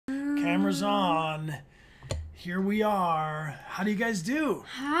Camera's on. Here we are. How do you guys do?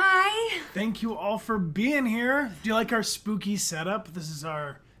 Hi. Thank you all for being here. Do you like our spooky setup? This is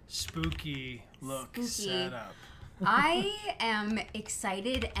our spooky look setup. I am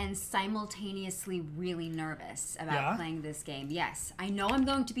excited and simultaneously really nervous about playing this game. Yes, I know I'm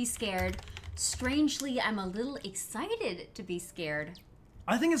going to be scared. Strangely, I'm a little excited to be scared.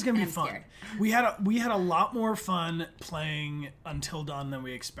 I think it's gonna be fun. Scared. We had a lot more fun playing Until Dawn than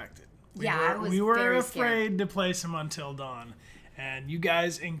we expected. We were afraid to play some Until Dawn, and you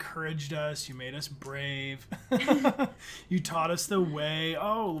guys encouraged us. You made us brave. You taught us the way.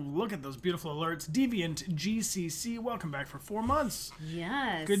 Oh, look at those beautiful alerts. Deviant GCC, welcome back for 4 months.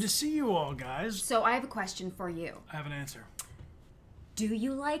 Yes. Good to see you all, guys. So I have a question for you. I have an answer. Do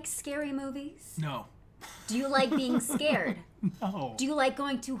you like scary movies? No. Do you like being scared? No. Do you like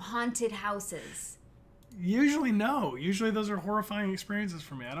going to haunted houses? Usually no. Usually those are horrifying experiences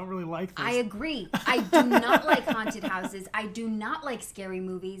for me. I don't really like this. I agree. I do not like haunted houses. I do not like scary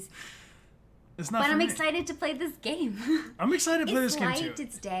movies. It's not. But I'm excited to play this game. I'm excited to play this game too. It's light,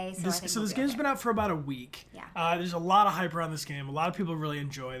 it's day, so this game's been out for about a week. Yeah. There's a lot of hype around this game. A lot of people really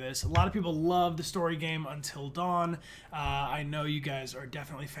enjoy this. A lot of people love the story game Until Dawn. I know you guys are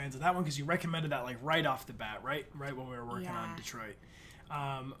definitely fans of that one because you recommended that like right off the bat, right when we were working on Detroit.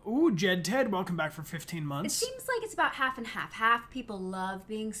 Jed Ted, welcome back for 15 months. It seems like it's about half and half. Half people love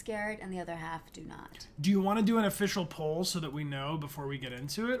being scared, and the other half do not. Do you want to do an official poll so that we know before we get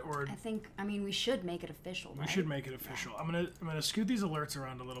into it, or? I mean, we should make it official. We should make it official. Yeah. I'm gonna scoot these alerts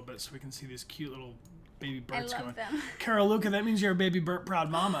around a little bit so we can see these cute little baby Berts going. Them. Carol Luca, that means you're a baby Bert proud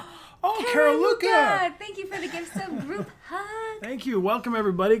mama. Oh, Carol Luca! Thank you for the gift of group hug. Thank you. Welcome,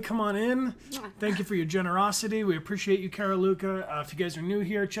 everybody. Come on in. Thank you for your generosity. We appreciate you, Carol Luca. If you guys are new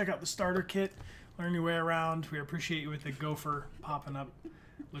here, check out the starter kit. Learn your way around. We appreciate you with the gopher popping up,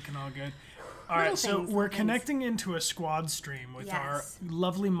 looking all good. All right, so we're connecting into a squad stream with our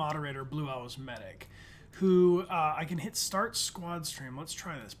lovely moderator, Blue Owl's Medic, who I can hit start squad stream. Let's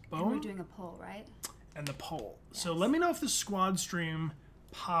try this. Boom. And we're doing a poll, right? And the poll. Yes. So let me know if the squad stream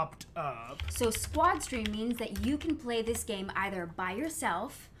popped up. So squad stream means that you can play this game either by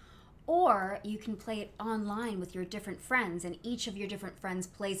yourself or you can play it online with your different friends, and each of your different friends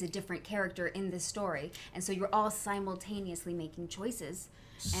plays a different character in this story. And so you're all simultaneously making choices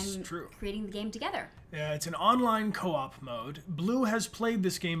and creating the game together. Yeah, it's an online co-op mode. Blue has played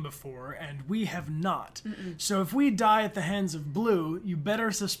this game before, and we have not. So if we die at the hands of Blue, you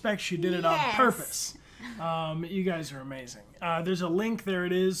better suspect she did it on purpose. You guys are amazing. There's a link. There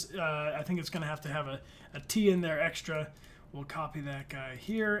it is. I think it's going to have a T in there extra. We'll copy that guy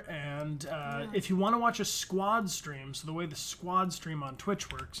here. And if you want to watch a squad stream, so the way the squad stream on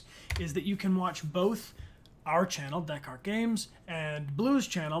Twitch works is that you can watch both our channel, Dechart Games, and Blue's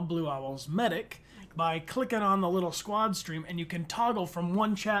channel, Blue Owl's Medic, by clicking on the little squad stream, and you can toggle from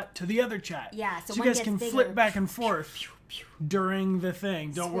one chat to the other chat. Yeah, so you guys can flip back and forth during the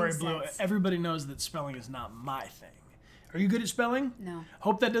thing. Don't worry, Blue. Everybody knows that spelling is not my thing. Are you good at spelling? No.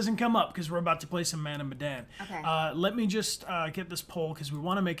 Hope that doesn't come up because we're about to play some Medan. Okay. Let me just get this poll because we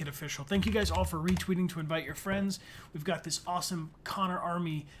want to make it official. Thank you guys all for retweeting to invite your friends. We've got this awesome Connor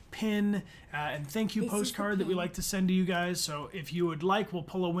Army pin and thank you postcard that we like to send to you guys. So if you would like, we'll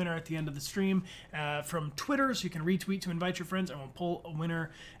pull a winner at the end of the stream from Twitter, so you can retweet to invite your friends, and we'll pull a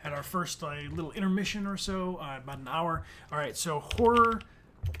winner at our first little intermission or so, about an hour. All right, so horror.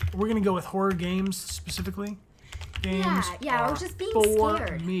 We're going to go with horror games specifically. Games I was just being for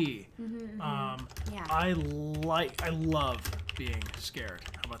scared. Me. I love being scared.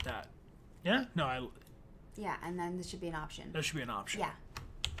 How about that? Yeah? No, Yeah, and then this should be an option. There should be an option. Yeah.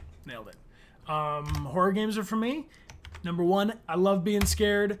 Nailed it. Horror games are for me. Number 1, I love being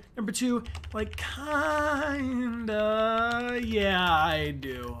scared. Number 2, like kinda. Yeah, I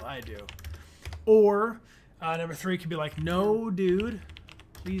do. Or number 3 could be like, no, dude,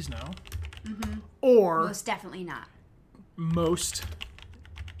 please no. Or most definitely not. Most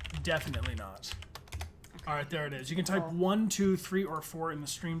definitely not. Okay. All right, there it is. You can type 1, 2, 3, or 4 in the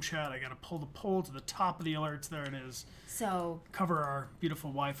stream chat. I got to pull the poll to the top of the alerts. There it is. So cover our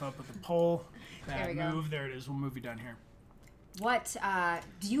beautiful wife up with the poll. Bad move. There it is. We'll move you down here. What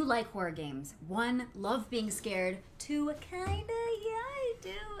do you like horror games? 1, love being scared. 2, kinda. Yeah,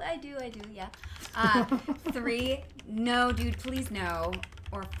 I do. Yeah. 3, no, dude, please no.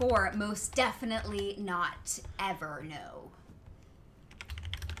 Or 4, most definitely not, ever no.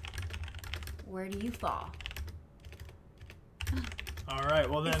 Where do you fall? All right,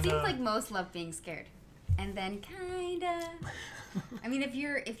 well then. It seems like most love being scared, and then kinda. I mean, if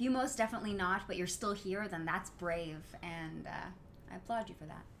you most definitely not, but you're still here, then that's brave, and I applaud you for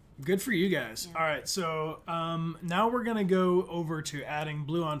that. Good for you guys. Yeah. All right, so now we're going to go over to adding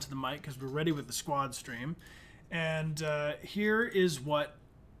Blue onto the mic because we're ready with the squad stream. And here is what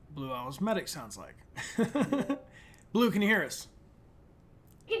Blue Owl's medic sounds like. Blue, can you hear us?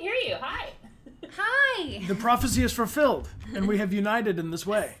 I can hear you. Hi. Hi! The prophecy is fulfilled, and we have united in this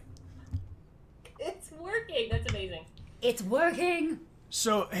way. It's working. That's amazing. It's working!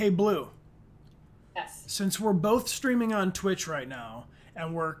 So, hey, Blue. Yes. Since we're both streaming on Twitch right now,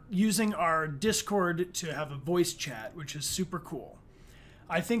 and we're using our Discord to have a voice chat, which is super cool,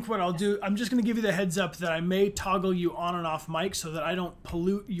 I think what I'll do, I'm just going to give you the heads up that I may toggle you on and off mic so that I don't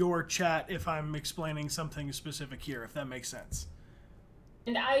pollute your chat if I'm explaining something specific here, if that makes sense.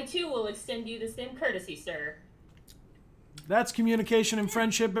 And I, too, will extend you the same courtesy, sir. That's communication and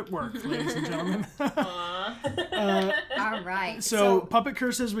friendship at work, ladies and gentlemen. All right. So, Puppet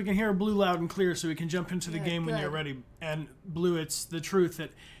Cur says we can hear Blue loud and clear, so we can jump into the game when good. you're ready. And Blue, it's the truth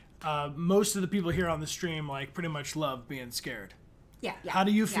that most of the people here on the stream like pretty much love being scared. Yeah. How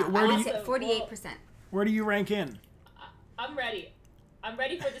do you feel? Yeah, Where I do would you say 48%. where do you rank in? I'm ready. I'm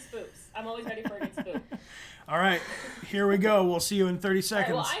ready for the spooks. I'm always ready for a good spook. All right, here we go. We'll see you in 30 All right,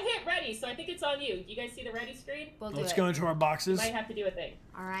 seconds. well, I hit ready, so I think it's on you. Do you guys see the ready screen? We'll do Let's it. go into our boxes. Might have to do a thing.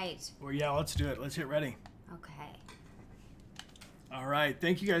 All right. Well, yeah, let's do it. Let's hit ready. Okay. All right,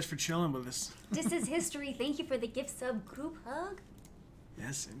 thank you guys for chilling with us. This is history. Thank you for the gift sub group hug.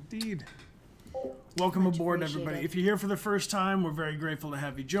 Yes, indeed. Welcome Much aboard, everybody. appreciated. If you're here for the first time, we're very grateful to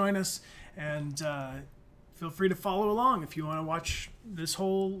have you join us. And feel free to follow along if you want to watch this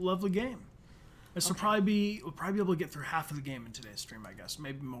whole lovely game. This will probably be, we'll probably be able to get through half of the game in today's stream, I guess.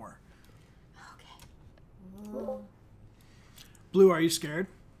 Maybe more. Okay. Ooh. Blue, are you scared?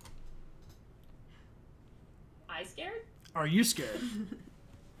 I scared? Are you scared?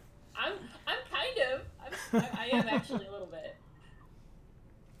 I'm kind of. I am actually a little bit.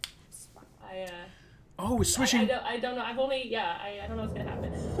 Oh, it's swishing. I don't know. I've only, I don't know what's going to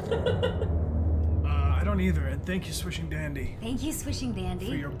happen. I don't either. And thank you, Swishing Dandy, Thank you, Swishing Dandy.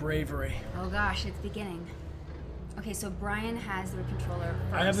 for your bravery. Oh gosh, it's beginning. Okay, so Bryan has the controller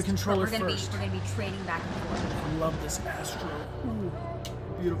first. I have the controller but we're gonna first. We're gonna be trading back and forth. I love this Astro. Ooh,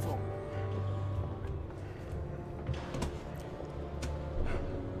 beautiful.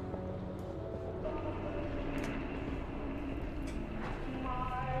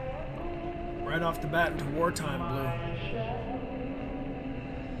 Right off the bat into wartime, Blue.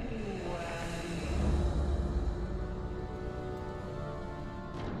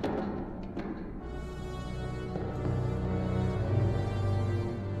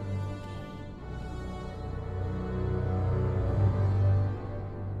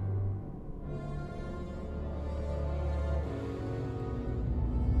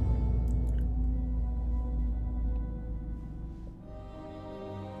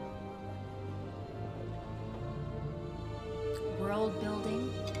 World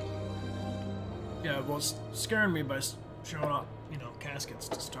building. Yeah, well, it's scaring me by showing up, caskets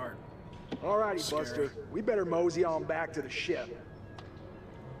to start. Alrighty, Scary. Buster. We better mosey on back to the ship.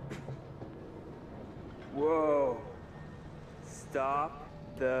 Whoa. Stop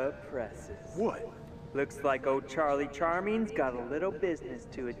the presses. What? Looks like old Charlie Charming's got a little business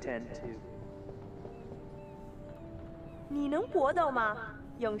to attend to. 你能搏斗吗，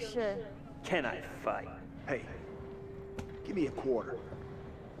勇士？ Can I fight? Hey, give me a quarter.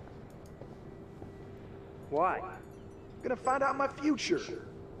 Why? Gonna find out my future.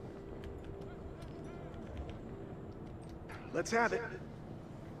 Let's have it.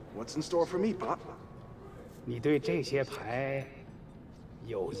 What's in store for me, Pop? 你对这些牌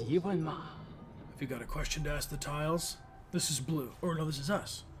有疑问吗？ If you got a question to ask the tiles, this is Blue. Or no, this is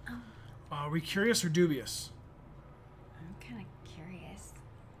us. Are we curious or dubious? I'm kind of curious.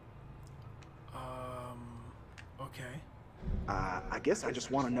 Okay. I guess I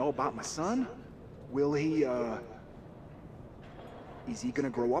just want to know about my son. Will he, is he gonna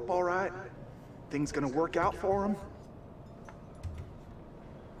grow up all right? Things gonna work out for him?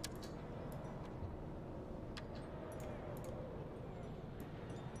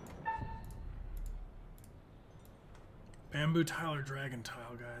 Bamboo tile or dragon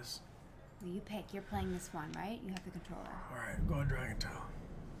tile, guys? Well, you pick. You're playing this one, right? You have the controller. All right, go on dragon tile.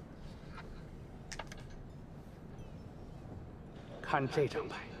 看这张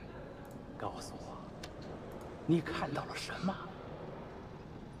牌，告诉我，你看到了什么？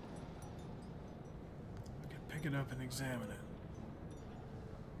 Okay, pick it up and examine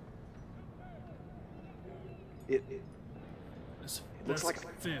it. It That's looks like a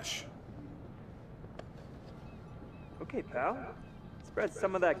fish. Okay, pal. Spread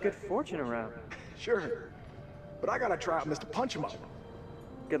some of that good fortune around. sure, but I gotta try out Mr. Punch 'em Up.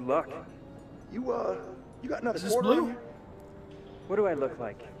 Good luck. You got another Is this quarter Blue? on you? What do I look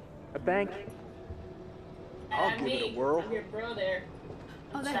like? A bank? I'll give it a whirl. I'm your bro there.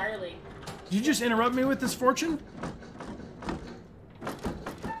 Oh, there. Charlie. Did you just interrupt me with this fortune?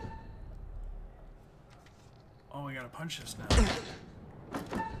 Oh, we gotta punch this now.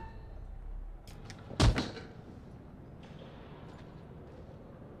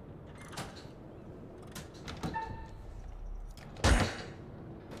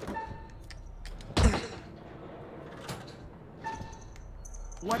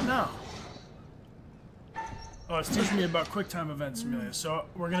 What now? Oh, it's teaching me about QuickTime events, Amelia. So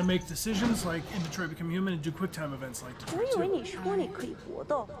we're gonna make decisions like in Detroit Become Human and do QuickTime events like 我 Detroit 以为 too. 你说你可以搏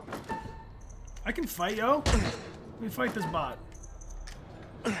斗。 I can fight, yo. Let me fight this bot.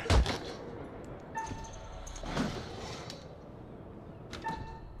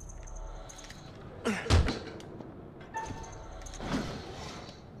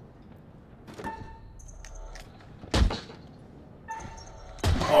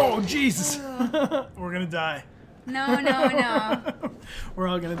 Oh, Jesus! We're gonna die. No, no, no. We're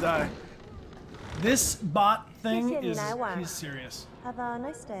all gonna die. This bot thing 谢谢你 is, 来玩。 he's serious. Have a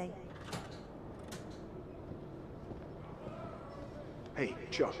nice day. Hey,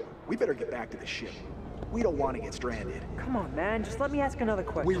 Chuck, we better get back to the ship. We don't want to get stranded. Come on, man. Just let me ask another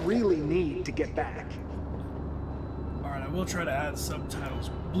question. We really need to get back. Alright, I will try to add subtitles.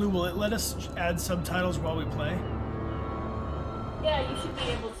 Blue, will it let us add subtitles while we play? Yeah, you should be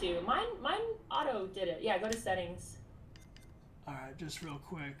able to. Mine auto did it. Yeah, go to settings. Alright, just real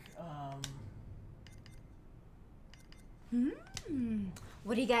quick.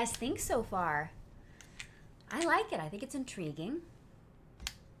 What do you guys think so far? I like it. I think it's intriguing.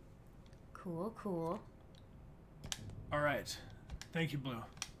 Cool, cool. Alright. Thank you, Blue.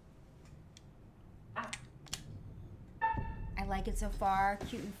 I like it so far.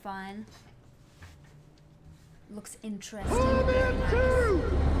 Cute and fun. Looks interesting. Very nice.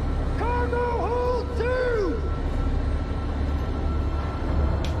 Cargo hold 2!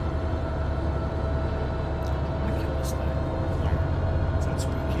 I'm gonna kill this thing. Is that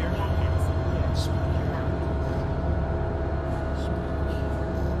spook here? Yeah, spook here.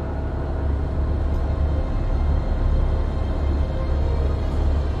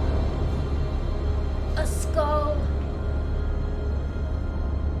 A skull.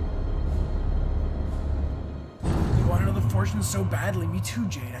 You want to know the fortune so badly. Me too,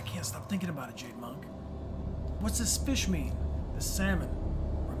 Jade. I can't stop thinking about it, Jade Monk. What's this fish mean? The salmon.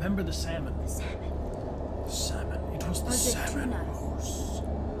 Remember the salmon. The salmon. Salmon. It was the Was it salmon. tuna? Moose.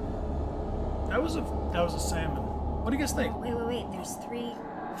 That was a salmon. What do you guys think? Wait, wait, wait. There's 3.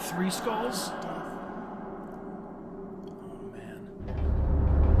 3 skulls? Death. Oh man.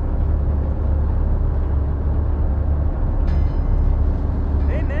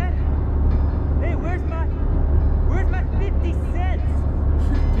 Hey, man. Hey, where's my 50 cents?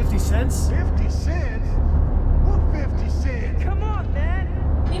 50 cents? 50 cents? What 50 cents? Come on, man.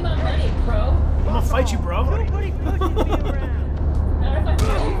 Need my money, bro. I'm gonna fight you, bro. Nobody pushes me around. Not if I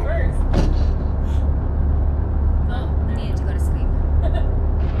fight you first. Oh, I needed to go to sleep.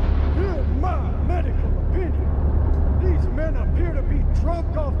 In my medical opinion, these men appear to be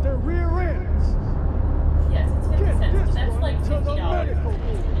drunk off their rear ends. Yes, it's 50 Get cents, but this that's one like to the $50. medical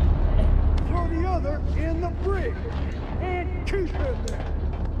ward. Throw the other in the brig and keep him there.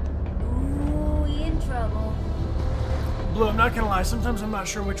 Ooh, he in trouble. Blue, I'm not gonna lie. Sometimes I'm not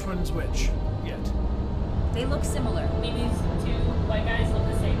sure which one's which yet. They look similar. I mean, these 2 white guys look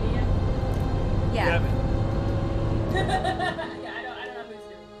the same to you? Yeah. but- Yeah, I don't know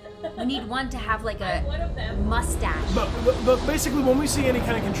who's who. We need one to have like a One of them. mustache. But basically, when we see any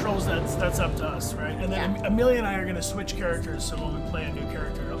kind of controls, that's up to us, right? And then Yeah. Amelia and I are gonna switch characters, so when we play a new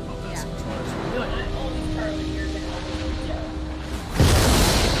character, I'll pass Yeah. which one is Amelia. I'm always Charlie, you're gonna always be Joe.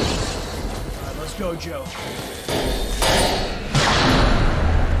 All right, let's go, Joe.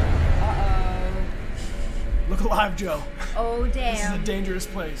 Look alive, Joe. Oh, This is a damn. dangerous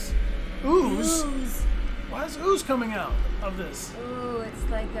place. Ooze? Ooze. Why is ooze coming out of this? Ooh, it's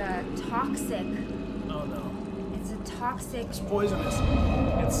like a toxic. Oh no, It's a toxic. it's poisonous.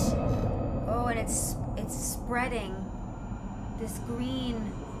 It's Oh, and it's spreading. This green.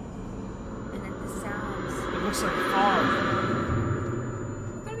 And then the sounds. it looks like fog,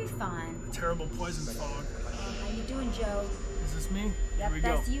 We're gonna be fine. terrible poison fog. How you doing, Joe? Is this me? Yep, Here we go.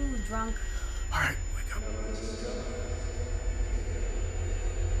 that's you, drunk. All right, wake up.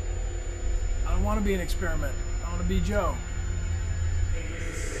 I don't want to be an experiment. I want to be Joe.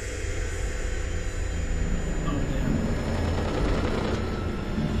 Oh damn.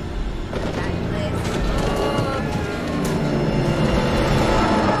 Got this. Oh.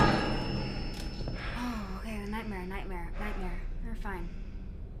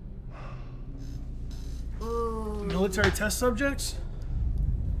 Military test subjects?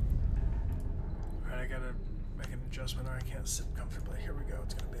 Alright, I gotta make an adjustment or I can't sit comfortably. Here we go.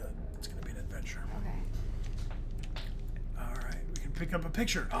 It's gonna be an adventure. Okay. Alright, we can pick up a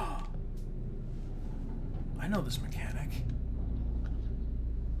picture. I know this mechanic.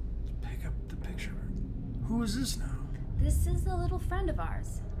 Pick up the picture. Who is this now? This is a little friend of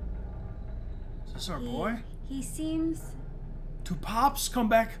ours. Is this our boy? He seems... To Pops come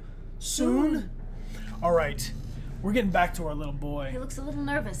back soon? Alright, we're getting back to our little boy. He looks a little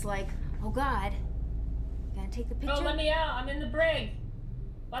nervous, like, oh God. Gonna take the picture? Oh, let me out. I'm in the brig.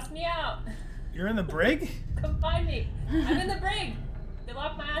 Bust me out. You're in the brig? Come find me. I'm in the brig. They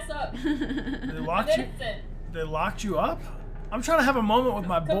locked my ass up. They locked you? They locked you up? I'm trying to have a moment with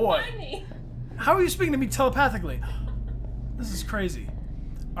my boy. Come find me. How are you speaking to me telepathically? This is crazy.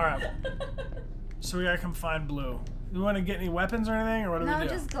 Alright. So we gotta come find Blue. You want to get any weapons or anything, or what do we do? No,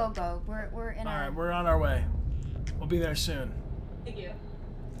 just go. We're in Alright, we're on our way. We'll be there soon. Thank you.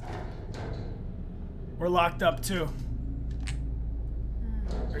 We're locked up too.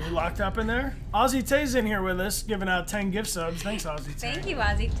 Are you locked up in there? Ozzy Tay's in here with us, giving out 10 gift subs. Thanks, Ozzy Tay. Thank you,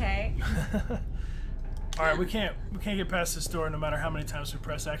 Ozzy Tay. Alright, we can't get past this door no matter how many times we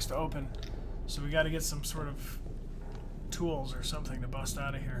press X to open. So we gotta get some sort of tools or something to bust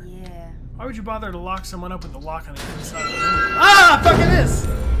out of here. Yeah. Why would you bother to lock someone up with the lock on the inside of the room? Ah! Fuck it is!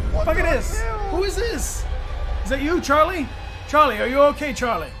 Fuck it is! Who is this? Is that you, Charlie? Charlie, are you okay,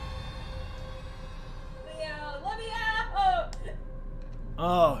 Charlie? Let me out.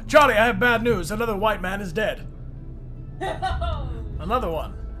 Oh, Charlie, I have bad news. Another white man is dead. No. Another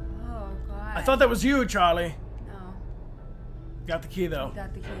one. Oh God. I thought that was you, Charlie. No. Got the key, though. We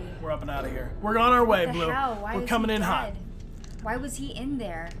got the key. We're up and out of here. We're on our way, What the Blue. hell? Why We're is coming he in dead? hot. Why was he in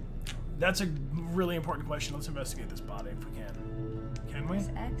there? That's a really important question. Let's investigate this body if we can. Can we? Press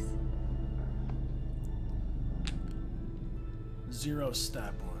X? 0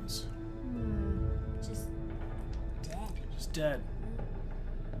 stab wounds. Just dead. Just dead.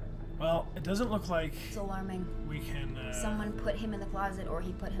 Well, it doesn't look like It's alarming. we can... Someone put him in the closet, or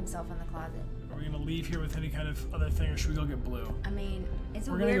he put himself in the closet. Are we going to leave here with any kind of other thing, or should we go get Blue? I mean, it's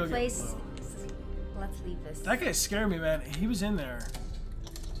a We're gonna weird go get place. Blue. Let's leave this. That guy scared me, man. He was in there.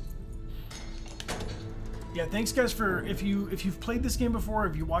 Yeah, thanks guys for if you've played this game before,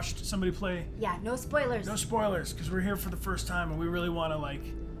 if you watched somebody play. Yeah, no spoilers. No spoilers, because we're here for the first time and we really want to like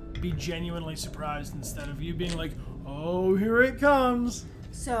be genuinely surprised instead of you being like, oh, here it comes.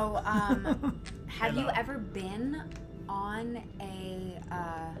 So, have you ever been on a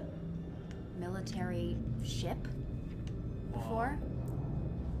military ship before?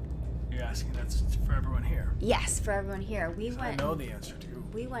 You're asking that's for everyone here. Yes, for everyone here. I know the answer to.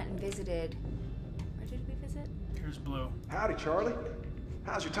 We went and visited. Where did we visit? Here's Blue. Howdy, Charlie.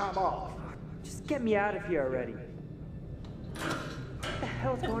 How's your time off? Just get me out of here already. What the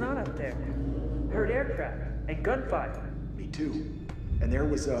hell's going on up there? Heard aircraft and gunfire. Me too. And there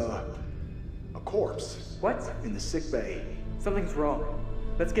was a corpse. What? In the sick bay. Something's wrong.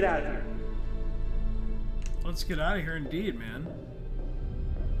 Let's get out of here. Let's get out of here indeed, man.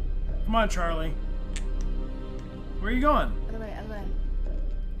 Come on, Charlie. Where are you going? Other way, other way.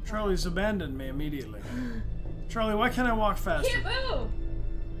 Charlie's abandoned me immediately. Charlie, why can't I walk I faster? can't move.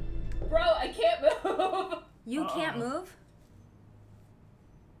 Bro, I can't move. You can't move?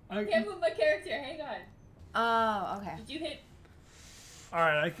 I can't move my character. Hang on. Oh, okay. Did you hit? All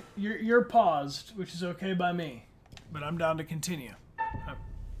right, you're paused, which is okay by me, but I'm down to continue.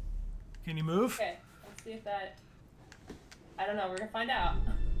 Can you move? Okay, let's see if that. I don't know. We're gonna find out.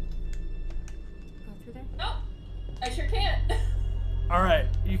 Go through there? Nope. I sure can't. All right,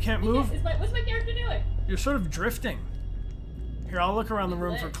 you can't move? What's my character doing? You're sort of drifting. Here, I'll look around the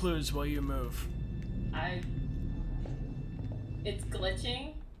room for Glitch. clues while you move. It's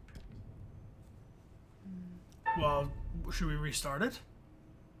glitching. Well, should we restart it?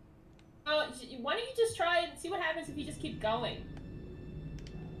 Oh, why don't you just try and see what happens if you just keep going?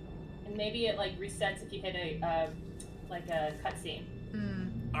 And maybe it like resets if you hit a cutscene.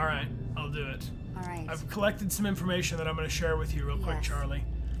 All right, I'll do it. All right. I've collected some information that I'm going to share with you real quick, Yes. Charlie.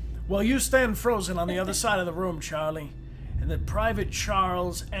 Well, you stand frozen on the other side of the room, Charlie, and that Private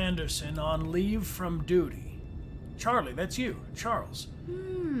Charles Anderson, on leave from duty. Charlie, that's you, Charles.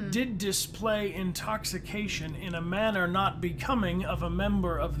 Did display intoxication in a manner not becoming of a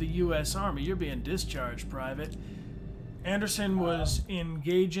member of the U.S. Army. You're being discharged, Private. Anderson was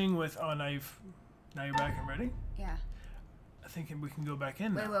engaging with... Oh, now you're back and ready? Yeah. I think we can go back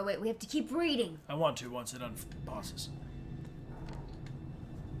in now. Wait. We have to keep reading. I want to once it unpauses.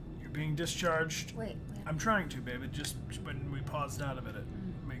 You're being discharged. Wait. I'm trying to, babe. It just when we paused out of it, it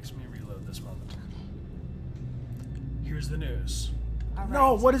makes me reload this moment. Here's the news. All right.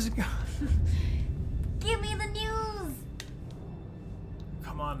 No, what is it? Give me the news.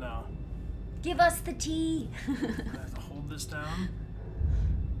 Come on now. Give us the tea. I have to hold this down.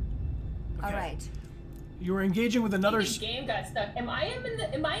 Okay. All right. You were engaging with another. The game got stuck. Am I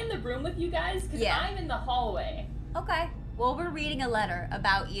in the room with you guys? Because Yeah. I'm in the hallway. Okay. Well, we're reading a letter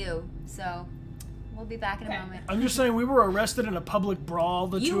about you, so we'll be back in a moment. I'm just saying we were arrested in a public brawl.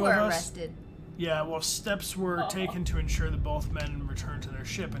 The You two were of us. arrested. Yeah. Well, steps were taken to ensure that both men returned to their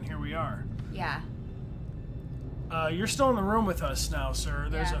ship, and here we are. Yeah. You're still in the room with us now, sir.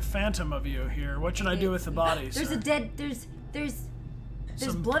 There's Yeah. a phantom of you here. What should I do with the bodies? There's sir? a dead. There's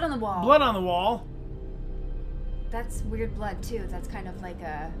Some blood on the wall. blood on the wall. That's weird blood too. That's kind of like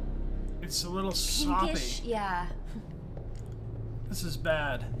a It's a little pinkish. soppy. Yeah. This is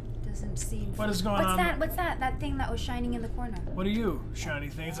bad. Doesn't seem. What is going on? What's that? What's that? That thing that was shining in the corner. What are you, shiny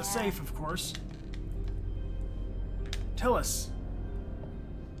thing? It's a safe, of course. Tell us.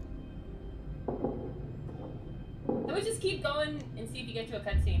 Can we just keep going and see if you get to a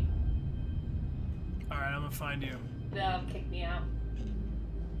cutscene? Alright, I'm gonna find you. They'll kick me out.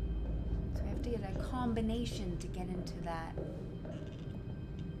 So we have to get a combination to get into that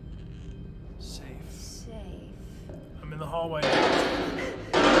Safe. safe. I'm in the hallway.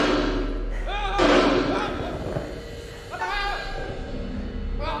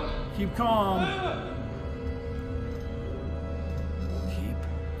 Keep calm. Keep.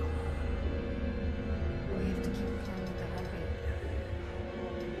 We have to keep calm with the heartbeat.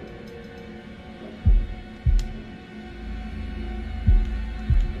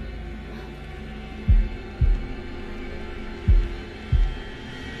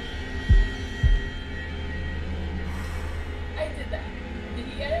 I did that. Did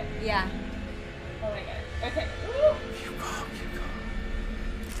you get it? Yeah. Oh my god. Okay. Woo! Keep calm. Keep calm.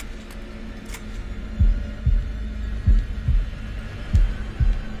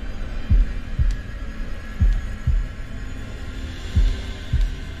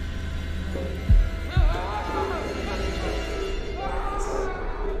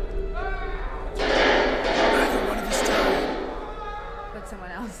 With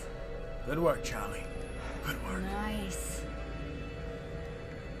someone else. Good work, Charlie. Good work. Nice.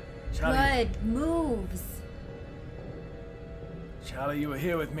 Charlie, Good moves. Charlie, you were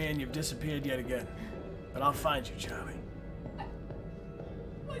here with me and you've disappeared yet again. But I'll find you, Charlie.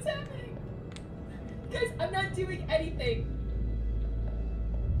 What's happening? Guys, I'm not doing anything.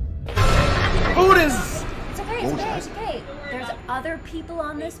 Who is? It's okay. It's okay. It's okay. There's other people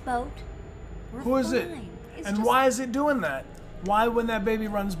on this boat. We're Who is it? fine. It's And just- why is it doing that? Why, when that baby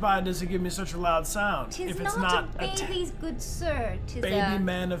runs by, does it give me such a loud sound? Tis if it's not a ta- baby's good sir. Tis baby a,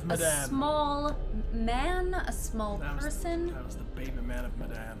 man of a Medan. small man, a small That was- person. That was the baby man of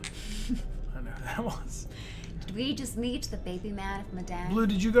Medan. I know who that was. Did we just meet the baby man of Medan? Blue,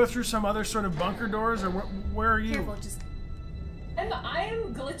 did you go through some other sort of bunker doors, or where are you? Careful, just I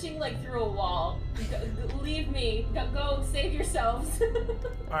am glitching like through a wall. Leave me. Go save yourselves.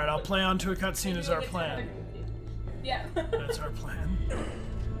 All right, I'll play on to a cutscene as our plan. Yeah. That's our plan.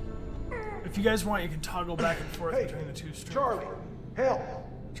 If you guys want, you can toggle back and forth Hey, between the two streams. Charlie, help!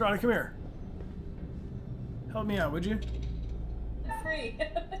 Charlie, come here. Help me out, would you? Free.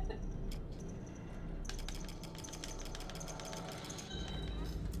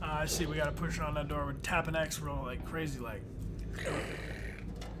 I see. We gotta push on that door with tap and X roll like crazy, like.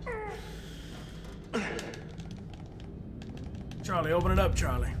 Charlie, open it up,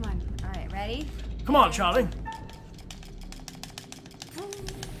 Charlie. come on. All right, ready? Come on, Charlie.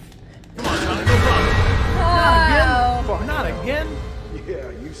 Come on, Charlie, go run. Oh, Not again. Yeah,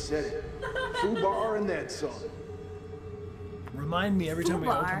 you said it. Fubar and then some. Remind me every time we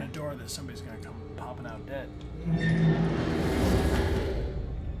Fubar. open a door that somebody's gonna come popping out dead.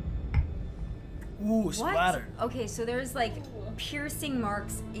 Ooh, what? splatter. Okay, so there's like piercing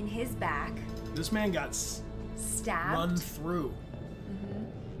marks in his back, This man got stabbed run through.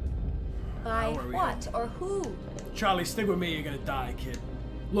 by Now where we what or who? Charlie, stick with me. You're gonna die, kid.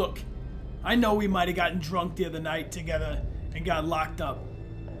 Look, I know we might have gotten drunk the other night together and got locked up,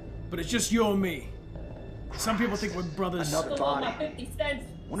 but it's just you and me. Some people think we're brothers. Another Still want body. my 50 cents.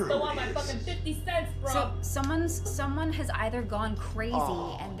 Wonder Still who want it my is. fucking 50 cents, bro. So someone has either gone crazy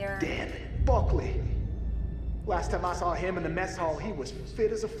Oh, and they're damn it. Buckley. Last time I saw him in the mess hall, he was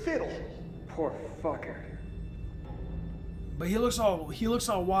fit as a fiddle. Poor fucker. But he looks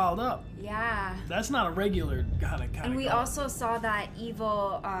all wild up. yeah. That's not a regular kind of. And we also saw that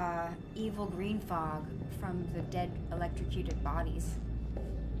evil green fog from the dead electrocuted bodies.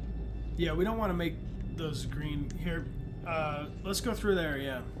 Yeah, we don't want to make those green here. Let's go through there.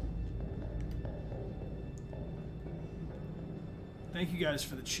 Yeah. Thank you guys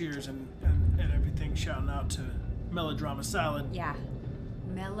for the cheers and everything. Shouting out to Melodrama Salad. Yeah.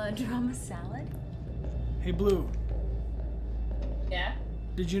 Melodrama Salad? Hey, Blue. Yeah?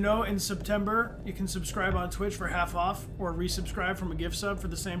 Did you know in September you can subscribe on Twitch for half off or resubscribe from a gift sub for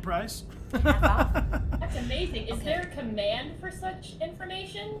the same price? Half off? That's amazing. Is there a command for such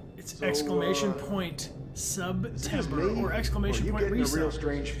information? It's exclamation point September or exclamation Well, point you're getting a real resub.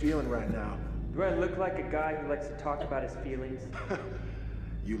 strange feeling right now. Do I look like a guy who likes to talk about his feelings?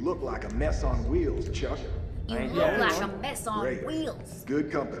 You look like a mess on wheels, Chuck. You I look know. like a mess on Great. wheels. Good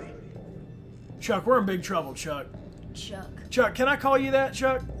company. Chuck, we're in big trouble, Chuck. Chuck. Chuck, can I call you that,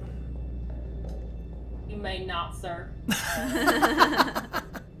 Chuck? You may not, sir.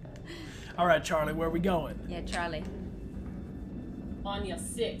 All right, Charlie, where are we going? Yeah, Charlie. On your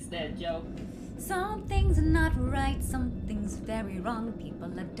 6 there, Joe. Something's not right, something's very wrong. People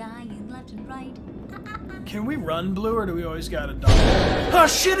are dying left and right. Can we run, Blue, or do we always gotta dodge? Oh,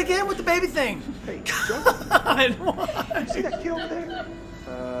 shit, again with the baby thing! Hey, Chuck, God, why? you see that kid over there?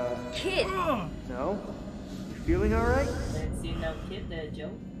 Kid! Ugh. No? You feeling alright? Didn't see no kid there, Joe.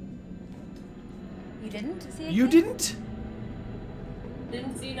 You didn't see it? You didn't?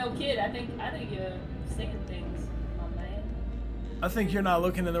 Didn't see no kid. I think you're singing things, my man. I think you're not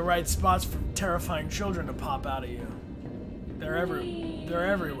looking in the right spots for terrifying children to pop out of you. They're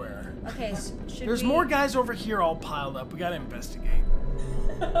everywhere. Okay, should There's we... more guys over here all piled up. We gotta investigate.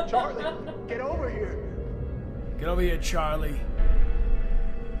 Charlie, get over here. Get over here, Charlie.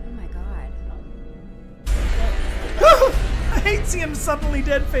 Oh my god. I hate seeing suddenly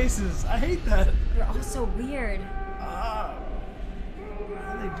dead faces. I hate that. They're all so weird. Ah. Why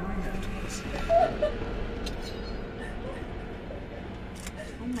are they doing that to us?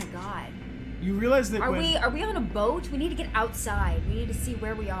 Oh my god. You realize that Are when... we on a boat? We need to get outside. We need to see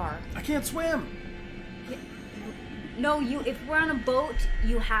where we are. I can't swim. No, if we're on a boat,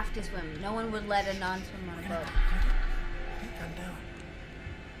 you have to swim. No one would let a non-swim on a boat. Calm down.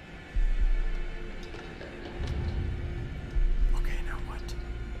 Okay, now what?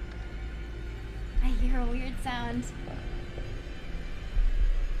 I hear a weird sound.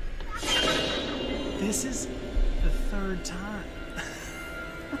 This is the third time.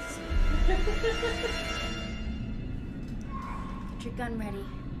 Get your gun ready.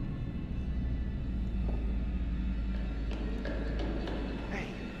 Hey,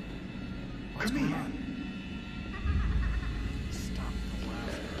 What's come going here. on? Stop the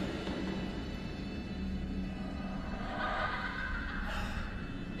laughter.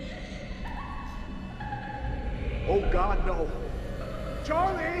 Oh God, no.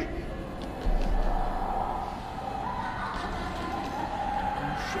 Charlie!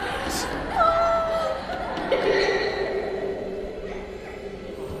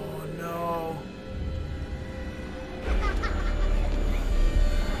 Oh no.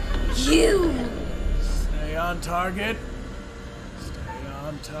 You! Stay on target. Stay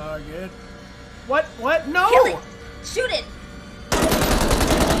on target. What? What? No! Kill it! Shoot it!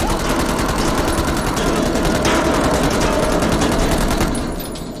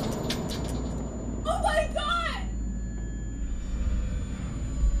 Oh my god!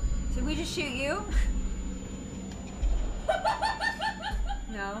 Should we just shoot you?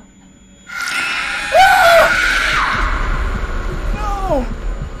 No. No!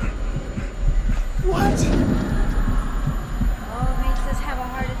 What? Oh, it makes us have a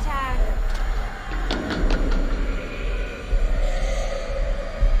heart attack.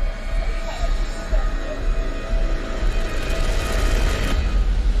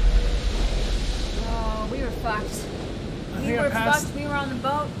 Oh, we were fucked. I We think I were passed fucked. We were on the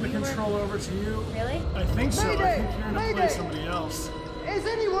boat. the We were... control over to you. Really? I think so. I Mayday! think you're gonna play Mayday! somebody else. Is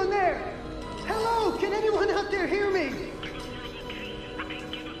anyone there? Hello, can anyone out there hear me?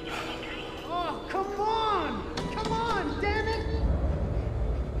 Oh, come on! Come on, damn it!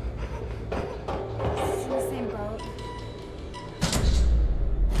 It's in the same boat.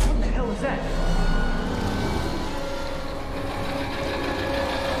 What the hell is that?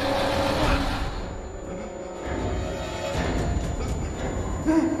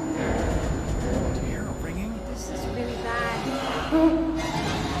 Do you hear a ringing? This is really bad.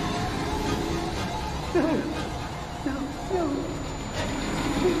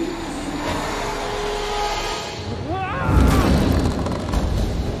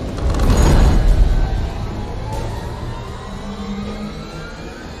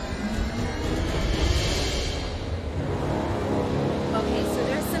 Okay, so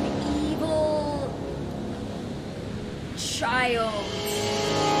there's some evil child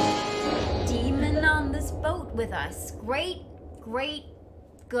demon on this boat with us. Great, great,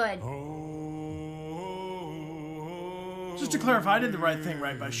 good. Just to clarify, I did the right thing,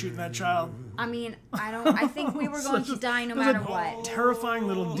 right, by shooting that child? I mean, I think we were going to die no matter what. Terrifying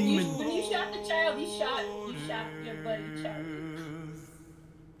little demon. When you shot the child, you shot your buddy child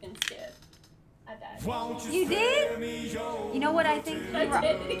instead. I died. You did? You know what I think?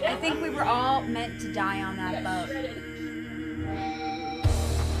 I think we were all meant to die on that boat.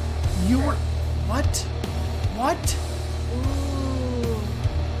 You were... What? What? Ooh.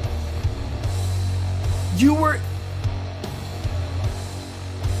 You were...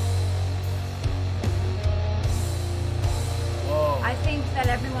 Whoa. I think that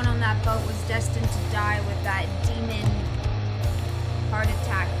everyone on that boat was destined to die with that demon heart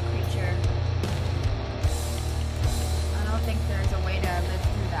attack creature. I don't think there's a way to live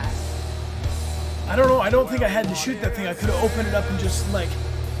through that. I don't know. I don't think I had to shoot that thing. I could have opened it up and just, like,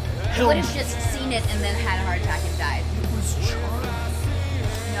 I would have just seen it and then had a heart attack and died. It was charmed.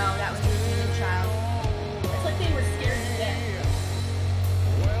 No, that was the demon child. It's like they were scared to death.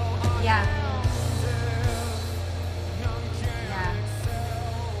 Yeah. Yeah.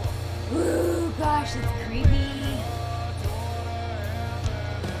 Ooh, gosh, it's creepy.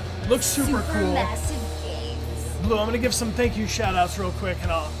 Looks super cool. Massive games. Blue, I'm going to give some thank you shout outs real quick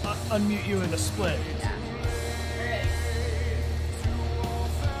and I'll unmute you in the split. Yeah.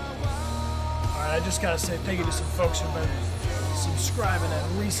 I just gotta say thank you to some folks who've been subscribing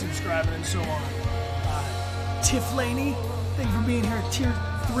and resubscribing and so on. Tiff Laney, thank you for being here. Tier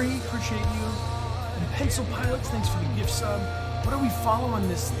 3, appreciate you. And Pencil Pilots, thanks for the gift sub. What are we following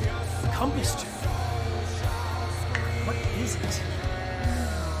this compass to? What is it?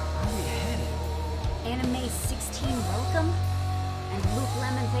 Where are we headed? Anime 16, welcome. And Luke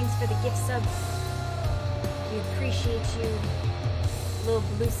Lemon, thanks for the gift sub. We appreciate you. Little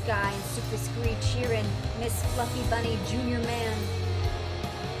Blue Sky and Super Screech here and Miss Fluffy Bunny Junior Man.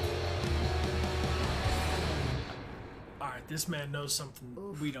 Alright, this man knows something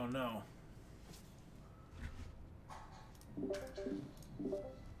we don't know.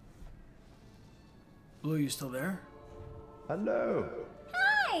 Blue, you still there? Hello.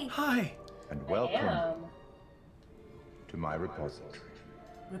 Hi! Hi! And welcome to my repository.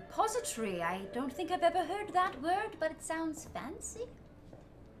 Repository? I don't think I've ever heard that word, but it sounds fancy.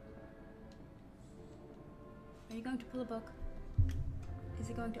 Are you going to pull a book? Is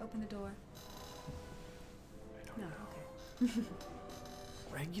it going to open the door? I don't know. Okay.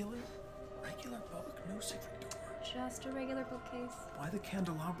 Regular book, no secret door. Just a regular bookcase. Why the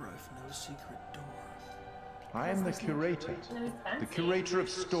candelabra if no secret door? I am the curator. The curator of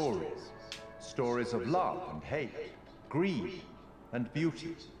stories. Stories of love and hate, greed and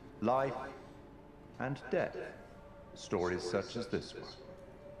beauty, life and death. Stories such as this one.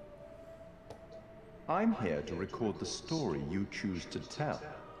 I'm here to record the story you choose to tell.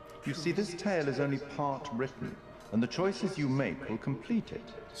 You see, this tale is only part written, and the choices you make will complete it.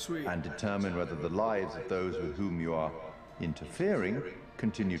 Sweet. And determine whether the lives of those with whom you are interfering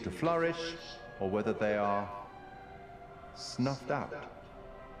continue to flourish, or whether they are snuffed out.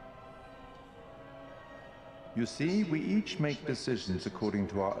 You see, we each make decisions according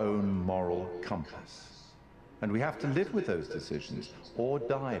to our own moral compass. And we have to live with those decisions, or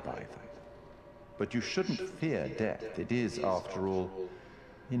die by them. But you shouldn't fear death. It is, after all,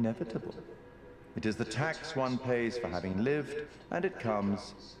 inevitable. It is the tax one pays for having lived, and it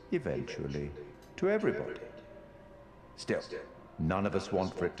comes, eventually, to everybody. Still, none of us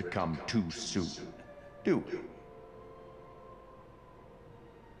want for it to come too soon, do we?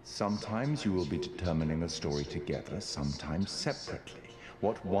 Sometimes you will be determining a story together, sometimes separately.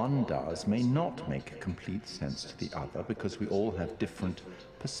 What one does may not make complete sense to the other, because we all have different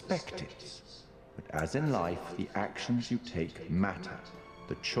perspectives. But as in life, the actions you take matter.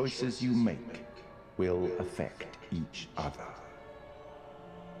 The choices you make will affect each other.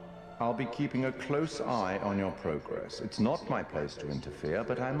 I'll be keeping a close eye on your progress. It's not my place to interfere,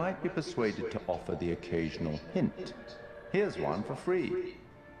 but I might be persuaded to offer the occasional hint. Here's one for free.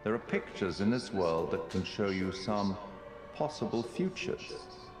 There are pictures in this world that can show you some possible futures.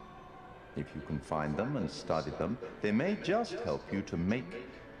 If you can find them and study them, they may just help you to make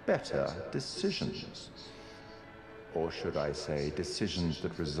better decisions. Or should I say, decisions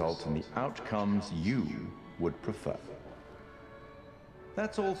that result in the outcomes you would prefer.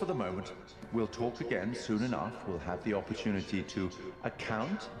 That's all for the moment. We'll talk again soon enough. We'll have the opportunity to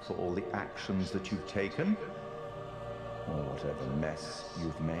account for all the actions that you've taken, or whatever mess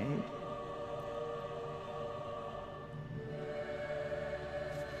you've made.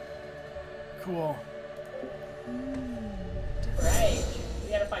 Cool. Right. We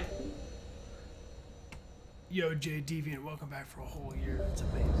gotta find. Yo, Jay Deviant, welcome back for a whole year. That's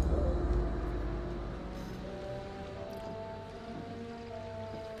amazing.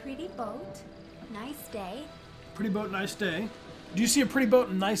 Pretty boat. Nice day. Pretty boat, nice day. Do you see a pretty boat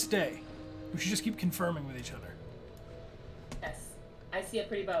and nice day? We should just keep confirming with each other. Yes. I see a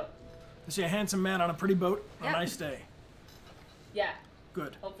pretty boat. I see a handsome man on a pretty boat on a Yep. nice day. Yeah.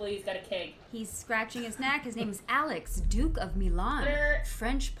 Good. Hopefully he's got a keg. He's scratching his neck. His name is Alex, Duke of Milan, There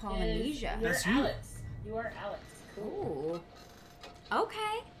French Polynesia. You're That's you. Alex. You are Alex. Cool. Ooh.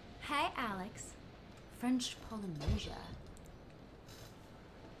 Okay. Hey, Alex. French Polynesia.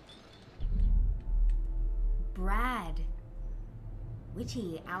 Brad.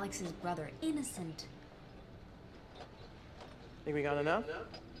 Witty, Alex's brother. Innocent. Think we got enough?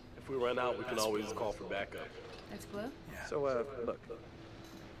 If we run out, we can always call for backup. That's Blue? So, look.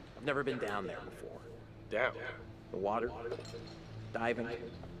 I've never been down there before. Down. The water, diving.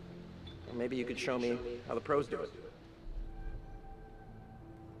 Or maybe you could show me how the pros do it.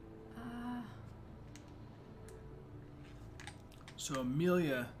 So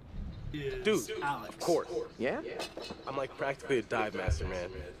Amelia is Dude, Alex. of course. Yeah? I'm like practically a dive master, man.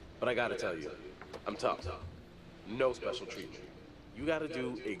 But I gotta tell you, I'm tough. No special treatment. You gotta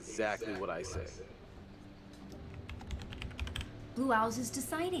do exactly what I say. Blue Owls is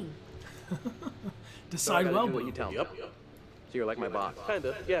deciding. So I Decide gotta well, do what Blue. you tell me. Yep. So you're like my boss.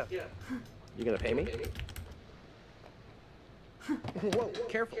 Kinda, yeah. You gonna pay me? Whoa,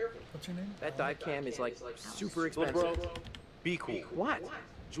 careful. What's your name? That dive cam is like super Little expensive. bro, be cool. What?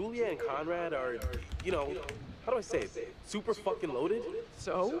 Julia and Conrad are, you know, how do I say it? Super fucking loaded.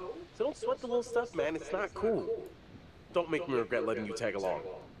 So? So don't sweat the little stuff, man. It's not cool. Don't make me regret letting you tag along.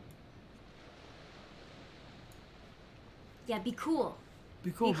 Yeah, be cool.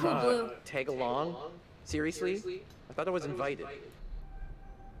 Be cool, Be cool, Blue. Blue. Tag along? Seriously? I thought I was invited.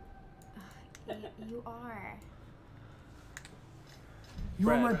 You are. You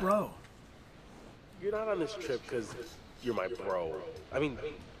are Brad. my bro. You're not on this trip because you're my bro. I mean,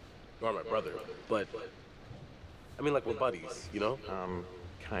 you are my brother, but I mean, like, we're buddies, you know?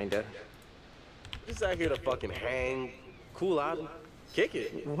 Kinda. Just out here to fucking hang, cool out, and kick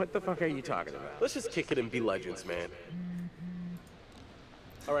it. What the fuck are you talking about? Let's just kick it and be legends, man.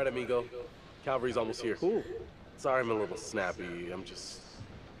 All right, amigo. Calvary's almost here. Cool. Sorry I'm a little snappy. I'm just...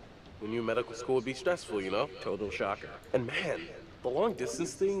 When you're in medical school, it'd be stressful, you know? Total shocker. And man, the long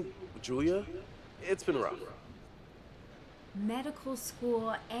distance thing with Julia, it's been rough. Medical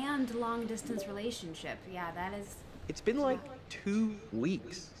school and long distance relationship. Yeah, that is It's been like 2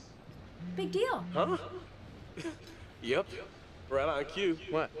 weeks. big deal. Huh? Yep. Right on cue.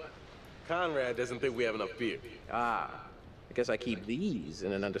 What? Conrad doesn't think we have enough beer. Ah, I guess I keep these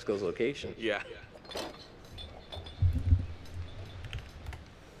in an undisclosed location. Yeah.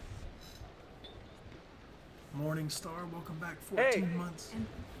 Morning Star, welcome back. 14 months.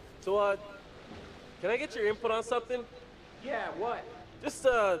 So, can I get your input on something? Yeah, what? Just,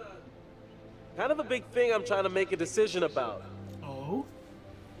 kind of a big thing I'm trying to make a decision about. Oh?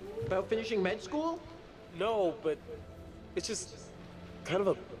 About finishing med school? No, but it's just kind of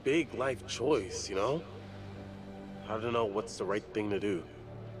a big life choice, you know? I don't know what's the right thing to do.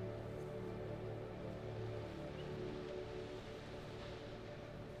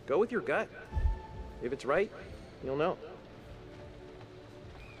 Go with your gut. If it's right, you'll know.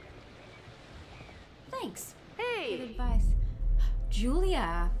 Thanks. Hey. Good advice.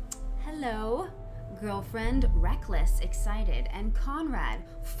 Julia. Hello. Girlfriend, reckless, excited, and Conrad,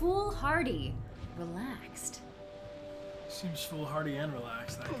 foolhardy, relaxed. Seems foolhardy and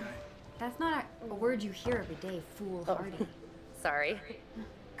relaxed, that guy. That's not a word you hear every day, foolhardy. Sorry.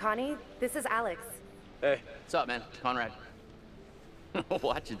 Connie, this is Alex. Hey. What's up, man? Conrad.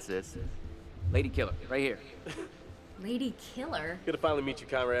 Watch it, sis. Lady killer, right here. Lady killer. Good to finally meet you,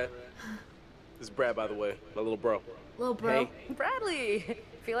 Conrad. This is Brad, by the way, my little bro. Little bro. Bradley!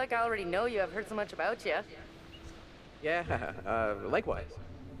 Feel like I already know you. I've heard so much about you. Yeah, likewise.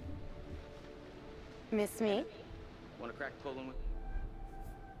 Miss me? Want to crack the colon with?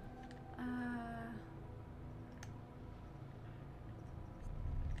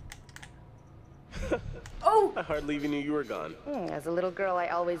 Oh! I hardly even knew you were gone. As a little girl, I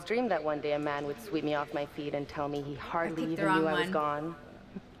always dreamed that one day a man would sweep me off my feet and tell me he hardly picked the even wrong knew I was one. gone.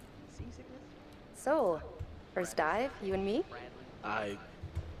 So, first dive, you and me?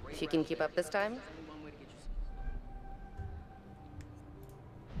 If you can keep up this time?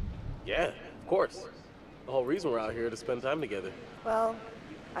 Yeah, of course. The whole reason we're out here to spend time together. Well,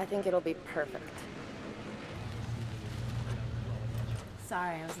 I think it'll be perfect.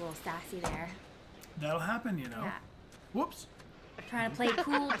 Sorry, I was a little sassy there. That'll happen, you know. Yeah. Whoops. Trying to play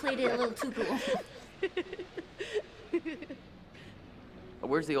cool, played it a little too cool.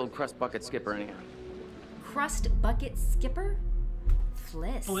 Where's the old crust bucket skipper anyhow? Crust bucket skipper?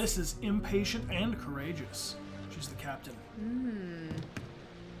 Fliss? Fliss is impatient and courageous. She's the captain.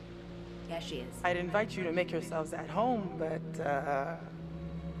 Yeah, she is. I'd invite you to make yourselves at home, but,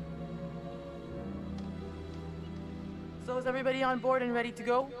 So is everybody on board and ready to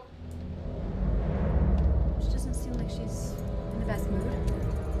go? She doesn't seem like she's in the best mood.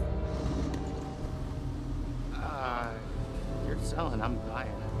 You're selling, I'm buying.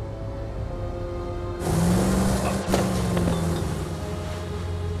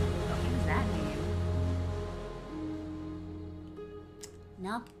 What does that mean?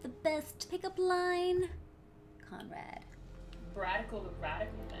 Not the best pickup line. Conrad. Radical the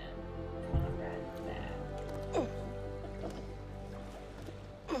radical man. Conrad man.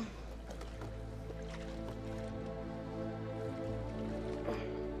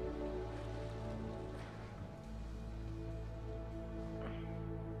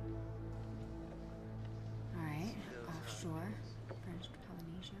 Alright, offshore. French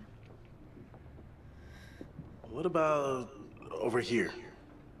Polynesia. What about over here?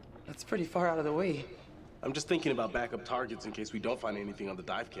 That's pretty far out of the way. I'm just thinking about backup targets in case we don't find anything on the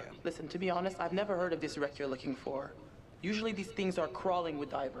dive cam. Listen, to be honest, I've never heard of this wreck you're looking for. Usually these things are crawling with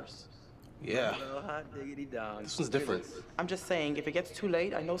divers. Yeah. Well, hot diggity dog. This one's different. I'm just saying, if it gets too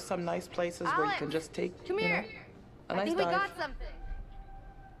late, I know some nice places where you can just take, Come here. a I nice think we dive. got something.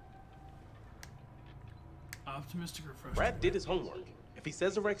 Optimistic or frustrated? Brad did his homework. If he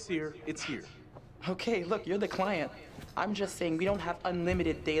says the wreck's here, it's here. Okay, look, you're the client. I'm just saying we don't have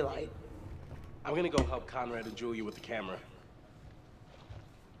unlimited daylight. I'm gonna go help Conrad and Julia with the camera.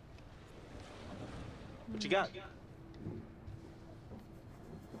 What you got?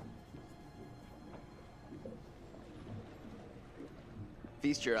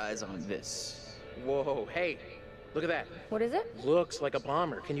 Feast your eyes on this. Whoa, hey, look at that. What is it? Looks like a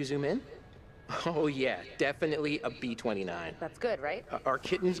bomber. Can you zoom in? Oh yeah, definitely a B-29. That's good, right? Our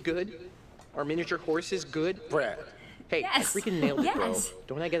kitten's good. Our miniature horse is good. Brad. Hey, Yes. I freaking nailed it, bro. Yes.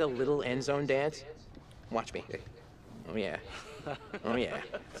 Don't I get a little end zone dance? Watch me. Oh yeah. Oh yeah.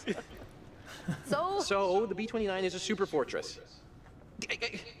 So the B-29 is a super fortress.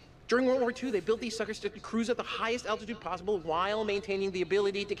 During World War II, they built these suckers to cruise at the highest altitude possible while maintaining the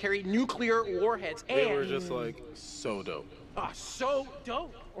ability to carry nuclear warheads. They And were just like so dope. so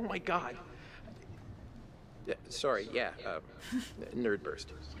dope. Oh my god. Sorry, yeah, nerd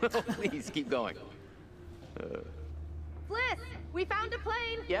burst. Please keep going. Fliss, we found a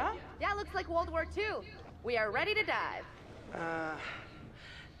plane. Yeah? Yeah, looks like World War II. We are ready to dive.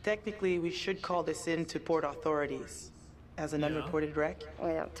 Technically, we should call this in to port authorities as an unreported wreck.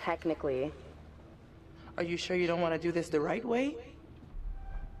 Well, technically. Are you sure you don't want to do this the right way?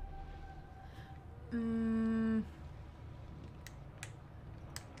 You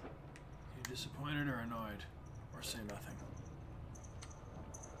disappointed or annoyed? Or say nothing?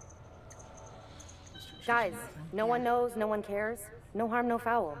 Guys, no one knows, no one cares. No harm, no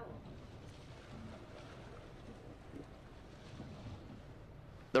foul.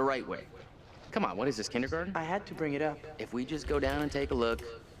 The right way. Come on, what is this, kindergarten? I had to bring it up. If we just go down and take a look,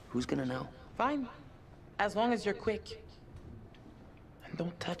 who's gonna know? Fine. As long as you're quick. And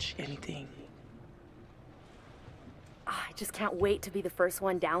don't touch anything. I just can't wait to be the first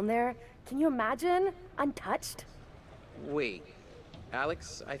one down there. Can you imagine? Untouched? Wait,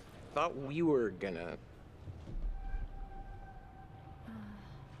 Alex, I thought we were gonna...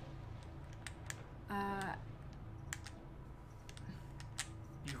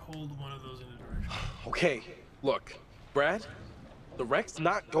 You hold one of those in a direction. Okay, look, Brad, the wreck's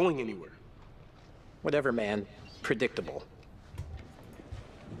not going anywhere. Whatever, man. Predictable.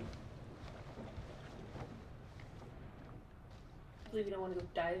 I believe you don't want to go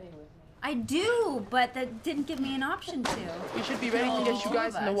diving with me. I do, but that didn't give me an option to. We should be ready to get you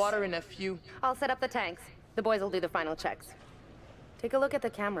guys in the water in a few. I'll set up the tanks. The boys will do the final checks. Take a look at the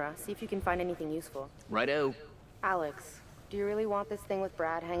camera, see if you can find anything useful. Righto. Alex, do you really want this thing with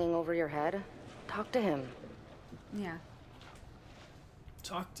Brad hanging over your head? Talk to him. Yeah.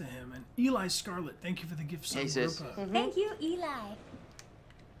 Talk to him. And Eli Scarlet, thank you for the gift sub. Hey, sis. Thank you, Eli.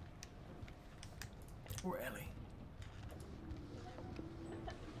 Or Ellie.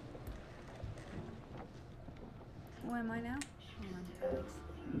 Who am I now? Hold on, Alex.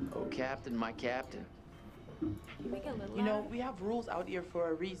 Oh, Captain, my captain. Make it a little You know, louder. we have rules out here for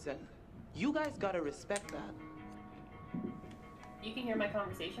a reason. You guys gotta respect that. You can hear my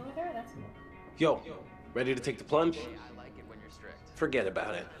conversation with her? That's cool. Yo, ready to take the plunge? I like it when you're strict. Forget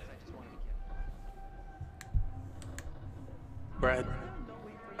about it. Brad,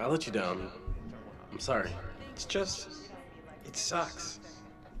 I let you down. I'm sorry. It's just... it sucks.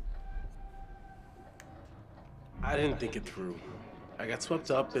 I didn't think it through. I got swept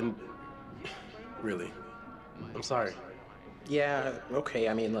up and... Really. I'm sorry. Yeah, okay,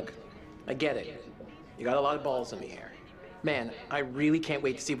 I mean, look, I get it. You got a lot of balls in the air. Man, I really can't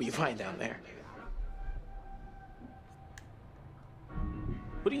wait to see what you find down there.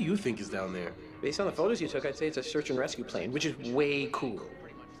 What do you think is down there? Based on the photos you took, I'd say it's a search and rescue plane, which is way cool.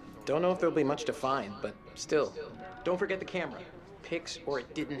 Don't know if there'll be much to find, but still. Don't forget the camera. Pics or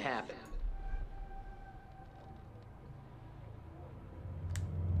it didn't happen.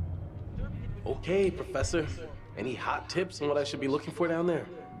 Okay, Professor. Any hot tips on what I should be looking for down there?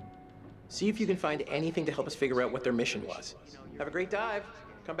 See if you can find anything to help us figure out what their mission was. Have a great dive.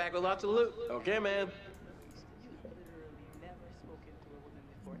 Come back with lots of loot. Okay, man.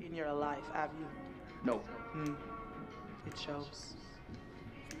 In your life, have you? No. It shows.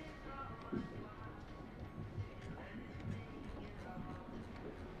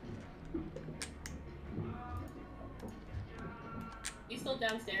 You still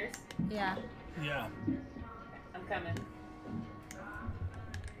downstairs? Yeah. Yeah. I'm coming.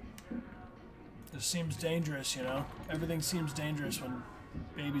 This seems dangerous, you know? Everything seems dangerous when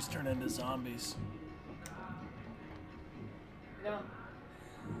babies turn into zombies. No.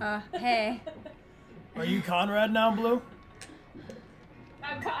 Hey. Are you Conrad now, Blue?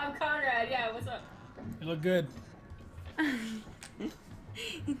 I'm Conrad, yeah, what's up? You look good.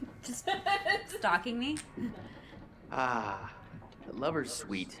 Just stalking me? Ah, the lover's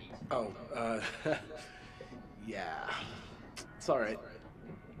suite. Oh, yeah. It's alright.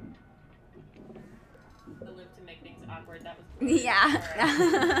 The live to make things awkward, that was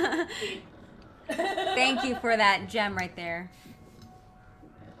Yeah. Thank you for that gem right there.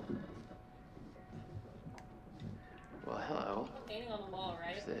 Well, hello. Painting on the wall,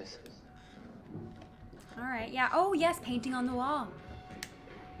 right? What's this? All right. Yeah. Oh, yes, painting on the wall.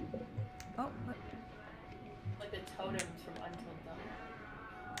 Oh. What? Like the totems from Until Dawn.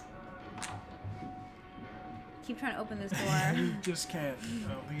 Keep trying to open this door. You just can't.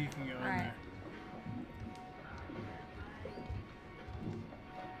 I don't think you can go in there.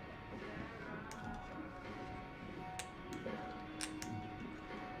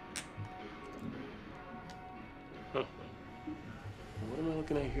 Huh. What am I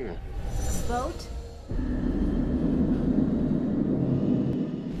looking at here? Boat?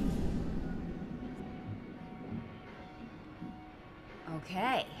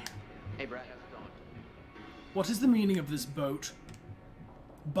 Okay. Hey, Brad, how's it going? What is the meaning of this boat?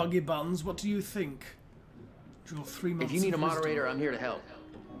 Buggy Buttons, what do you think? Drill 3 months If you need a of wisdom. moderator, I'm here to help.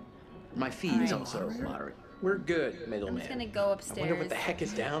 My fee is also moderate. We're good, middleman. I'm just gonna go I upstairs. wonder what the heck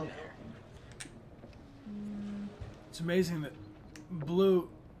is down there. It's amazing that Blue,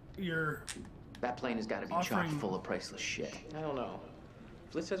 you're... That plane has got to be chock full of priceless shit. I don't know.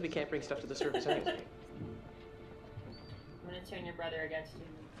 Fliss says we can't bring stuff to the surface anyway. I'm gonna turn your brother against you.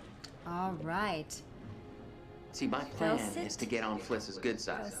 All right. See, my plan is to get on Fliss's good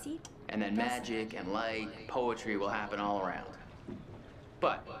side. And then magic and light, poetry will happen all around.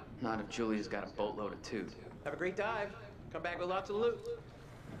 But not if Julia's got a boatload of tube. Have a great dive. Come back with lots of loot.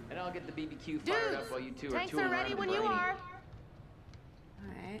 And I'll get the BBQ fired up while you two are Tanks tooling are ready around when with you Brady. are. All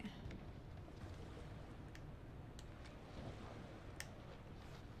right.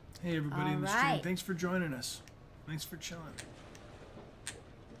 Hey, everybody in the All stream. right. Thanks for joining us. Thanks for chilling.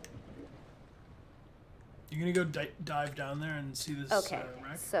 You gonna go dive down there and see this Okay,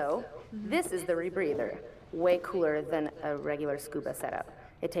 wreck? so this is the rebreather. Way cooler than a regular scuba setup.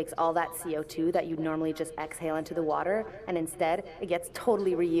 It takes all that CO2 that you'd normally just exhale into the water, and instead, it gets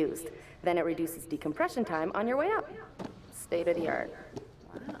totally reused. Then it reduces decompression time on your way up. State of the art.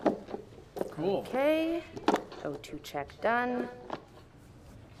 Cool. Okay, O2 check done.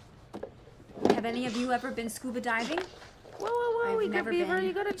 Have any of you ever been scuba diving? Whoa, I've Weaker never Beaver, been.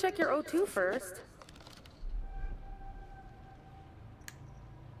 you gotta check your O2 first.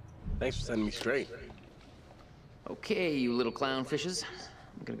 Thanks for setting me straight. Okay, you little clownfishes.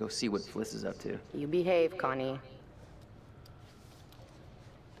 I'm gonna go see what Fliss is up to. You behave, Connie.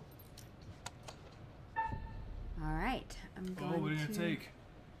 All right. I'm going Oh, what are you to... gonna take?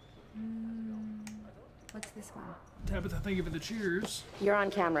 What's this one? Tabitha, thank you for the cheers. You're on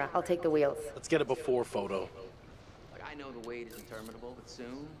camera. I'll take the wheels. Let's get a before photo. Like, I know the wait is interminable, but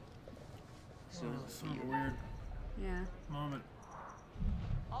soon... Oh, sort of a weird Yeah. moment.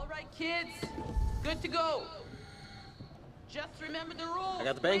 All right, kids. Good to go. Just remember the rules. I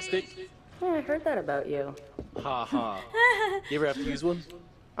got the bang stick. Yeah, I heard that about you. Ha ha. You ever have to use one?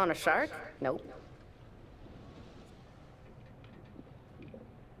 On a shark? Nope.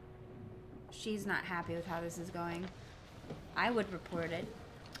 She's not happy with how this is going. I would report it,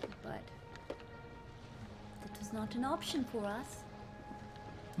 but that is not an option for us.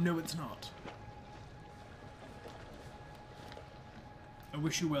 No, it's not. I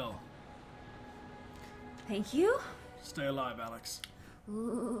wish you well. Thank you. Stay alive, Alex.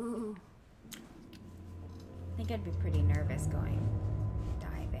 Ooh. I think I'd be pretty nervous going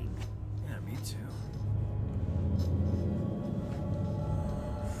diving. Yeah, me too.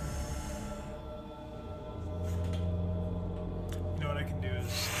 You know what I can do is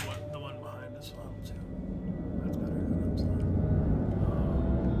the one behind as well too. That's better than I'm saying.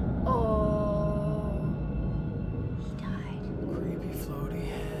 Oh, he died. Creepy floaty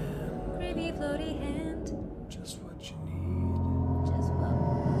hand. Creepy floaty hand. Just what you need. Just what?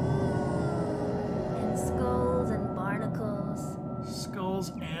 And skulls and barnacles.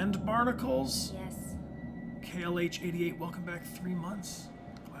 Skulls and barnacles? Yes. KLH88, welcome back 3 months.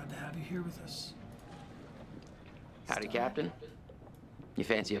 Glad to have you here with us. Howdy, Captain. You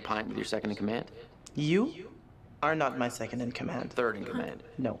fancy a pint with your second in command? You are not my second in command. Third in command.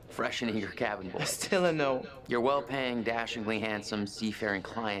 No. Fresh into your cabin boy. Still a no. Your well-paying, dashingly handsome, seafaring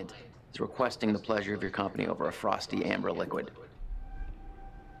client is requesting the pleasure of your company over a frosty amber liquid.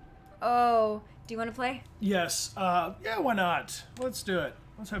 Oh, do you want to play? Yes. Yeah, why not? Let's do it.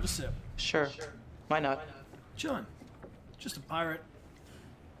 Let's have a sip. Sure. Why not? Chillin'. Just a pirate.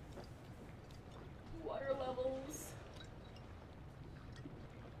 Water levels.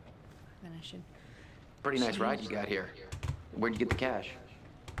 Then I should. Pretty nice ride you got here. Where'd you get the cash?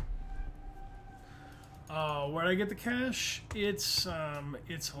 Where'd I get the cash? It's a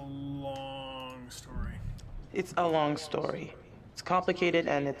long story. It's a long story. It's complicated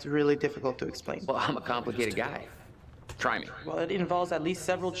and it's really difficult to explain. Well, I'm a complicated guy. Try me. Well, it involves at least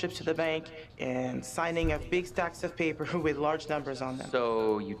several trips to the bank and signing of big stacks of paper with large numbers on them.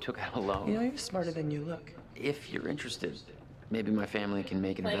 So you took out a loan? You know, you're smarter than you look. If you're interested, maybe my family can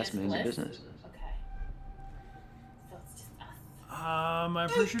make an investment in your business. Okay. So it's just us. Am I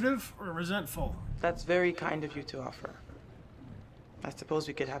appreciative or resentful? That's very kind of you to offer. I suppose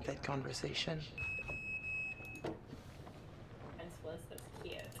we could have that conversation. That's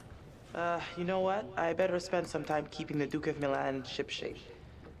cute. You know what? I better spend some time keeping the Duke of Milan shipshape.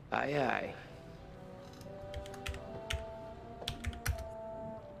 Aye, aye.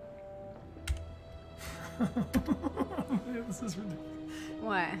 This is ridiculous.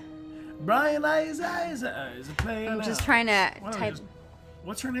 What? Bryan is a play. I'm just trying to type.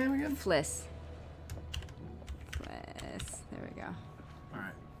 What's her name again? Fliss. Fliss. There we go. All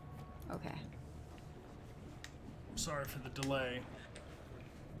right. Okay. Sorry for the delay.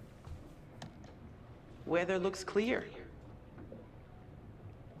 Weather looks clear.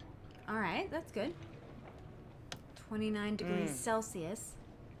 All right, that's good. 29 degrees Celsius.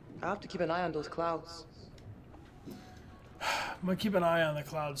 I'll have to keep an eye on those clouds. I'm gonna keep an eye on the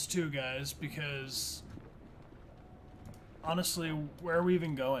clouds too, guys, because honestly, where are we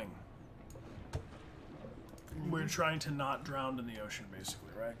even going? We're trying to not drown in the ocean, basically,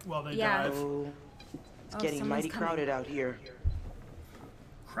 right? Well, they dive. Oh, it's getting mighty crowded out here.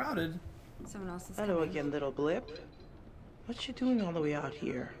 Crowded? Someone else is Hello coming. again, little blip. What you doing all the way out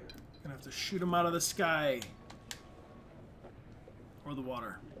here? Gonna have to shoot them out of the sky. Or the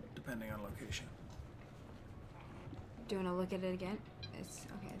water, depending on location. Do you want to look at it again? It's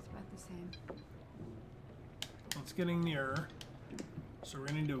okay. It's about the same. Well, it's getting nearer, so we're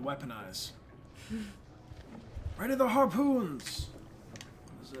gonna need to weaponize. Ready the harpoons!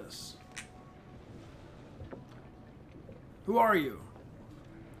 What is this? Who are you?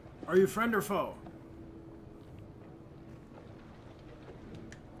 Are you friend or foe?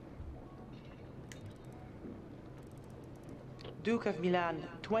 Duke of Milan,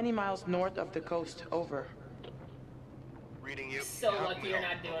 20 miles north of the coast. Over. Reading you. So lucky you're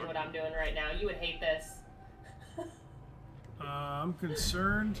not doing what I'm doing right now. You would hate this. I'm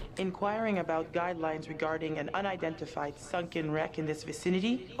concerned. Inquiring about guidelines regarding an unidentified sunken wreck in this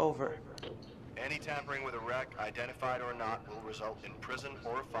vicinity. Over. Any tampering with a wreck, identified or not, will result in prison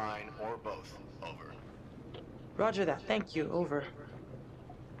or fine or both. Over. Roger that. Thank you. Over.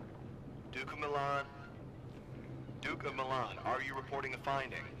 Duke of Milan. Duke of Milan, are you reporting a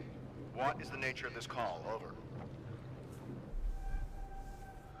finding? What is the nature of this call? Over.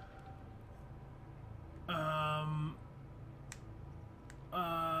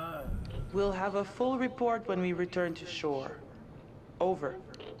 We'll have a full report when we return to shore. Over.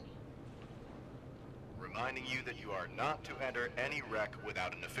 Reminding you that you are not to enter any wreck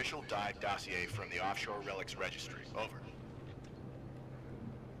without an official dive dossier from the Offshore Relics Registry. Over.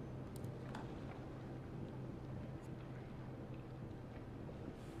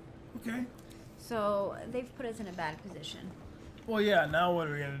 Okay. So they've put us in a bad position. Well, yeah, now what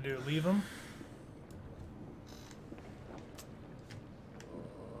are we gonna do? Leave them?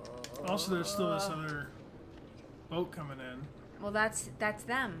 Also, there's still this other boat coming in. Well, that's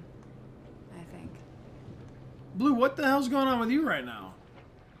them, I think. Blue, what the hell's going on with you right now?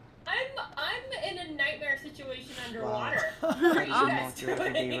 I'm in a nightmare situation underwater. Wow. What are you guys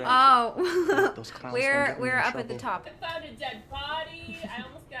doing? Oh, Those clowns we're don't get me in up at the trouble. top. I found a dead body. I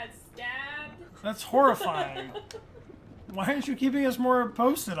almost got stabbed. That's horrifying. Why aren't you keeping us more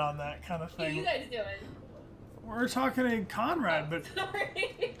posted on that kind of What are thing? you guys doing? We're talking to Conrad, but Sorry.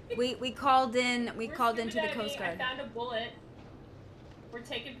 We called in. We We're called scuba into the diving. Coast Guard. I found a bullet. We're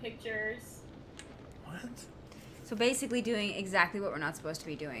taking pictures. what? So basically, doing exactly what we're not supposed to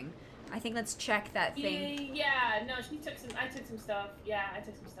be doing. I think let's check that thing. Yeah, no, she took some. I took some stuff. Yeah, I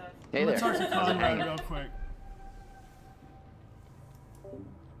took some stuff. Hey I'm there. gonna talk to Conrad real quick.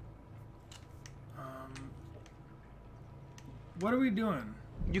 What are we doing?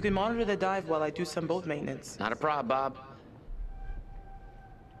 You can monitor the dive while I do some boat maintenance. Not a problem, Bob.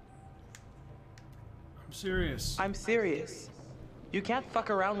 I'm serious. I'm serious. You can't fuck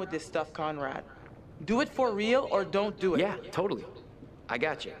around with this stuff, Conrad. Do it for real or don't do it. Yeah, totally. I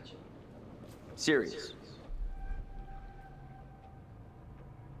got you. Serious.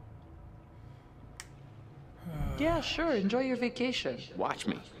 Yeah, sure. Enjoy your vacation. Watch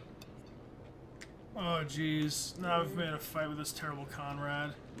me. Oh, jeez. Now I've made a fight with this terrible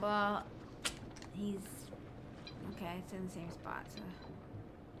Conrad. Well, he's okay. It's in the same spot. So.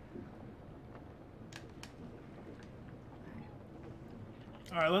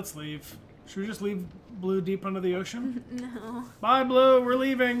 All right, let's leave. Should we just leave Blue deep under the ocean? No. Bye, Blue. We're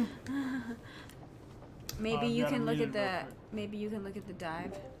leaving. Maybe I've you gotta can look read at it real the. quick. Maybe you can look at the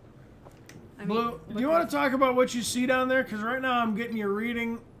dive. I Blue, mean, do you want to talk about what you see down there? Because right now I'm getting your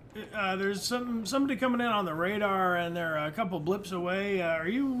reading. There's somebody coming in on the radar, and they're a couple blips away. Are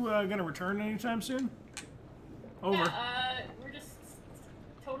you going to return anytime soon? Over. Yeah, we're just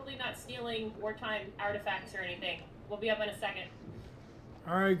totally not stealing wartime artifacts or anything. We'll be up in a second.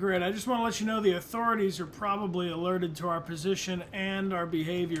 All right, great. I just want to let you know the authorities are probably alerted to our position and our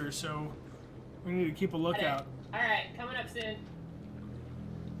behavior, so we need to keep a lookout. All right, coming up soon.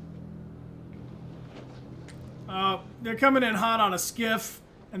 They're coming in hot on a skiff,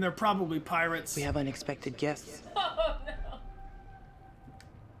 and they're probably pirates. We have unexpected guests. Oh no.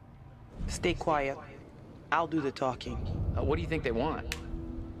 Stay quiet. I'll do the talking. What do you think they want?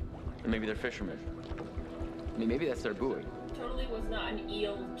 Or maybe they're fishermen. I mean, maybe that's their buoy. Totally was not an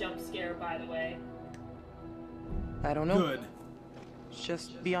eel jump scare, by the way. I don't know. Good.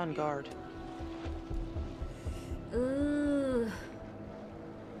 Just be on guard. Ooh.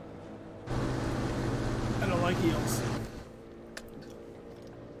 I don't like eels.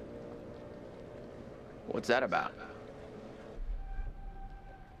 What's that about?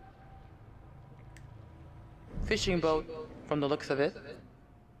 Fishing boat, from the looks of it.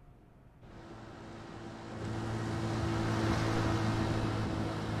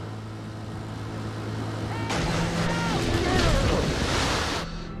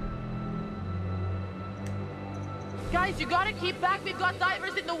 Guys, you gotta keep back. We've got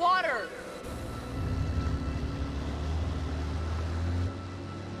divers in the water.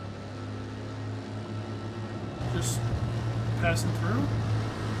 Just passing through?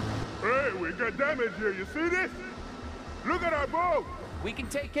 Hey, we got damage here. You see this? Look at our boat. We can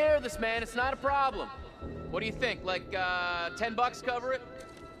take care of this, man. It's not a problem. What do you think? Like, $10 cover it?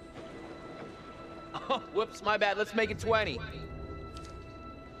 Oh, whoops, my bad. Let's make it 20.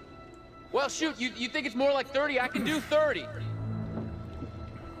 Well, shoot, you think it's more like 30? I can do 30.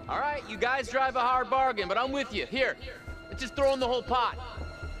 All right, you guys drive a hard bargain, but I'm with you. Here, let's just throw in the whole pot.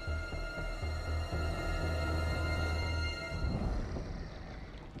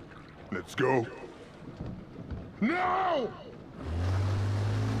 Let's go. No!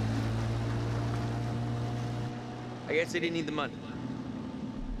 I guess they didn't need the money.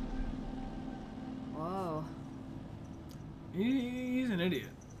 Whoa. He's an idiot,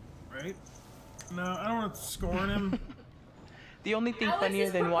 right? No, I don't want to scorn him. The only thing Alex funnier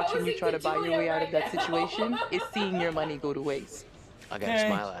is than watching you try to buy your proposing way to out of Julia that right now. situation is seeing your money go to waste. I got a Hey.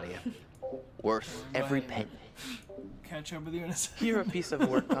 smile out of you. Worth every penny. Catch up with you in a second. You're a piece of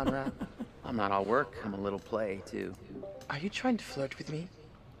work, Conrad. I'm not all work. I'm a little play, too. Are you trying to flirt with me?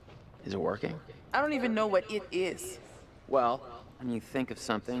 Is it working? I don't even know what it is. Well, when you think of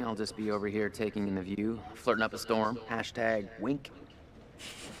something, I'll just be over here taking in the view, flirting up a storm. Hashtag wink.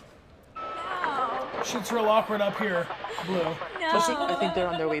 Shit's real awkward up here, Blue. I think they're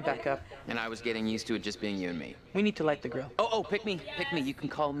on their way back up. And I was getting used to it just being you and me. We need to light the grill. Oh, pick me. Pick me. You can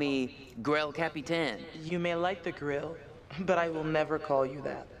call me Grell Capitan. You may light the grill, but I will never call you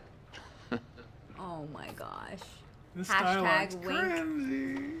that. Oh my gosh. This Hashtag dialogue's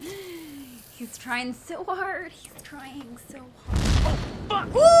wink. crazy. He's trying so hard. He's trying so hard. Oh, fuck!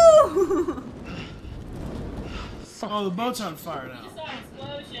 Ooh! Oh, the boat's on fire now. Just saw an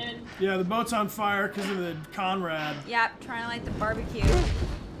explosion. Yeah, the boat's on fire because of the Conrad. Yep, trying to light the barbecue.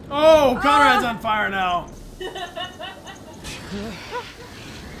 Oh, Conrad's on fire now.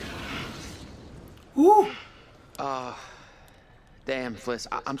 Woo! Damn, Fliss,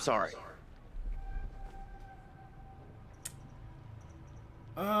 I'm sorry.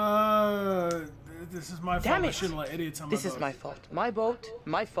 This is my fault. Damn I it. shouldn't let idiots on my boat. This is my fault. My boat,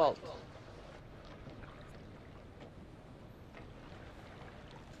 my fault.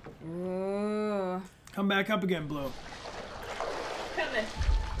 Ooh. Come back up again, Blue. Coming.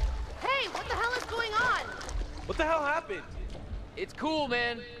 Hey, what the hell is going on? What the hell happened? It's cool,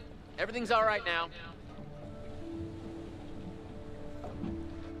 man. Everything's all right now.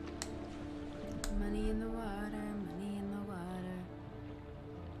 Money in the water, money in the water.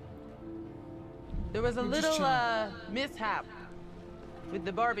 There was a little mishap with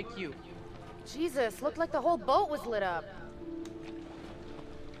the barbecue. Jesus, looked like the whole boat was lit up.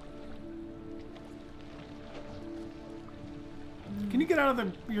 Can you get out of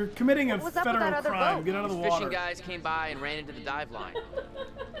the... You're committing a What was up with that federal other crime. boat? Get out of the These water. fishing guys came by and ran into the dive line.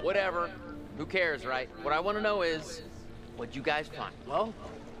 Whatever. Who cares, right? What I want to know is, what'd you guys find? Well,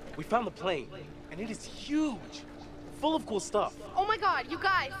 we found the plane, and it is huge. Full of cool stuff. Oh my god, you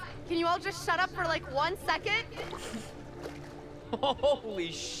guys, can you all just shut up for like 1 second?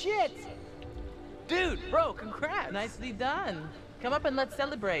 Holy shit! Dude, bro, congrats! Nicely done. Come up and let's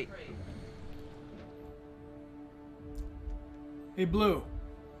celebrate. Hey, Blue.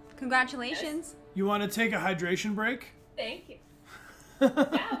 Congratulations. You want to take a hydration break? Thank you.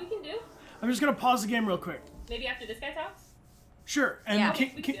 Yeah, we can do. I'm just going to pause the game real quick. Maybe after this guy talks? Sure. And Yeah. We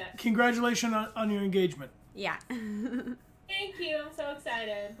can do that. congratulations on your engagement. Yeah. Thank you. I'm so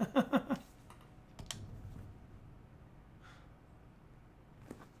excited.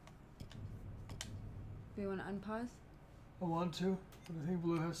 Do you want to unpause? I want to, but I think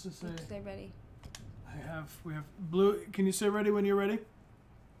Blue has to say. Stay ready. We have Blue. Can you say ready when you're ready?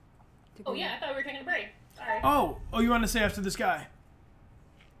 Oh yeah, I thought we were taking a break. Sorry. Oh, you want to say after this guy?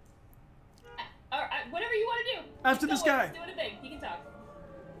 Whatever you want to do. After Just this go guy. Just do a thing. He can talk.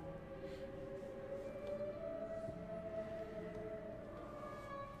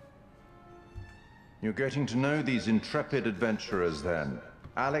 You're getting to know these intrepid adventurers then.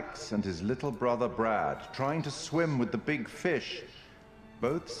 Alex and his little brother Brad, trying to swim with the big fish.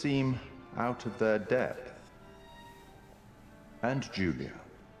 Both seem out of their depth. And Julia,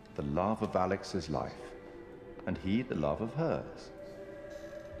 the love of Alex's life, and he the love of hers.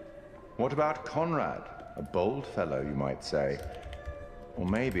 What about Conrad? A bold fellow, you might say. Or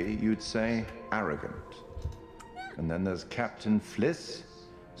maybe you'd say arrogant. And then there's Captain Fliss,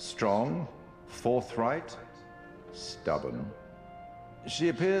 strong, forthright, stubborn. She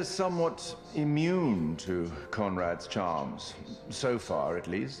appears somewhat immune to Conrad's charms, so far at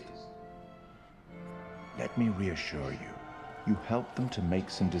least. Let me reassure you, you help them to make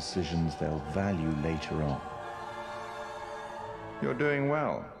some decisions they'll value later on. You're doing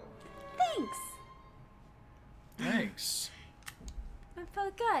well. Thanks. Thanks. That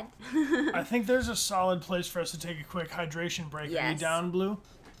felt good. I think there's a solid place for us to take a quick hydration break. Are you Yes. down, Blue?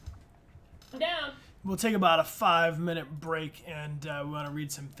 I'm down. We'll take about a 5-minute break, and we want to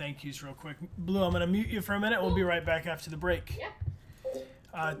read some thank yous real quick. Blue, I'm going to mute you for a minute. We'll be right back after the break. Yeah.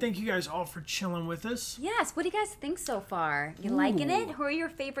 Thank you guys all for chilling with us. Yes, what do you guys think so far? You liking it? Who are your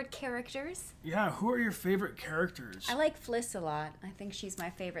favorite characters? Yeah, who are your favorite characters? I like Fliss a lot. I think she's my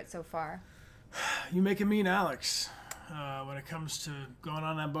favorite so far. You make a mean Alex when it comes to going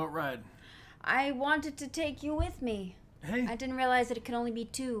on that boat ride. I wanted to take you with me. Hey. I didn't realize that it could only be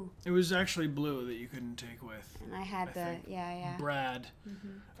 2. It was actually Blue that you couldn't take with. And I had yeah. Brad.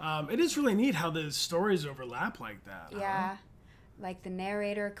 It is really neat how the stories overlap like that. Yeah. Like the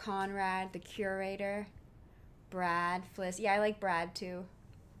narrator, Conrad, the curator, Brad, Fliss. Yeah, I like Brad too.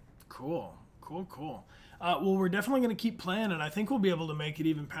 Cool. Well, we're definitely going to keep playing, and I think we'll be able to make it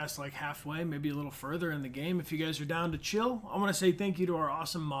even past like halfway, maybe a little further in the game. If you guys are down to chill, I want to say thank you to our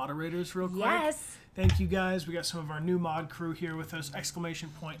awesome moderators real quick. Yes. Thank you guys. We got some of our new mod crew here with us.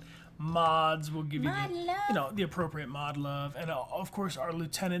 !mods. We'll give you the appropriate mod love. And of course, our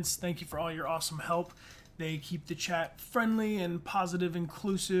lieutenants, thank you for all your awesome help. They keep the chat friendly and positive,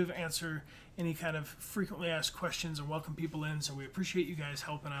 inclusive, answer any kind of frequently asked questions, and welcome people in. So we appreciate you guys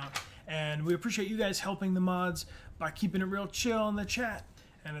helping out. And we appreciate you guys helping the mods by keeping it real chill in the chat.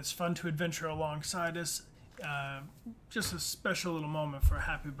 And it's fun to adventure alongside us. just a special little moment for a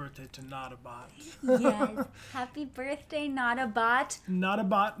happy birthday to Not-a-Bot. Yes. Happy birthday, Not-a-Bot.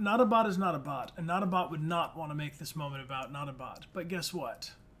 Not-a-Bot is not a bot. And Not-a-Bot would not want to make this moment about Not-a-Bot. But guess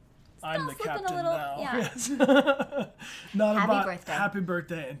what? I'm the captain now. Yeah. Yes. Not-a-Bot, birthday. happy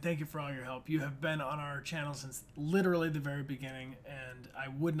birthday, and thank you for all your help. You have been on our channel since literally the very beginning, and I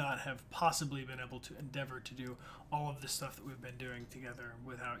would not have possibly been able to endeavor to do all of the stuff that we've been doing together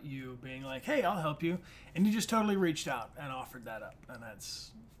without you being like, hey, I'll help you. And you just totally reached out and offered that up, and that's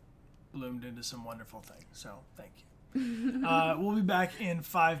bloomed into some wonderful things. So thank you. We'll be back in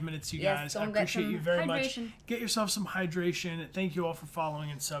 5 minutes, you guys. I appreciate you very much. Get yourself some hydration. Thank you all for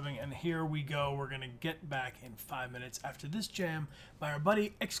following and subbing. And here we go. We're going to get back in 5 minutes after this jam by our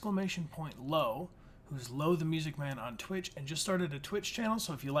buddy !Low, who's Low the Music Man on Twitch and just started a Twitch channel.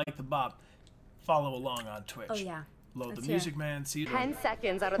 So if you like the bop, follow along on Twitch. Oh, yeah. Low the Music Man. See you 10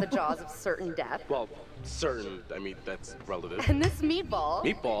 seconds out of the jaws of certain death. Well, certain, I mean, that's relative. And this meatball.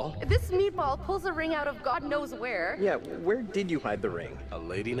 Meatball? This meatball pulls a ring out of God knows where. Yeah, where did you hide the ring? A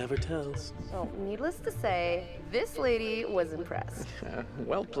lady never tells. Oh, needless to say, this lady was impressed.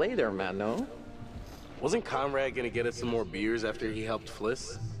 Well played there, man, no? Wasn't Conrad gonna get us some more beers after he helped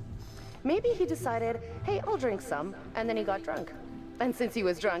Fliss? Maybe he decided, hey, I'll drink some, and then he got drunk. And since he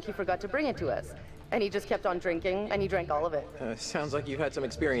was drunk, he forgot to bring it to us. And he just kept on drinking, and he drank all of it. Sounds like you've had some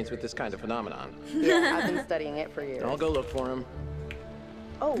experience with this kind of phenomenon. Yeah, I've been studying it for years. I'll go look for him.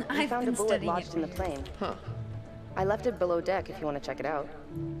 Oh, I found a bullet lodged in the plane. Huh. I left it below deck if you want to check it out.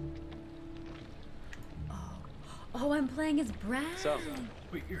 Oh, I'm playing as Bryan. So,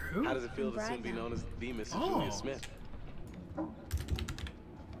 wait, you're who? How does it feel to soon be known as the Mrs. Julia Smith?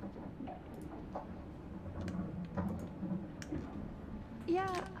 Yeah,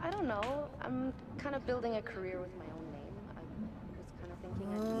 I don't know. I'm kind of building a career with my own name. I was kind of thinking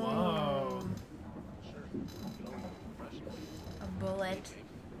A bullet.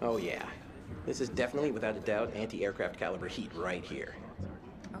 Oh, yeah. This is definitely, without a doubt, anti-aircraft caliber heat right here.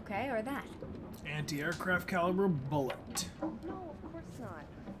 Okay, or that. Anti-aircraft caliber bullet. No, of course not.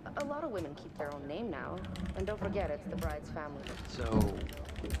 A lot of women keep their own name now. And don't forget, it's the bride's family. So,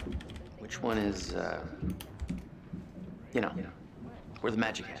 which one is, you know, where the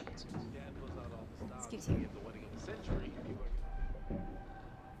magic happens? Excuse you.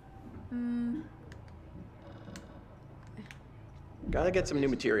 Gotta get some new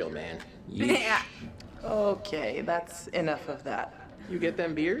material, man. Yeah. Okay, that's enough of that. You get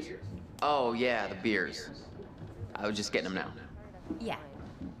them beers? Oh, yeah, the beers. I was just getting them now. Yeah.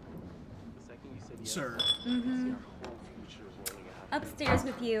 Sir. Mm-hmm. Upstairs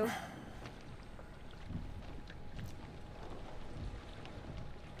with you.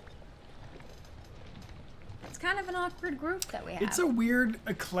 It's kind of an awkward group that we have. It's a weird,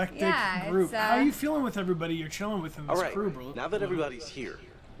 eclectic group. How are you feeling with everybody you're chilling with in this crew, bro? Now that everybody's here,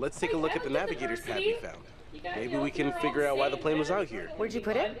 let's take a look at the navigator's pad we found. Maybe we can figure out why the plane was out here. Where'd you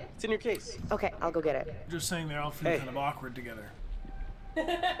put it? It's in your case. Okay, I'll go get it. Just saying they all feel kind of awkward together.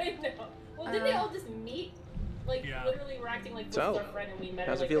 I know. Well, didn't they all just meet? Like, literally, we're acting like So, our friend and we met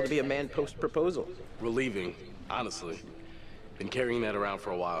how's it feel to be a man post-proposal? Relieving, honestly. Been carrying that around for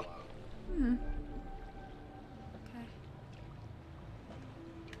a while. Hmm.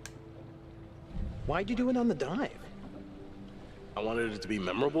 Why'd you do it on the dive? I wanted it to be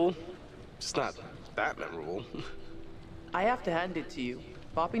memorable. Just not that memorable. I have to hand it to you.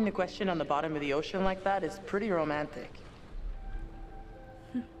 Popping the question on the bottom of the ocean like that is pretty romantic.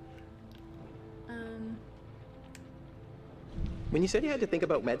 When you said you had to think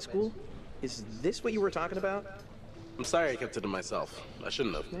about med school, is this what you were talking about? I'm sorry I kept it to myself. I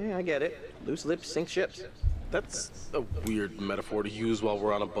shouldn't have. Yeah, I get it. Loose lips sink ships. That's a weird metaphor to use while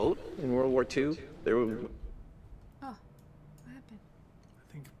we're on a boat. In World War II, there were... Oh, what happened?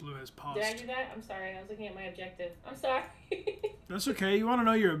 I think Blue has paused. Did I do that? I'm sorry. I was looking at my objective. I'm sorry. That's okay. You want to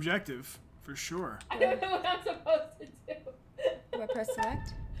know your objective, for sure. I don't know what I'm supposed to do. Do I press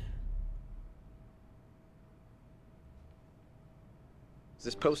select?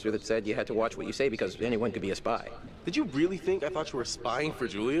 This poster that said you had to watch what you say because anyone could be a spy. Did you really think I thought you were spying for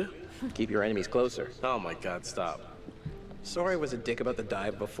Julia? Keep your enemies closer. Oh my god, stop. Sorry I was a dick about the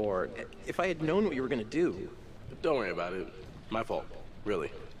dive before. If I had known what you were gonna do... Don't worry about it. My fault.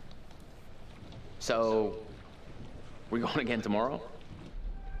 Really. So, we're going again tomorrow?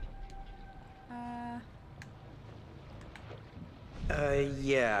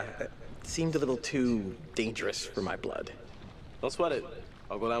 Yeah. It seemed a little too dangerous for my blood. Don't sweat it.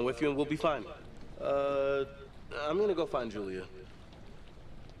 I'll go down with you and we'll be fine. I'm gonna go find Julia.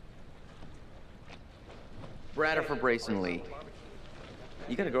 Bradder for Brayson Lee.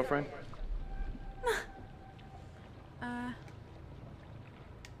 You got a girlfriend?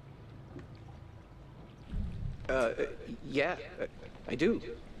 Yeah, I do.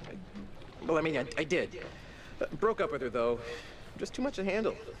 Well, I mean, I did. Broke up with her, though. Just too much to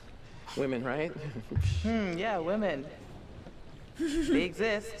handle. Women, right? Yeah, women. They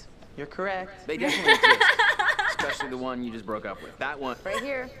exist. You're correct. They definitely exist. Especially the one you just broke up with. That one. Right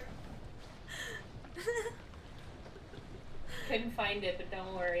here. Couldn't find it, but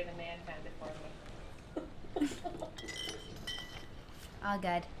don't worry, the man found it for me. All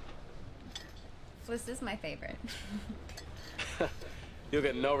good. This is my favorite. You'll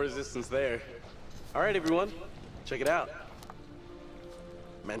get no resistance there. All right, everyone, check it out.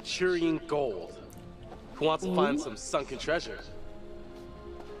 Manchurian gold. Who wants to find some sunken treasure?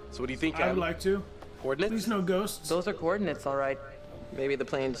 So what do you think? I would like to. Coordinates? Please no ghosts. Those are coordinates, all right. Maybe the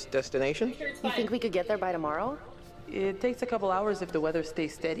plane's destination? You think we could get there by tomorrow? It takes a couple hours if the weather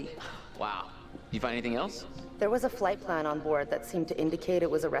stays steady. Wow. You find anything else? There was a flight plan on board that seemed to indicate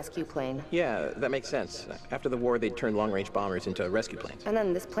it was a rescue plane. Yeah, that makes sense. After the war, they'd turned long-range bombers into rescue planes. And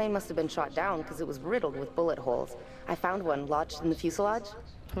then this plane must have been shot down because it was riddled with bullet holes. I found one lodged in the fuselage.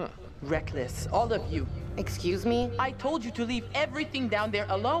 Huh. Reckless, all of you. Excuse me? I told you to leave everything down there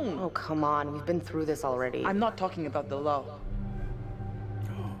alone. Oh, come on. We've been through this already. I'm not talking about the law.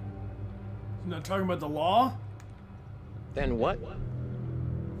 You're not talking about the law? Then what?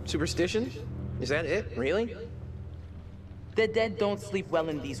 Superstition? Is that it? Really? The dead don't sleep well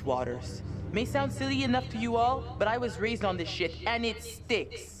in these waters. May sound silly enough to you all, but I was raised on this shit, and it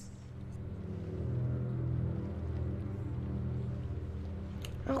sticks.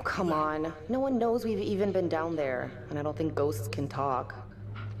 Oh, come on. No one knows we've even been down there, and I don't think ghosts can talk.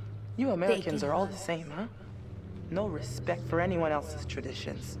 You Americans are all the same, huh? No respect for anyone else's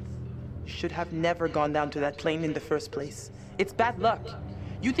traditions. Should have never gone down to that plane in the first place. It's bad luck.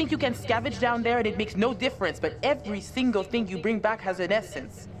 You think you can scavenge down there and it makes no difference, but every single thing you bring back has an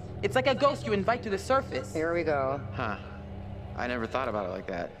essence. It's like a ghost you invite to the surface. Here we go. Huh. I never thought about it like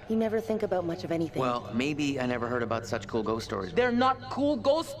that. You never think about much of anything. Well, maybe I never heard about such cool ghost stories. They're not cool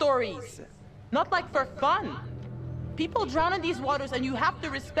ghost stories. Not like for fun. People drown in these waters and you have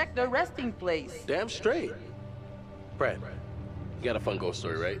to respect their resting place. Damn straight. Brad, you got a fun ghost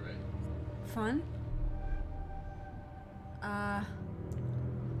story, right? Fun?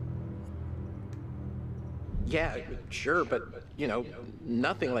 Yeah, sure, but, you know,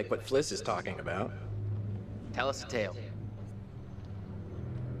 nothing like what Fliss is talking about. Tell us a tale.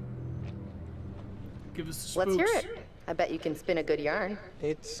 Give us the spooks. Let's hear it. I bet you can spin a good yarn.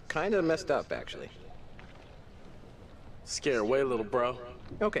 It's kind of messed up, actually. Scare away, little bro.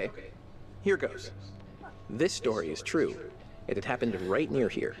 Okay, here goes. This story is true. It had happened right near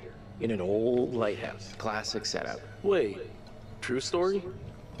here, in an old lighthouse. Classic setup. Wait, true story?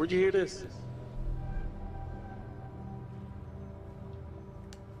 Where'd you hear this?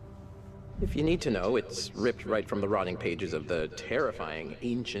 If you need to know, it's ripped right from the rotting pages of the terrifying,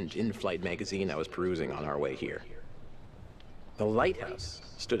 ancient in-flight magazine I was perusing on our way here. The lighthouse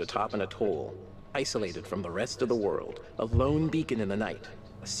stood atop an atoll, isolated from the rest of the world, a lone beacon in the night,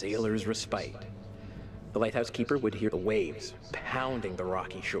 a sailor's respite. The lighthouse keeper would hear the waves pounding the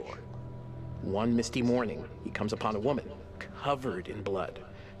rocky shore. One misty morning, he comes upon a woman, covered in blood.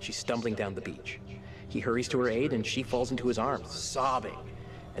 She's stumbling down the beach. He hurries to her aid, and she falls into his arms, sobbing.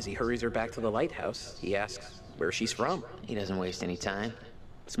 As he hurries her back to the lighthouse, he asks where she's from. He doesn't waste any time.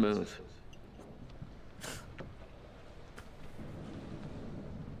 Smooth.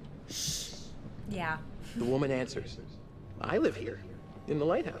 Yeah. The woman answers, I live here, in the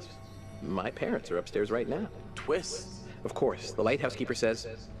lighthouse. My parents are upstairs right now. Twist. Of course, the lighthouse keeper says,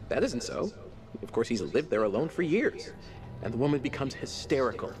 that isn't so. Of course, he's lived there alone for years. And the woman becomes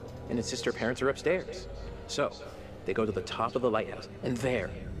hysterical and insists her parents are upstairs. So, they go to the top of the lighthouse, and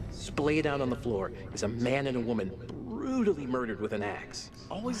there, splayed out on the floor, is a man and a woman brutally murdered with an axe.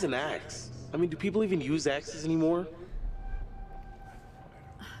 Always an axe. I mean, do people even use axes anymore?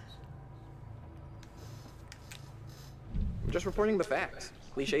 I'm just reporting the facts,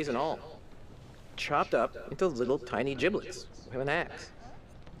 cliches and all. Chopped up into little tiny giblets with an axe.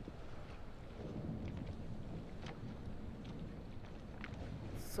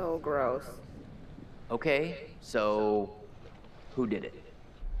 So gross. Okay, so who did it?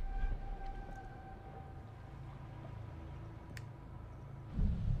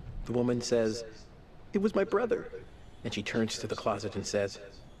 The woman says, it was my brother. And she turns to the closet and says,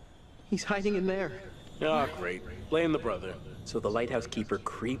 he's hiding in there. Ah, great. Blame the brother. So the lighthouse keeper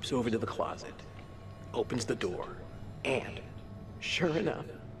creeps over to the closet, opens the door, and sure enough,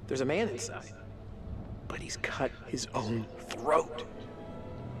 there's a man inside. But he's cut his own throat.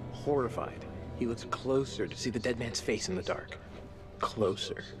 Horrified, he looks closer to see the dead man's face in the dark.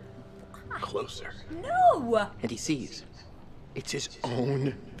 Closer. closer. No! And he sees it's his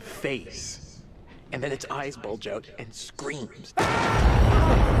own face. And then its eyes bulge out and screams.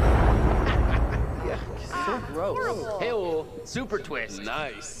 So gross. Hey-oh, super twist.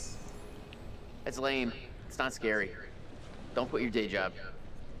 Nice. That's lame. It's not scary. Don't quit your day job.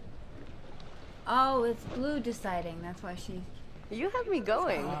 Oh, it's Blue deciding. That's why she... You have me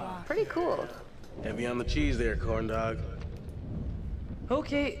going. Pretty cool. Heavy on the cheese there, corn dog.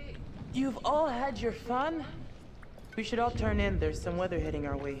 Okay, you've all had your fun. We should all turn in. There's some weather heading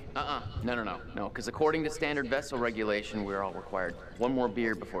our way. No, because according to standard vessel regulation, we're all required one more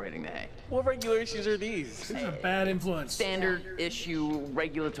beer before hitting the hay. What regulations are these? This is a bad influence. Standard issue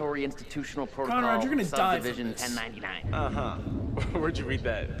regulatory institutional protocol. Conrad, you're gonna die from Subdivision this. 1099. Uh-huh. Where'd you read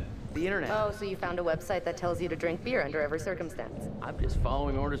that? The internet. Oh, so you found a website that tells you to drink beer under every circumstance. I'm just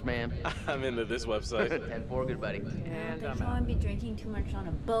following orders, ma'am. I'm into this website. 10-4, good buddy. And they shouldn't be drinking too much on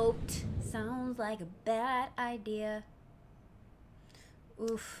a boat. Sounds like a bad idea.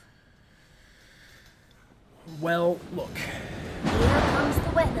 Oof. Well, look. Here comes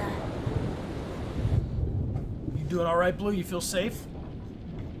the weather. You doing all right, Blue? You feel safe?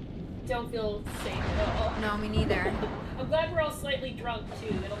 Don't feel safe at all. No, me neither. I'm glad we're all slightly drunk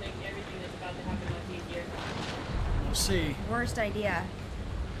too. It'll make everything that's about to happen much easier. We'll see. Worst idea.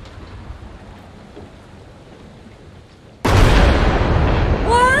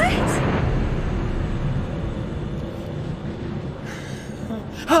 What?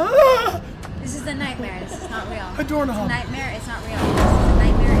 This is a nightmare. This is not real. A doorknob. It's a nightmare. It's not real. This is a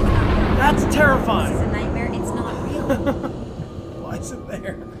nightmare. It's not real. That's terrifying. This is a nightmare. It's not real. Why is it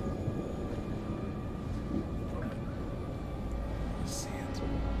there? See it.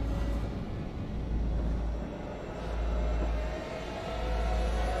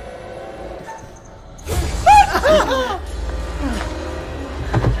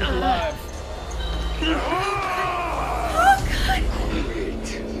 Alive.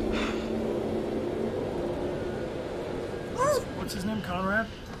 Oh God! What's his name? Conrad?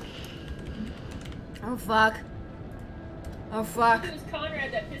 Oh fuck. Oh fuck. It was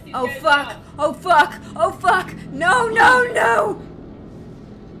Conrad that pissed these Oh guys fuck. off. Oh fuck. Oh fuck. No, no, no.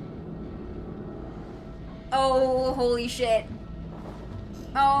 Oh, holy shit.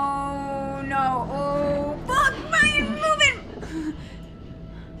 Oh no. Oh fuck. Bryan, move it.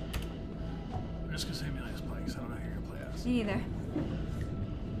 I'm just gonna say Amelia's playing, so I don't know who you're gonna play as. Me neither.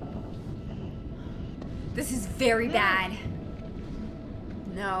 This is very bad.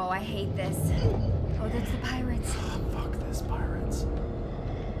 No, I hate this. Oh, that's the pirates. Oh, fuck this, pirates.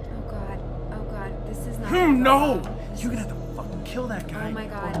 Oh god. Oh god. This is not. No! You're gonna have to fucking kill that guy. Oh my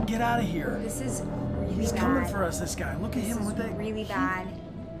god. Or get out of here. This is really He's bad. coming for us, this guy. Look at him with that. Really bad.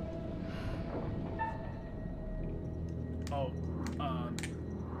 Oh,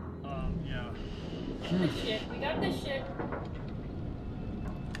 yeah. This shit. We got this shit.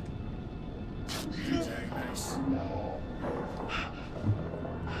 Nice.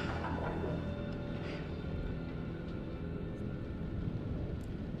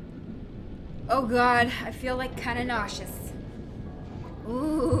 Oh god, I feel like kind of nauseous.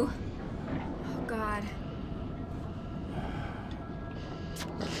 Ooh. Oh god.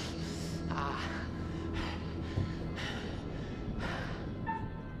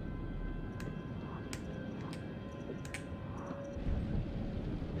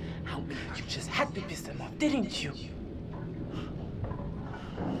 You just had to piss them off, didn't you?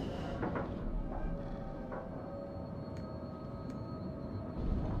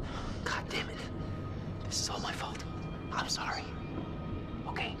 God damn it. This is all my fault. I'm sorry.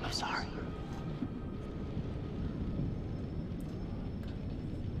 Okay, I'm sorry.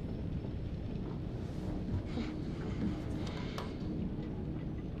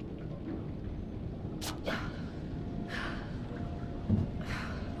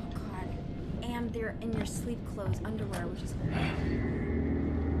 And they're in your sleep clothes, underwear, which is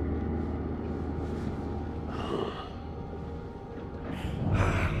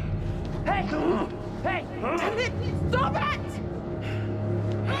Hey! Hey! Damn it! Stop it!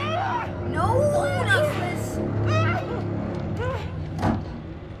 No, not this.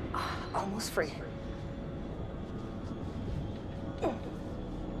 Almost free.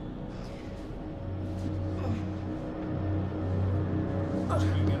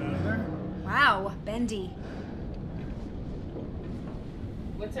 Wow, bendy.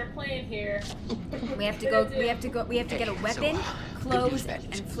 What's our plan here? We have to go. We have to go. We have to get a weapon, clothes, and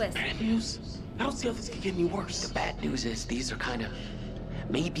Fliss. Bad news? I don't see how this could get any worse. The bad news is these are kind of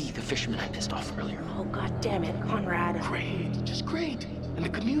maybe the fishermen I pissed off earlier. Oh god damn it, Conrad. Great, just great. And the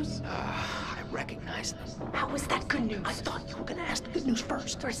good news? I recognize them. How is that good news? I thought you were gonna ask the good news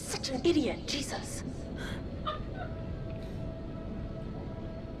first. You're such an idiot, Jesus.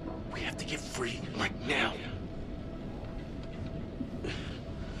 We have to get free right now.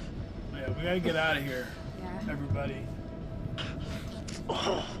 Yeah, we gotta get out of here. Yeah. Everybody.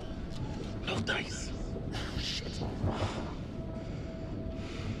 Oh, no dice. Shit.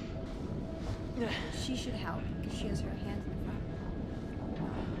 She should help because she has her hands in front.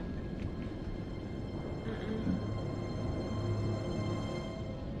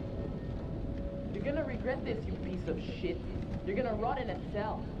 You're gonna regret this, you piece of shit. You're gonna rot in a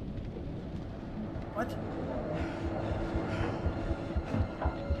cell. What?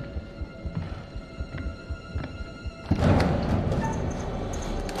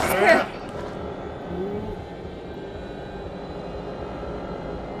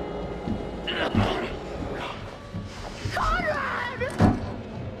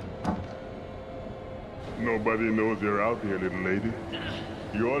 Nobody knows you're out here, little lady.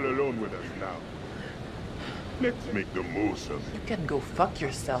 You're all alone with us now. Let's make the most of it. You can go fuck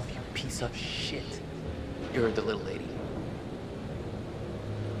yourself, you piece of shit. You're the little lady.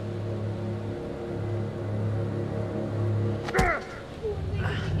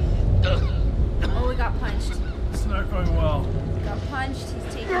 Oh, we got punched. It's not going well. We got punched.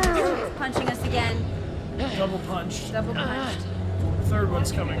 He's punching us again. Double punched. Double punched. The third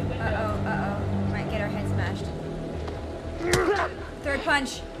one's coming. Uh-oh. Might get our head smashed. Third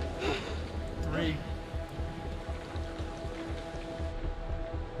punch. 3.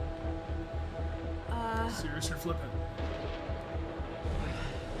 Serious or flipping?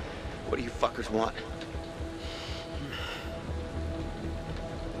 What do you fuckers want?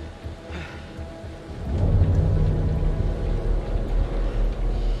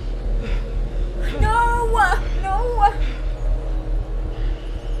 No!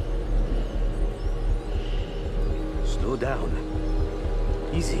 Slow down.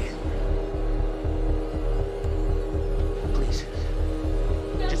 Easy. Please.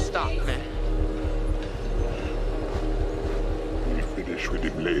 Just stop, man. We'll finish with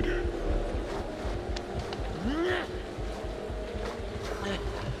him later.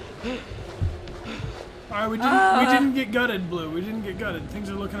 Alright, we didn't get gutted, Blue. We didn't get gutted. Things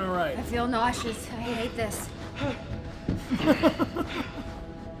are looking alright. I feel nauseous. I hate this.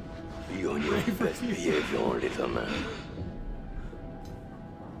 Be on your best behavior, little man.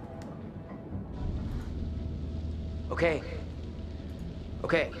 Okay.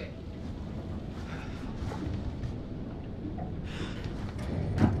 Okay.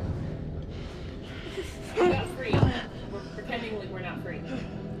 We're not free. We're pretending like we're not free.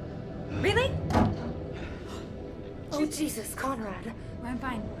 Really? Oh, Jesus, Conrad. I'm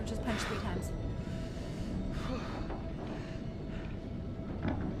fine. We're just punched 3 times.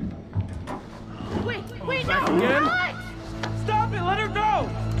 Wait, back no! again? What? Stop it! Let her go!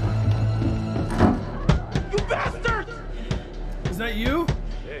 You bastard! Is that you?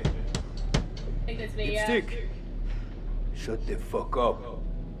 Hey. I think that's me, yeah. Stick. Shut the fuck up.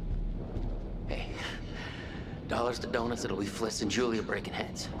 Hey. Dollars to donuts, it'll be Fliss and Julia breaking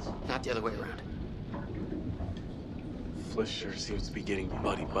heads. Not the other way around. Fliss sure seems to be getting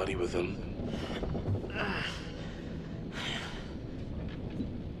buddy-buddy with him.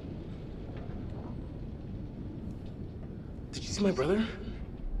 Did you see my brother?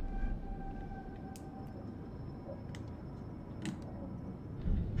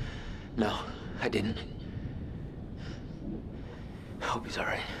 No, I didn't. I hope he's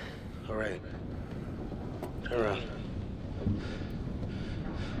alright. Alright. Turn around.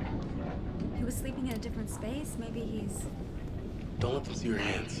 He was sleeping in a different space. Maybe he's... Don't let them see your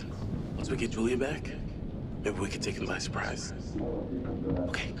hands. Once we get Julia back, maybe we can take him by surprise.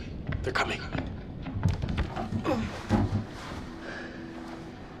 Okay, they're coming.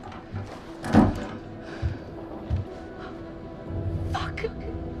 Fuck.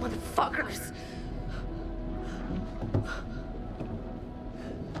 Motherfuckers.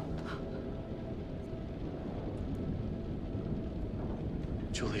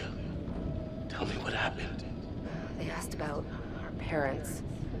 Julia, tell me what happened. They asked about our parents.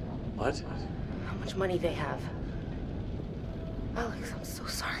 What? How much money they have. Alex, I'm so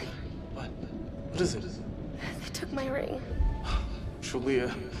sorry. What is it? They took my ring.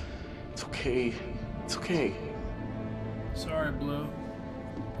 Julia, it's okay. It's okay. Sorry, Blue.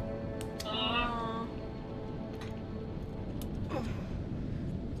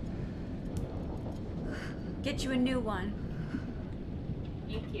 Get you a new one.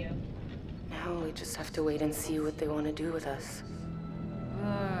 Thank you. Now we just have to wait and see what they want to do with us.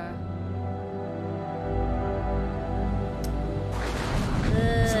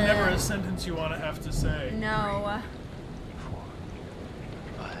 It's never a sentence you want to have to say. No. 4,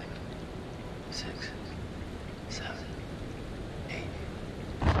 5, 6, 7, 8.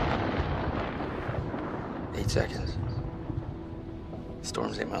 8 seconds.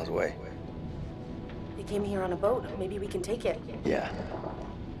 Storm's 8 miles away. They came here on a boat. Maybe we can take it. Yeah.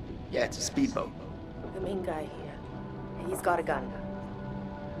 Yeah, it's a speedboat. The main guy here. He's got a gun.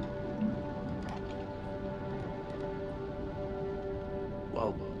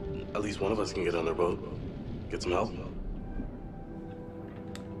 Well, at least one of us can get on their boat. Get some help.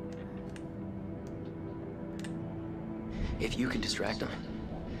 If you can distract them,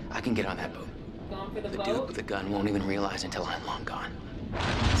 I can get on that boat. Going for the dude boat? with the gun won't even realize until I'm long gone.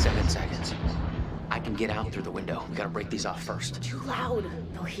 7 seconds. I can get out through the window. We gotta break these off first. Too loud.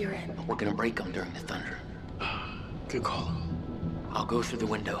 They'll hear it. We're gonna break them during the thunder. Good call. I'll go through the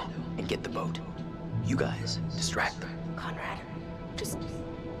window and get the boat. You guys distract them. Conrad, just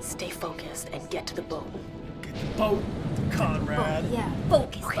stay focused and get to the boat. Get the boat, Conrad. Yeah,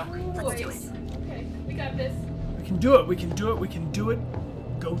 focus. Okay, let's do it. Okay, we got this. We can do it. We can do it. We can do it.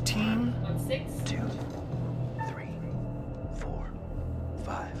 Go team. On 6. 2, 3, 4,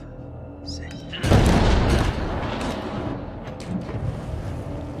 5, 6.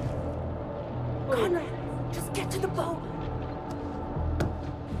 Conrad, just get to the boat.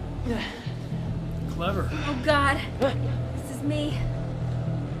 Clever. Oh God, this is me.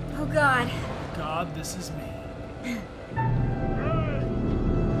 Oh God. God, this is me.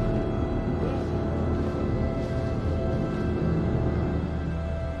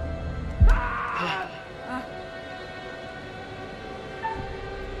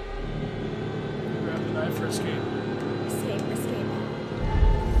 Grab the knife for escape. Escape.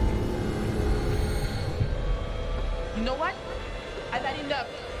 You know what? I've had enough.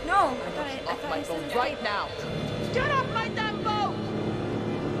 No, I Off thought my I said boat right now. Get off my damn boat!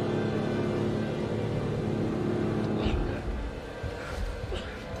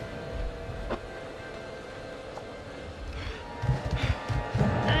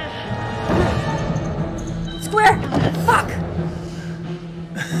 Square! Fuck!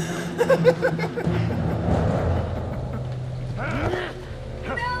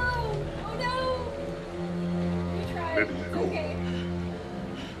 No! Oh no! We tried. Let me It's go. okay.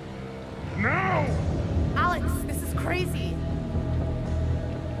 Now! Alex, this is crazy.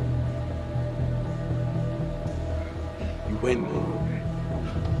 You win.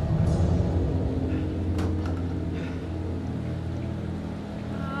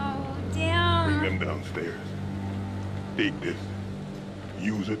 Oh, damn. Bring them downstairs. Take this.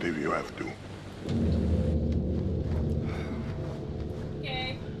 Use it if you have to.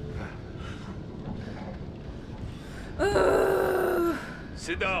 Okay.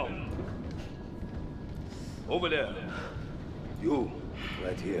 Sit down. Over there. You,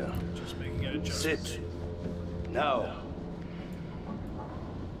 right here. Just making it adjustments. Sit. Now.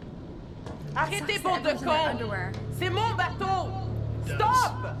 Arrêtez, bande de cons! C'est mon bateau!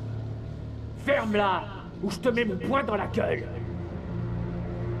 Stop! Ferme-la, ou je te mets mon poing dans la gueule.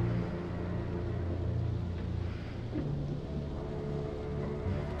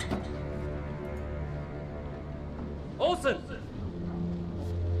 Olsen!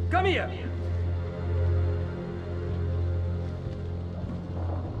 Come here!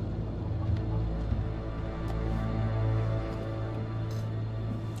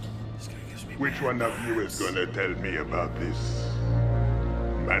 Which one of you is gonna tell me about this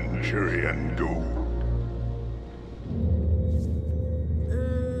Manchurian gold?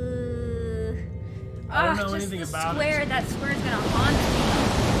 I don't know just anything the about square. it. That square's gonna haunt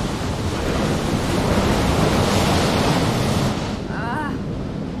me. Ah.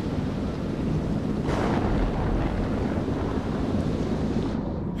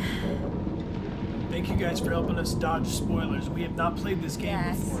 Thank you guys for helping us dodge spoilers. We have not played this game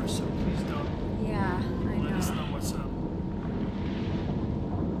Yes. before, so please don't Yeah, I let us know know. what's up.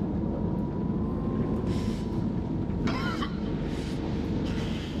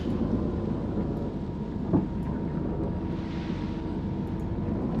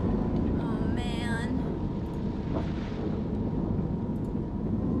 Oh man.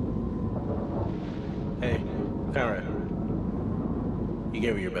 Hey, Conrad. You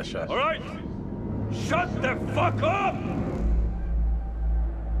gave it your best shot. All right. Shut the fuck up!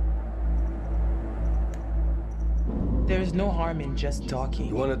 There's no harm in just talking.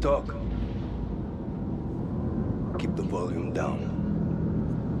 You want to talk? Keep the volume down.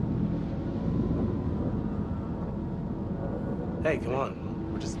 Hey, come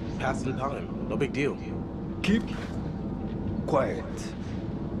on. We're just passing time. No big deal. Keep quiet.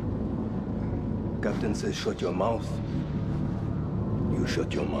 Captain says shut your mouth. You You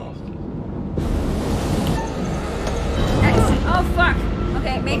shut your mouth. Oh fuck.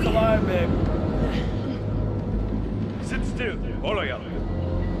 Okay, maybe. Look alive, babe. Sit still, all of you.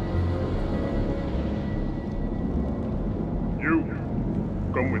 You,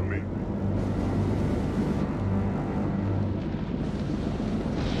 come with me.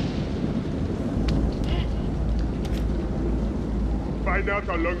 Find out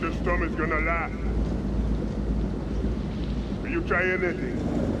how long the storm is gonna last. If you try anything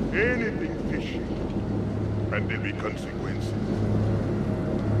fishy, and there'll be consequences.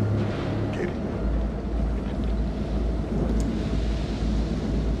 Get it?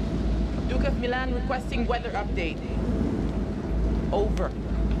 Duke of Milan requesting weather update. Over.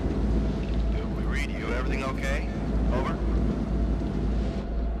 Duke, we read you. Everything okay? Over.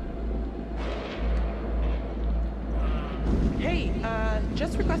 Hey,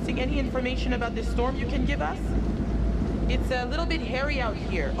 just requesting any information about this storm you can give us? It's a little bit hairy out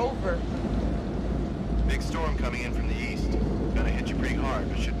here. Over. Big storm coming in from the east. Gonna hit you pretty hard,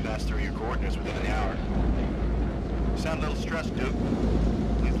 but should pass through your coordinates within an hour. You sound a little stressed, Duke.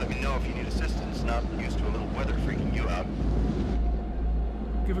 Please let me know if you need assistance. Not used to a little weather freaking you out.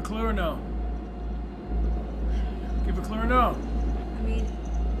 Give a clue or no? Give a clue or no? I mean,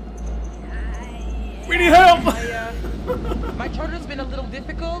 we need help! My charter's been a little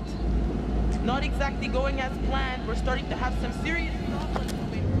difficult. Not exactly going as planned. We're starting to have some serious problems.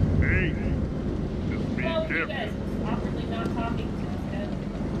 Hey, just be Well, you careful. guys awkwardly not talking to us.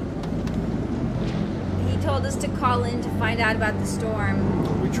 he told us to call in to find out about the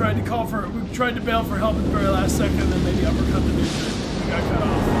storm. We tried to bail for help at the very last second, and then maybe uppercut the news. We got cut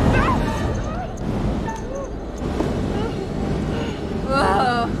off.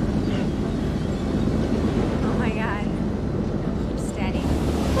 Whoa. Oh my god. Steady.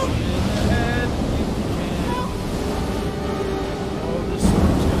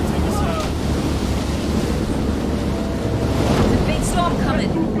 Storm coming.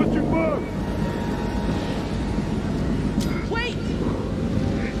 Wait!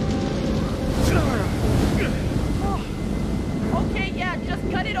 Okay, yeah, just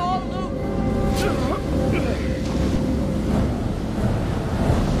cut it all loose.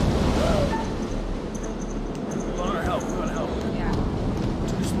 We want our help. We want help. Yeah.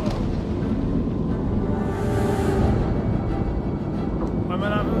 Too slow. Why am I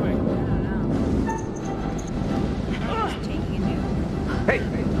not moving? Hey!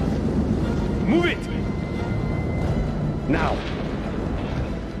 Move it! Now!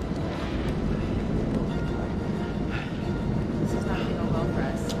 This is not going to go well for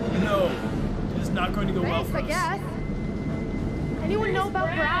us. No. It is not going to go well Thanks, for I us. guess. Anyone know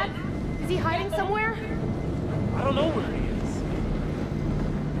about Brad? Is he hiding somewhere? I don't know where he is.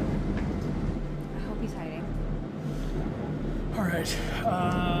 I hope he's hiding. Alright,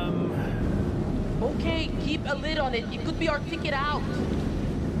 Okay, keep a lid on it. It could be our ticket out.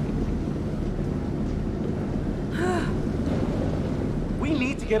 We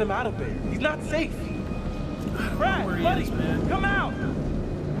need to get him out of there. He's not safe. Brad, where he buddy, is, man. come out!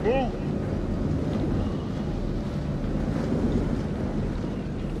 Move!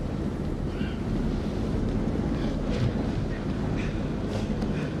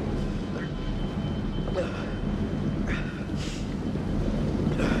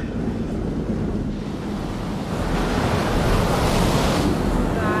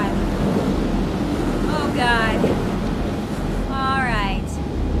 Oh god. All right.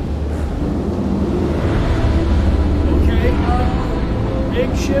 okay.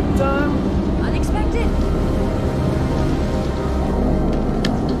 Big ship time. Unexpected.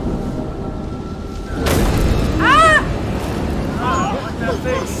 Ah! Oh, that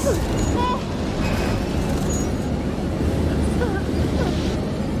face.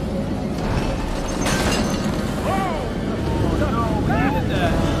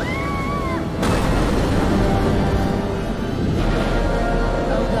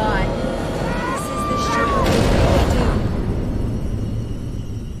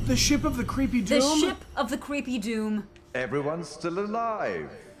 The ship of the creepy doom? The ship of the creepy doom. Everyone's still alive.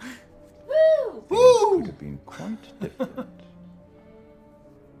 Woo! Woo! Could have been quite different.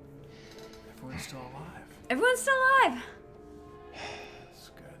 Everyone's still alive. Everyone's still alive. That's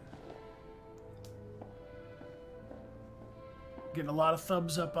good. Getting a lot of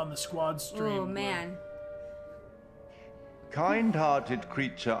thumbs up on the squad stream. Oh man. Kind-hearted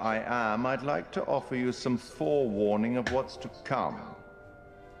creature I am, I'd like to offer you some forewarning of what's to come.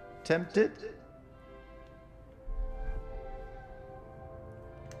 Tempted?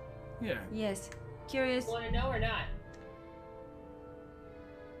 Yeah. Yes. Curious. Want to know or not?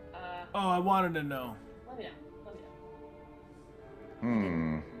 Oh, I wanted to know. Let me know. Let me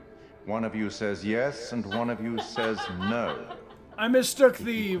One of you says yes, and one of you says no. I mistook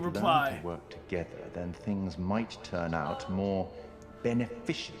the If we reply. learn to work together, then things might turn out more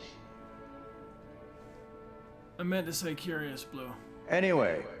beneficial. I meant to say curious, Blue.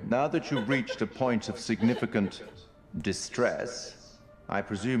 Anyway, now that you've reached a point of significant distress, I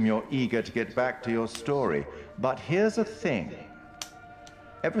presume you're eager to get back to your story. But here's the thing.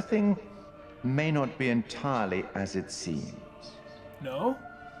 Everything may not be entirely as it seems. No?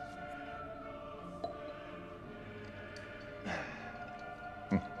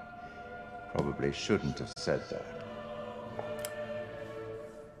 Probably shouldn't have said that.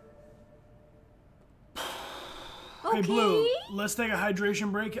 Hey, Blue, let's take a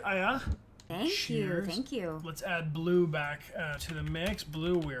hydration break. Yeah? Thank Cheers. you, thank you. Let's add Blue back to the mix.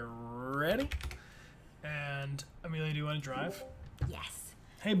 Blue, we're ready. And Amelia, do you want to drive? Yes.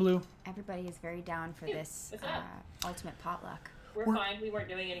 Hey, Blue. Everybody is very down for this ultimate potluck. We're fine. We weren't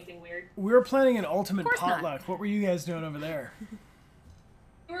doing anything weird. We were planning an ultimate course not. potluck. What were you guys doing over there?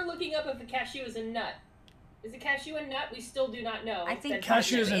 We were looking up if a cashew is a nut. Is a cashew a nut? We still do not know. I think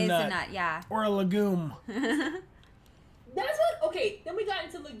Cashew is a nut. Yeah. Or a legume. That's what. Okay, then we got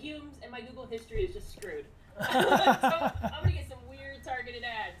into legumes, and my Google history is just screwed. So I'm gonna get some weird targeted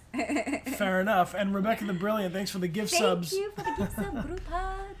ads. Fair enough. And Rebecca the Brilliant, thanks for the gift subs. Thank you for the gift sub, group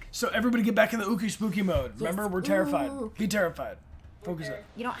hug. So everybody get back in the ooky spooky mode. Remember, we're terrified. Ooh. Be terrified. Focus up.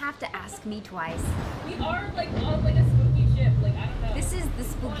 You don't have to ask me twice. We are like on like a spooky ship. Like I don't know. This is the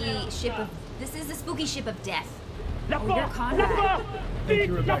spooky ship of. This is the spooky ship of death. Oh, you're Conrad. Thank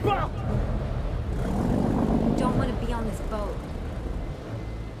you, Rebecca. You don't want to be on this boat.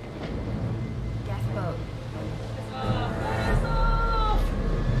 Death boat.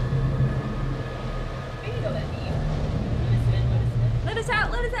 Let us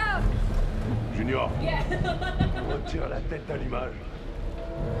out! Let us out! Junior, Yeah. retire la tête à l'image.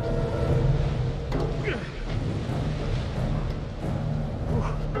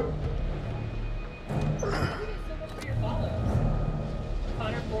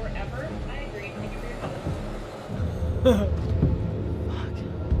 Connor forever. I agree. Thank you for your follow.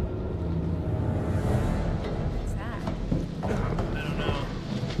 What's that? I don't know.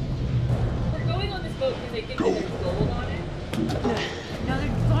 We're going on this boat because they think that there's gold on it. No,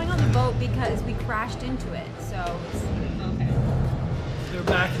 they're going on the boat because we crashed into it. So it's. Okay. They're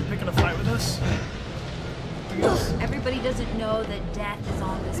back and picking a fight with us. Everybody doesn't know that death is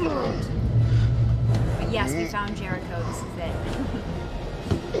on this boat. But yes, we found Jericho. This is it.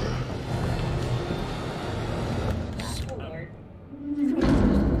 Oh, Lord.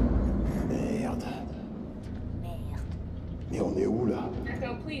 Merde. Mais on est où là?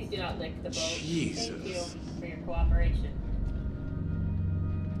 Jericho, please do not lick the boat. Jesus. Thank you for your cooperation.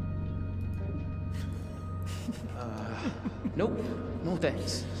 Nope. No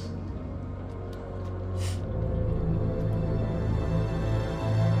thanks.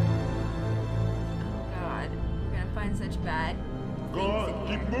 Oh God, we're gonna find such bad Go on,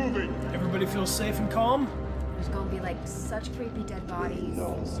 keep moving. Everybody feels safe and calm? There's gonna be like such creepy dead bodies.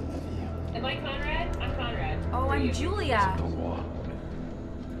 Am I Conrad? I'm Conrad. Oh, Who are I'm you? Julia.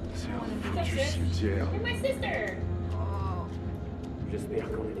 C'est un What's up, foutu sis? cimetière. You're my sister. Oh.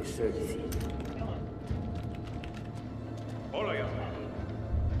 J'espère qu'on est les seuls ici. Come on. Oh, yeah.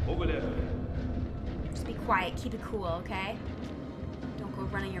 Over there. Just be quiet. Keep it cool, okay? Don't go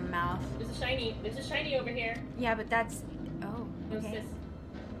running your mouth. There's a shiny. There's a shiny over here. Yeah, but that's. Oh. No, Okay. sis.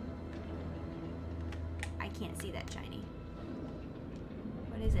 I can't see that shiny.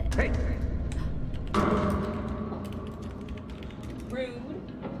 What is it? Hey! Rude.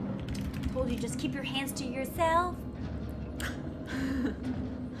 Told you, just keep your hands to yourself.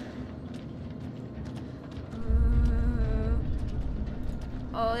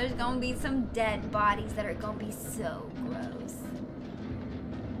 Oh, there's gonna be some dead bodies that are gonna be so gross.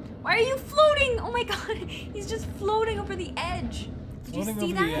 Why are you floating? Oh my God, he's just floating over the edge. Did Floating you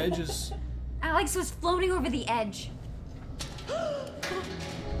see over that? the edges. Alex was floating over the edge.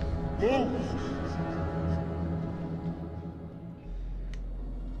 Move!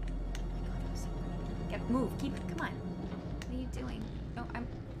 Move, come on. What are you doing? Oh,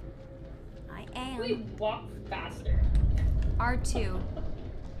 I am. We walk faster. R2.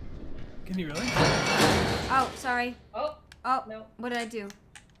 Can you really? Oh, sorry. Oh. Oh. No. What did I do?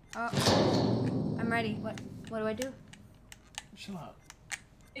 Oh. I'm ready. What do I do? Chill out. I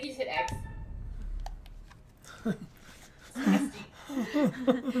think you just hit X.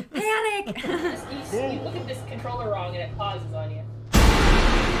 Panic! you look at this controller wrong and it pauses on you.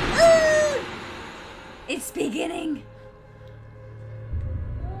 It's beginning.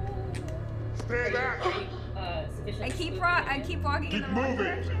 Stay back! sufficient. I keep walking in the wrong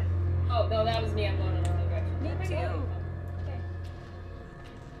direction. Oh no, that was me. I'm going in the wrong direction. Me Where am I too. going? Okay.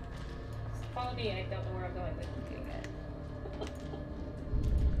 Just follow me. I don't know where I'm going, but okay, good.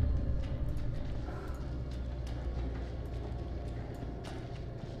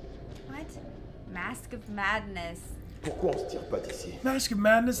 What? Mask of Madness. Pourquoi on se tire pas d'ici? Mask of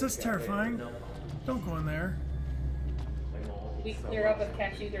Madness, that's terrifying. Don't go in there. did we clear up if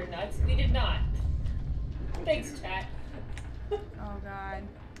cashews are nuts? We did not. Thanks, chat. Oh god.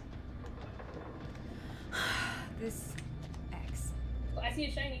 This X. Well, I see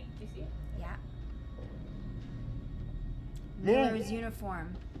a shiny. Do you see it? Yeah. Move. Miller's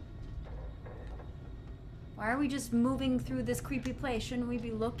uniform. Why are we just moving through this creepy place? Shouldn't we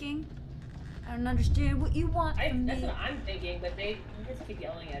be looking? I don't understand what you want from me. That's what I'm thinking, but you just keep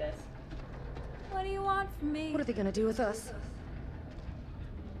yelling at us. What do you want from me? What are they gonna do with us?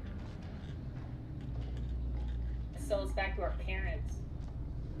 Sell us back to our parents.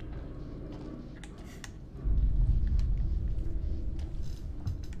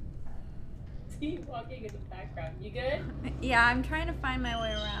 See you walking in the background. You good? Yeah, I'm trying to find my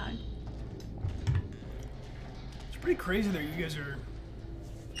way around. It's pretty crazy that you guys are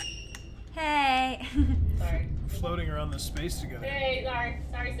Hey. Sorry. floating around the space together. Hey,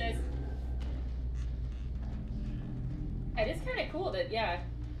 sorry, sis. It is kind of cool that, yeah,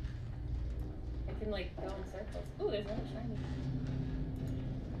 I can like go in circles. Ooh, there's another shiny.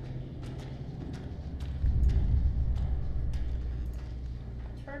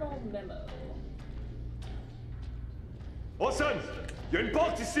 Turtle memo. Orson, il y a une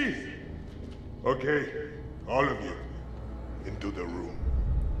porte ici. Okay, all of you, into the room.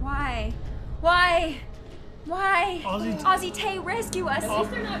 Why? Why? Why? Ozzy, Ozzy Tay, rescue us! At least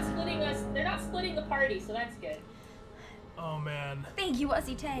they're not splitting us. They're not splitting the party, so that's good. Oh man. Thank you,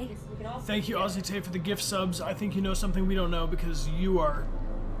 Ozzy Tay. Thank you, Ozzy Tay, for the gift subs. I think you know something we don't know because you are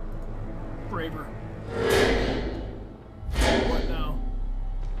braver. What now?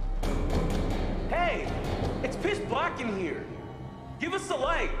 Hey! It's pitch black in here! Give us the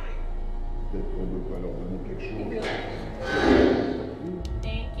light!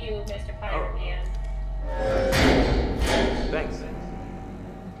 Thank you, Mr. Pirate Man. Thanks.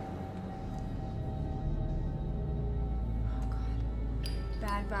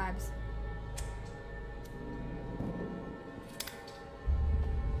 Bad vibes.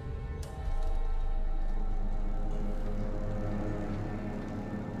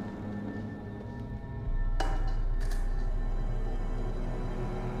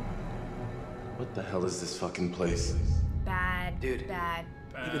 What the hell is this fucking place? Bad. Dude. Bad.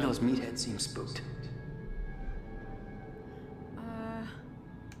 Even those meatheads seem spooked.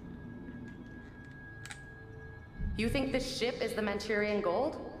 You think this ship is the Manchurian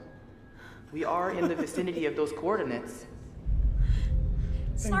gold? We are in the vicinity of those coordinates.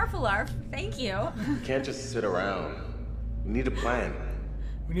 Snarfalarf, thank you. We can't just sit around. We need a plan.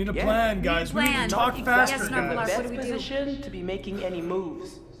 We need a plan, guys. We need to talk faster. Yes, in the best position to be making any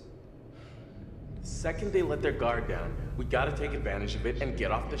moves. The second they let their guard down, we gotta take advantage of it and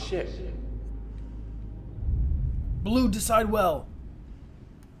get off the ship. Blue, decide well.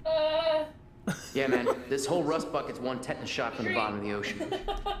 Yeah, man, this whole rust bucket's one tetanus shot from the bottom of the ocean.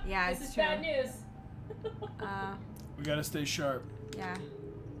 Yeah, This is bad news. We gotta stay sharp. Yeah.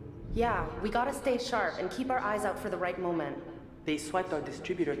 Yeah, we gotta stay sharp and keep our eyes out for the right moment. They swiped our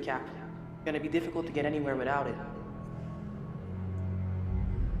distributor cap. Gonna be difficult to get anywhere without it.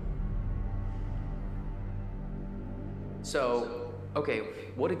 So, okay,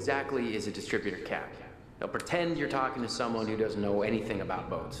 what exactly is a distributor cap? Now pretend you're talking to someone who doesn't know anything about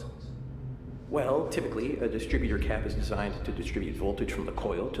boats. Well, typically, a distributor cap is designed to distribute voltage from the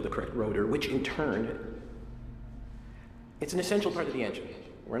coil to the correct rotor, which in turn, it's an essential part of the engine.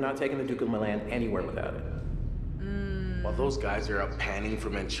 We're not taking the Duke of Milan anywhere without it. While those guys are up panning for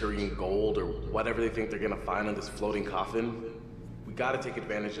Manchurian gold or whatever they think they're gonna find on this floating coffin, we gotta take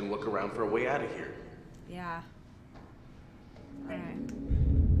advantage and look around for a way out of here. Yeah.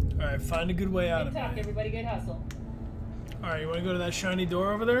 Alright, find a good way out of Good talk, it. everybody. Good hustle. Alright, you wanna go to that shiny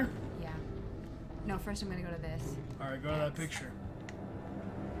door over there? Yeah. No, first I'm gonna go to this. Alright, go to that picture.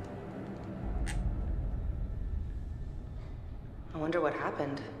 I wonder what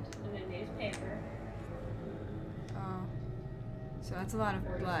happened. And then newspaper. Oh. So that's a lot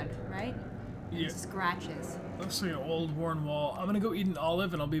of blood, right? Yeah. And scratches. Looks like an old worn wall. I'm gonna go eat an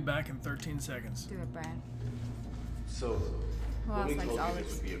olive and I'll be back in 13 seconds. Do it, Bryan. So, Who when else we likes told you olives?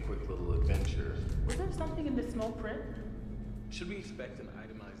 this would be a quick little adventure, Was there something in the small print? should we expect an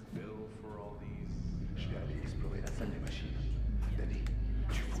itemized bill for all these? Je vais aller explorer la salle des machines. Danny,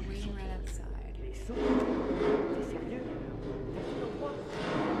 tu It's fouilles waiting son right tour. outside. Les sons.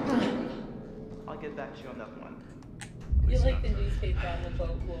 get back to you on that one. You like the newspaper on the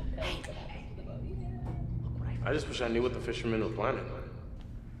boat will tell you what happens to the boat. Yeah. I just wish I knew what the fishermen were planning.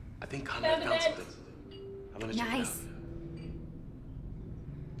 I think Conrad found something. I'm gonna check it out. Nice.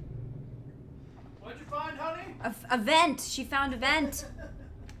 What'd you find, honey? A vent. She found a vent.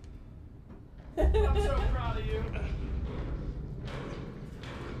 I'm so proud of you.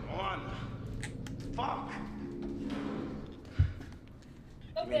 Come on. Fuck.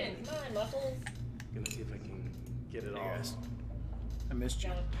 Open, come on, Muscles. Gonna see if I can get it all. Guys, I missed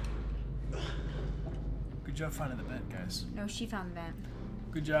you. Good job finding the vent, guys. No, she found the vent.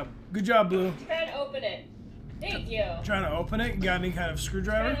 Good job. Good job, Blue. Trying to open it. Thank you. Trying to open it? You got any kind of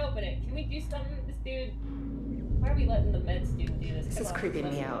screwdriver? Trying to open it. Can we do something with this dude? Why are we letting the med student do this? This is creeping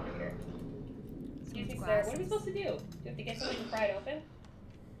me out. Excuse me, sir. What are we supposed to do? Do we have to get something to pry it open?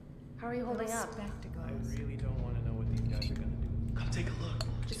 How are you holding up? I really don't want to know what these guys are gonna do. Come take a look.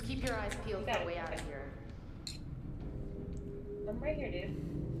 Just keep your eyes peeled for a way out of here. I'm right here, dude.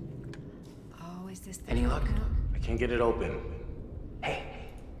 Oh, is this the Any luck? I can't get it open. Hey,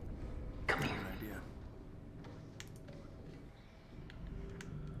 come here.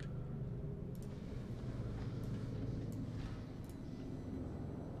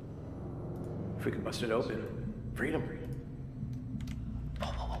 If we can bust it open, freedom.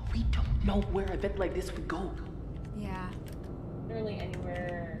 Oh, we don't know where a vent like this would go. Yeah. Literally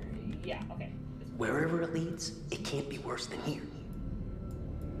anywhere. Yeah, okay. Wherever it leads, it can't be worse than here.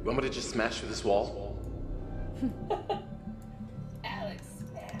 You want me to just smash through this wall? Alex,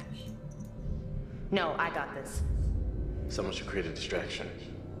 smash. No, I got this. Someone should create a distraction.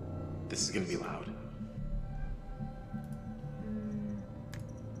 This is gonna be loud.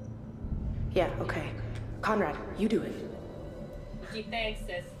 Yeah, okay. Conrad, you do it. Gee, thanks,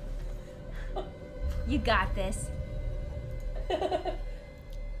 sis. You got this.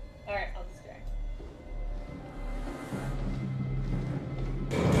 Alright, I'll distract.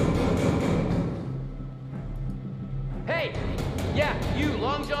 Hey! Yeah, you,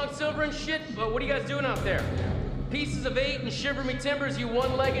 Long John Silver and shit, but what are you guys doing out there? Pieces of 8 and shiver me timbers, you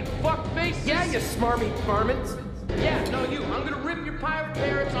one-legged fuck faces! Yeah, you smarmy varmints. Yeah, no, you. I'm gonna rip your pirate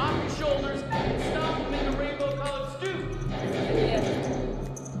parents off your shoulders and stomp them into rainbow-colored stew!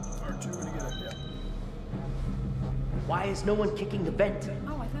 R2 to get it, yeah. Why is no one kicking the vent?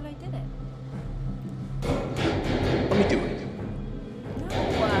 Oh, I thought I did it. Let me do it.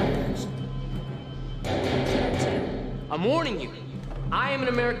 I'm warning you. I am an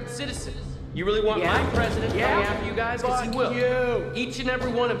American citizen. You really want my president coming after you guys? Because he will. You. Each and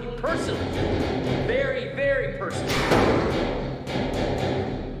every one of you, personally. Very, very personally.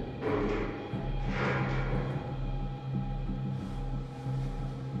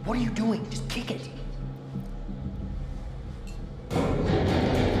 What are you doing? Just kick it.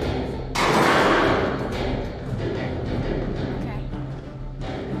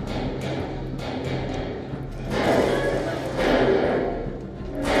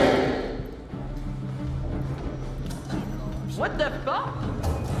 What the fuck?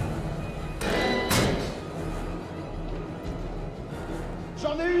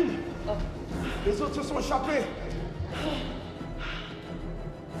 J'en ai une! Les autres se sont échappés!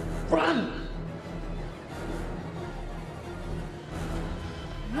 Run!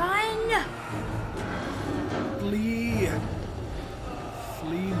 Run! Flee.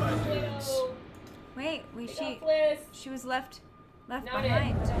 Flee, my dudes. Wait, she was left Not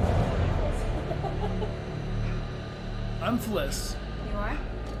behind. I'm Fliss. You are?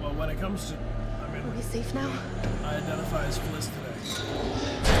 Well, when it comes to, Are we safe now? I identify as Fliss today.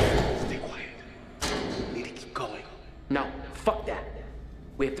 Stay quiet. We need to keep going. No, fuck that.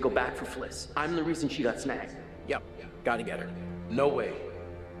 We have to go back for Fliss. I'm the reason she got snagged. Yep, gotta get her. No way.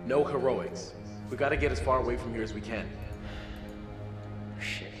 No heroics. We gotta get as far away from here as we can.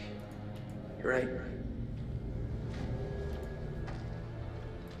 Shit. You're right.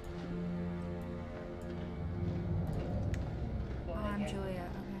 I'm Julia.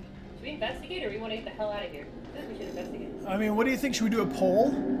 Okay. Should we investigate or we want to get the hell out of here? I think we should investigate. I mean, what do you think? Should we do a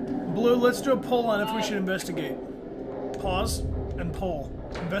poll? Blue, let's do a poll on if we should investigate. Pause and poll.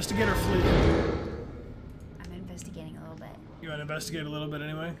 Investigate or flee? I'm investigating a little bit. You want to investigate a little bit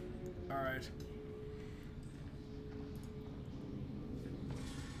anyway? Alright.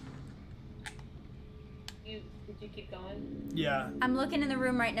 Did you keep going? Yeah. I'm looking in the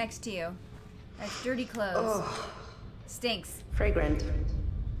room right next to you. That's dirty clothes. Stinks. Fragrant.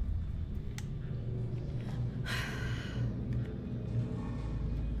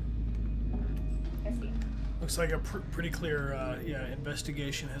 Looks like a pretty clear,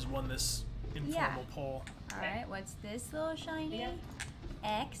 investigation has won this informal poll. Alright, what's this little shiny?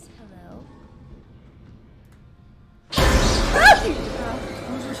 X, hello.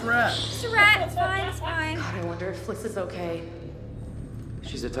 Just a rat. Just a rat. It's fine. It's fine. God, I wonder if Fliss is okay.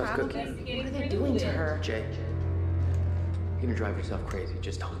 She's a tough cookie. What are they doing to her? Jay, you're gonna drive yourself crazy.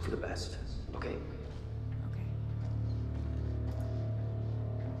 Just hope for the best, okay?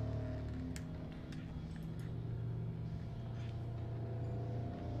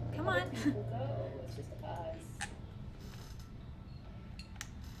 Come on. It's just us.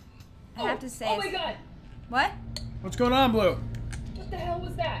 I have to say. Oh my god! What? What's going on, Blue? What the hell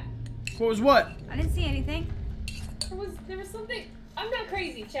was that? What was what? I didn't see anything. There was something. I'm not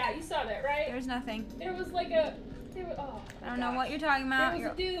crazy, chat. You saw that, right? There was nothing. There was like a. Oh. I don't know what you're talking about. There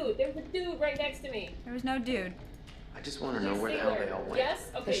was a dude. There was a dude right next to me. There was no dude. I just want to know where the hell they all went. Yes?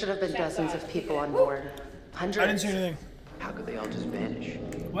 Okay. There should have been dozens of people on board. Hundreds. I didn't see anything. How could they all just vanish?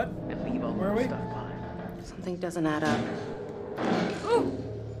 What? And leave all Where are their we? stuff behind? Something doesn't add up. Ooh.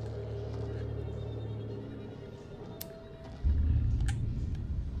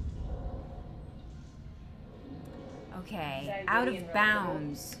 Okay, out of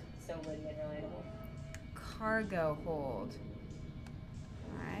bounds. So witty and relatable. Cargo hold.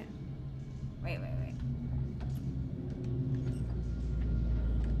 Alright. Wait.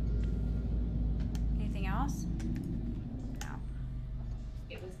 Anything else? No.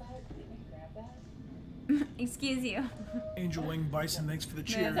 It was that. Did we grab that? Excuse you. Angel Wing Bison, thanks for the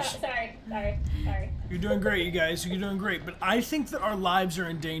cheers. Sorry. You're doing great, you guys. You're doing great. But I think that our lives are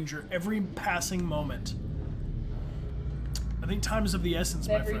in danger every passing moment. I think time is of the essence,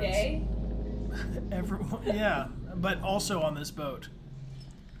 my friends. Every day? Everyone, yeah. But also on this boat.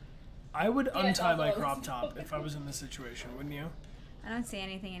 I would untie my crop top if I was in this situation, wouldn't you? I don't see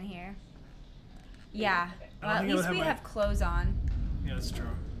anything in here. Yeah. Well, at think I would least have we my- have clothes on. Yeah, that's true.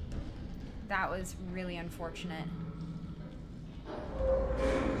 That was really unfortunate.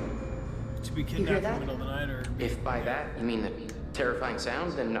 To be kidnapped in the middle of the night, or If by that you mean the terrifying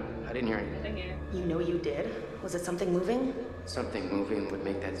sounds, then no, I didn't hear anything. You know you did? Was it something moving? Something moving would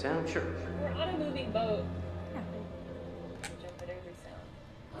make that sound, sure. We're on a moving boat.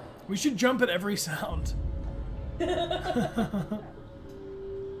 we should jump at every sound.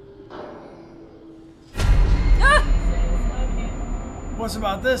 What's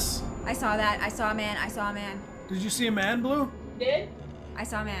about this? I saw that. I saw a man. Did you see a man, Blue? Did? I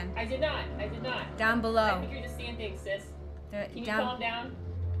saw a man. I did not. Down below. I think you're just seeing things, sis. Can you calm down?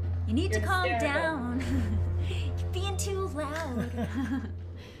 You need You're to calm hysterical. down. You're being too loud.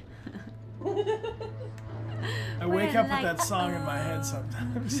 I wake up with that song in my head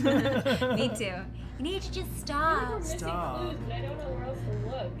sometimes. Me too. You need to just stop. We're missing clues, but I don't know where else to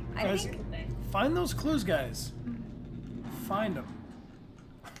look. Guys, find those clues, guys. Find them.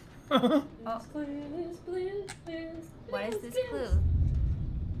 Oh. What is this clue?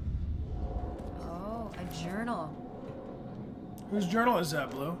 Oh, a journal. Whose journal is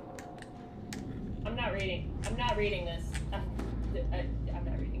that, Blue? I'm not reading this. I'm not reading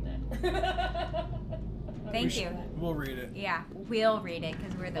that. Thank you. We'll read it. Yeah, we'll read it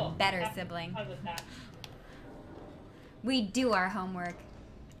because we're the better sibling. I'm with that. We do our homework.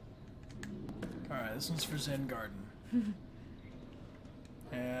 Alright, this one's for Zen Garden.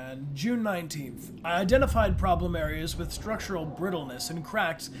 And June 19th, I identified problem areas with structural brittleness and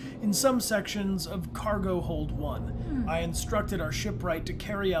cracks in some sections of Cargo Hold 1. I instructed our shipwright to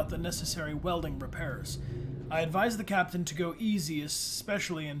carry out the necessary welding repairs. I advised the captain to go easy,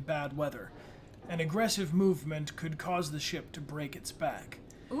 especially in bad weather. An aggressive movement could cause the ship to break its back.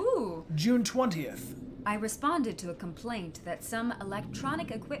 Ooh. June 20th. I responded to a complaint that some electronic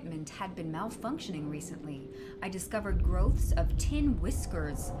equipment had been malfunctioning recently. I discovered growths of tin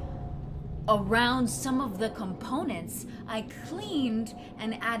whiskers around some of the components. I cleaned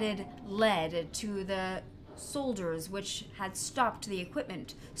and added lead to the solders, which had stopped the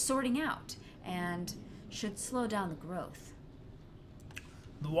equipment sorting out and should slow down the growth.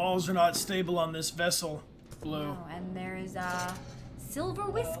 The walls are not stable on this vessel, Blue. Oh, and there is silver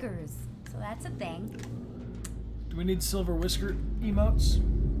whiskers. So that's a thing. Do we need silver whisker emotes?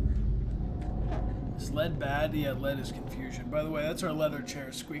 Is lead bad? Yeah, lead is confusion. By the way, that's our leather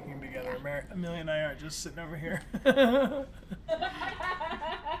chair squeaking together. Amelia and I aren't just sitting over here.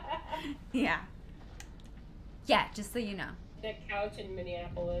 Yeah. Yeah, just so you know. The couch in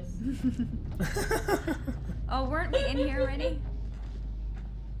Minneapolis. Oh, weren't we in here already?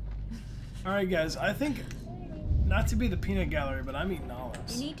 Alright, guys, I think, not to be the peanut gallery, but I'm eating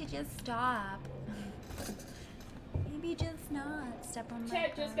olives. You need to just stop. Maybe just not step on my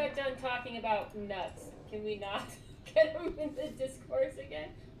Chat just got done talking about nuts. Can we not get them in the discourse again?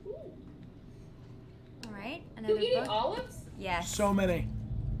 Ooh. Alright, You another eating book. olives? Yes. So many.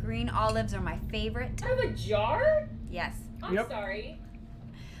 Green olives are my favorite. Out of a jar? Yes. I'm sorry.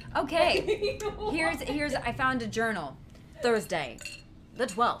 Okay. Here's I found a journal. Thursday, the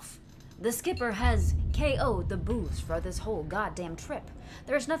 12th. The skipper has KO'd the booze for this whole goddamn trip.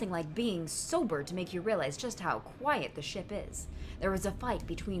 There's nothing like being sober to make you realize just how quiet the ship is. There was a fight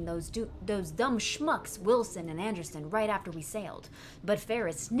between those dumb schmucks, Wilson and Anderson, right after we sailed. But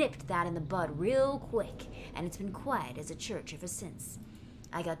Ferris nipped that in the bud real quick, and it's been quiet as a church ever since.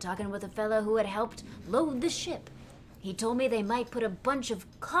 I got talking with a fellow who had helped load the ship. He told me they might put a bunch of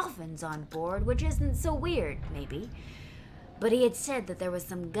coffins on board, which isn't so weird, maybe. But he had said that there was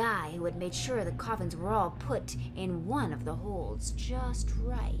some guy who had made sure the coffins were all put in one of the holds just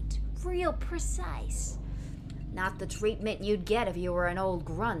right. Real precise. Not the treatment you'd get if you were an old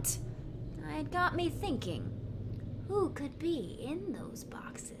grunt. It got me thinking, who could be in those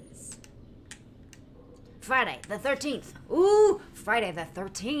boxes? Friday the 13th. Ooh, Friday the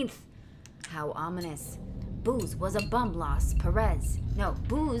 13th. How ominous. Booze was a bum loss, Perez. No,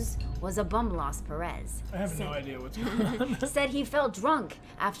 booze was a bum loss, Perez. I have no idea what's going on. Said he felt drunk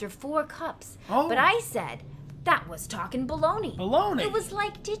after 4 cups. Oh. But I said, that was talking baloney. Baloney? It was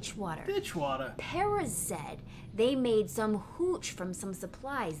like ditch water. Ditch water. Perez said they made some hooch from some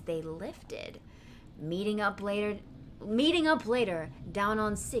supplies they lifted. Meeting up later down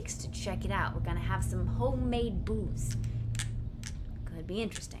on 6 to check it out. We're gonna have some homemade booze. Could be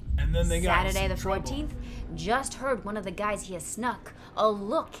interesting. And then they got Saturday the trouble. 14th, just heard one of the guys here snuck a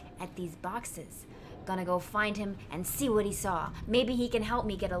look at these boxes. Gonna go find him and see what he saw. Maybe he can help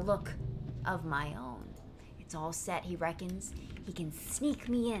me get a look of my own. It's all set, he reckons. He can sneak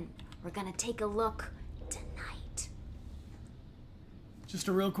me in. We're gonna take a look tonight. Just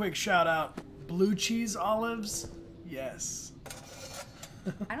a real quick shout out. Blue cheese olives? Yes.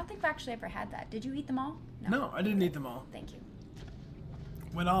 I don't think I've actually ever had that. Did you eat them all? No, I didn't eat them all. Thank you.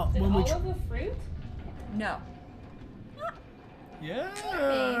 When Is we olive a fruit? No. Yeah,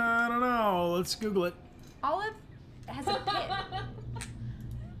 I don't know. Let's Google it. Olive has a pit.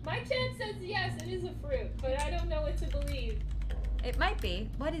 My chat says yes, it is a fruit, but I don't know what to believe. It might be.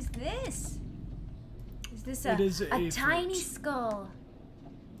 What is this? Is this a, It is a tiny fruit. skull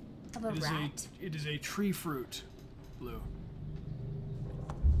of a rat? It is a tree fruit, Blue.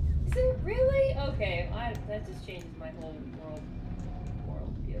 Is it really? Okay, that just changes my whole world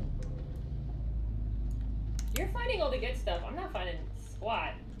view. You're finding all the good stuff. I'm not finding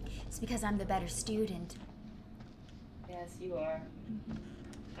squat. It's because I'm the better student. Yes, you are.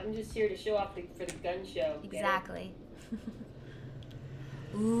 I'm just here to show off for the gun show. Get it? Exactly.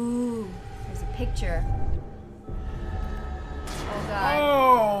 Ooh, there's a picture. Oh god.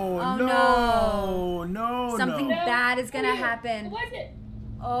 Oh, no. No, Something no. bad is gonna happen. What was it?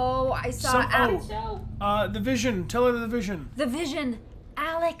 Oh, I saw the vision. Tell her the vision. The vision.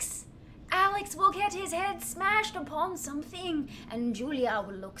 Alex will get his head smashed upon something, and Julia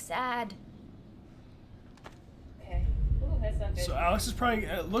will look sad. Okay. Ooh, that's not good. So Alex is probably.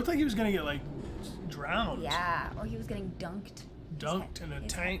 It looked like he was gonna get like drowned. Yeah, or he was getting dunked. Dunked in a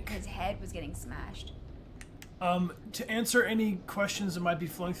tank. His head was getting smashed. To answer any questions that might be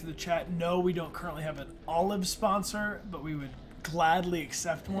flowing through the chat, no, we don't currently have an olive sponsor, but we would gladly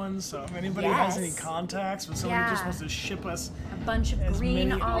accept one. So if anybody has any contacts with somebody who just wants to ship us a bunch of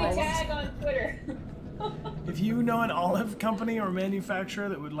green olives, tag on Twitter. if you know an olive company or manufacturer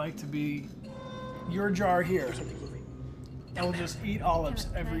that would like to be your jar here, and we'll just eat olives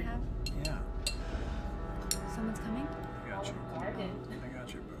every. Yeah. Someone's coming. I got you. I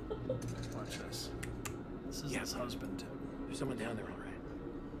got you, boo. Watch this. This is his husband. There's someone down there, all right.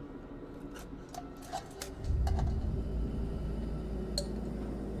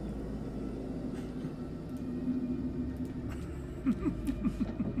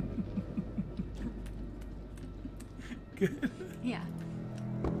 Good. Yeah.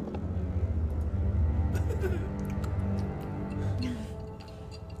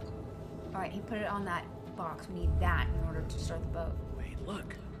 Alright, he put it on that box. We need that in order to start the boat. Wait,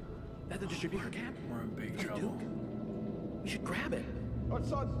 look. That the distributor cap? We're in big trouble. We should grab it.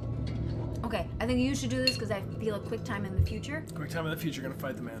 Okay, I think you should do this because I feel a quick time in the future. Quick time in the future, gonna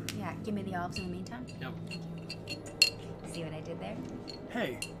fight the man. Yeah, give me the olives in the meantime. Yep. See what I did there?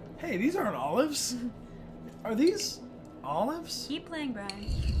 Hey, these aren't olives. Are these olives? Keep playing,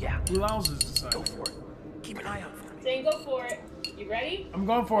 Brian. Yeah. Blue owls is decided. Go for it. Keep an eye out for me. Saying go for it. You ready? I'm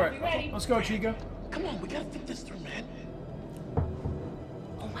going for it. You ready? Let's go, Chica. Come on, we gotta think this through, man.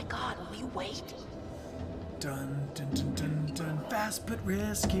 Oh my god, will you wait? Dun dun dun dun dun. Fast but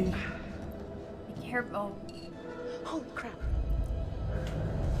risky. Be careful. Holy crap.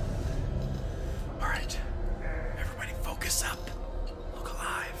 All right, everybody, focus up. Look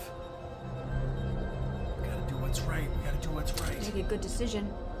alive. We gotta do what's right. We gotta do what's right. Make a good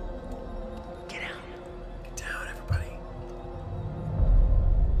decision.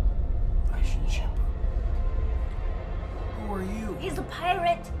 a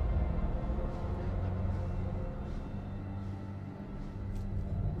pirate.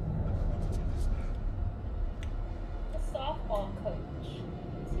 A softball coach.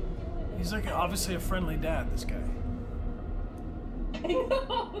 He's like obviously a friendly dad, this guy. I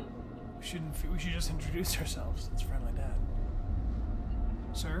know. We should just introduce ourselves. It's friendly dad.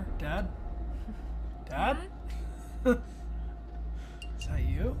 Sir? Dad? Dad? Is that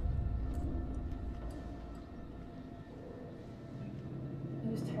you?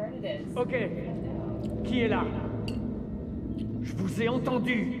 Whose turn it is? Ok. Qui est là? Je vous ai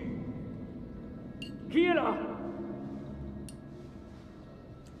entendu. Qui est là?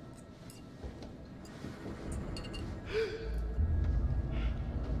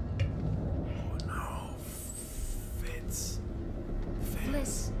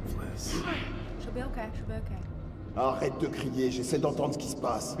 She'll be okay, she'll be okay. Arrête de crier, j'essaie d'entendre ce qui se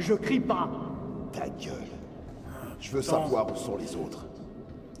passe. Je crie pas. Ta gueule. Je veux savoir où sont les autres.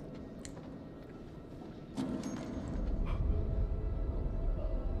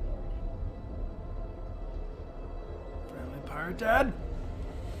 Friendly pirate dad?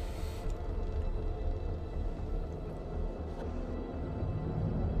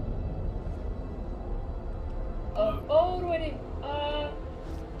 Oh, what do I do?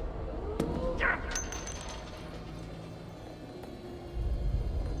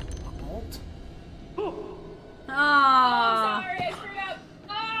 Ah. Sorry, I screwed up.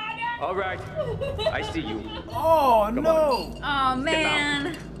 Oh, no. All right. I see you. Oh, Come no. Oh,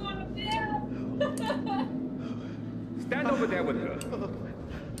 man. Stand over there with her.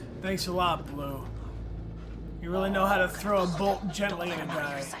 Thanks a lot, Blue. You really know how to throw a bolt gently at a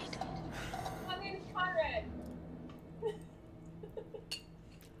guy. My name's Conrad.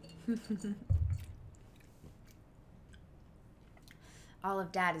 All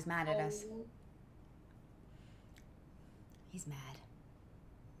of Dad is mad at us. He's mad.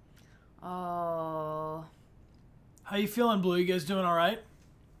 Oh. How you feeling, Blue? You guys doing all right?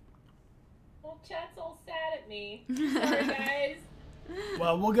 Well, chat's all sad at me. Sorry, guys.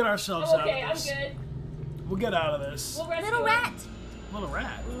 Well, we'll get ourselves out of Okay, I'm this. good. We'll get out of this. We'll rescue Little him. rat. Little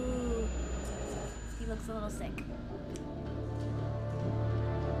rat. Ooh. He looks a little sick.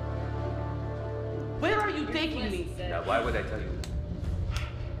 Where are you taking me? Now, why would I tell you?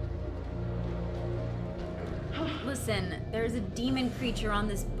 Listen, there's a demon creature on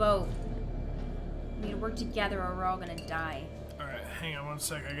this boat. We need to work together or we're all gonna die. Alright, hang on one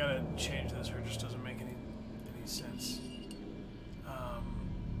sec. I gotta change this or it just doesn't make any sense.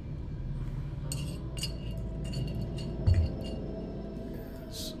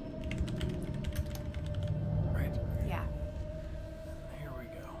 Is right. Yeah. Here we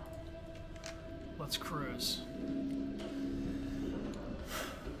go. Let's cruise.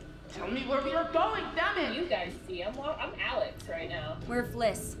 Tell me where we are going, damn it! You guys see, I'm Alex right now. We're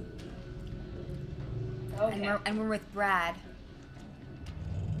Fliss. Okay. And we're with Brad.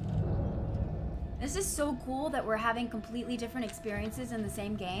 This is so cool that we're having completely different experiences in the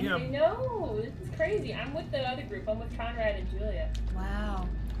same game. Yeah. I know, it's crazy. I'm with the other group. I'm with Conrad and Julia. Wow.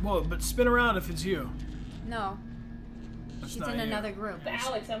 Whoa, but spin around if it's you. No. That's She's not in you. another group. But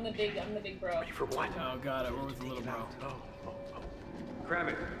Alex, I'm the big bro. Ready for what? Oh, got it. We're with the little bro. Grab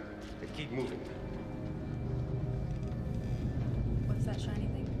it and keep moving. What's that shiny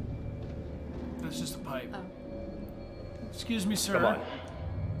thing? That's just a pipe. Oh. Excuse me, sir. Come on.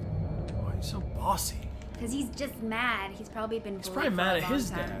 Why are you so bossy? Because he's just mad. He's probably been bullied probably for mad a at long his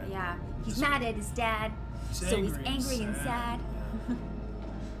time. dad. Yeah. He's mad at his dad. He's so he's angry and angry and sad. sad.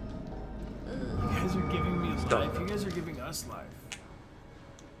 You guys are giving me life. You guys are giving us life.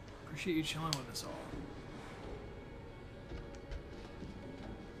 Appreciate you chilling with us all.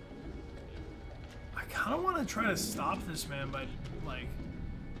 I kind of want to try to stop this man by, like,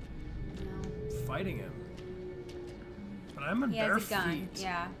 fighting him. But I'm in He bare has a gun. feet.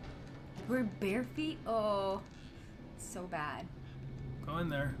 Yeah. We're bare feet? Oh. So bad. Go in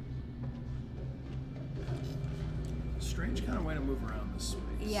there. Strange kind of way to move around this space.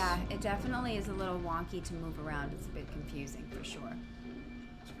 Yeah, it definitely is a little wonky to move around. It's a bit confusing for sure.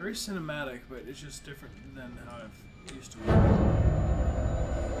 It's very cinematic, but it's just different than how I've used to it.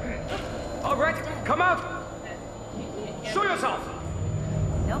 All right, come out. Show yourself.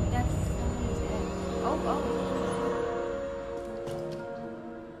 Nope, that's. Oh.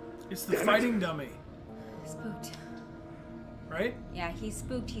 It's the fighting dummy. Spooked. Right? Yeah, he's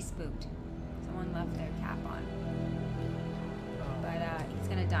spooked. Someone left their cap on. But he's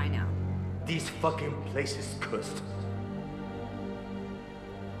gonna die now. This fucking place is cursed.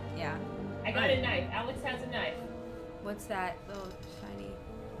 Yeah. I got a knife. Alex has a knife. What's that little shiny?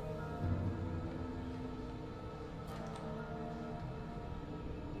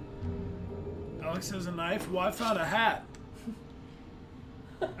 Alex has a knife. Well, I found a hat.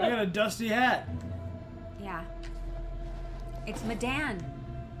 I got a dusty hat. Yeah. It's Medan.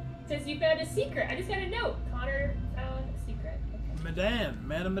 Says you found a secret. I just got a note. Connor found a secret. Okay. Medan.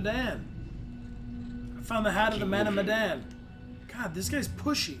 Man of Medan. I found the hat of the man of Medan. God, this guy's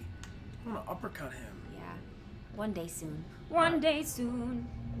pushy. I want to uppercut him. Yeah. One day soon. One day soon.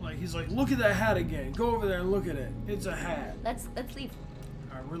 Like, he's like, look at that hat again. Go over there and look at it. It's a hat. Let's leave.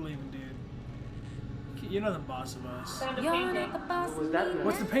 Alright, we're leaving, dude. You're not the boss of us. Found a You're painting. not the boss of was that? me.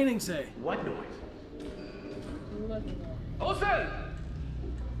 What's the painting say? What noise? Look at that. Olsen!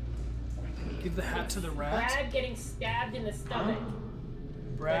 Give the hat to the rat. Brad getting stabbed in the stomach.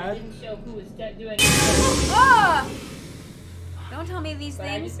 Brad? But it didn't show who was doing it. Ah! Don't tell me these But I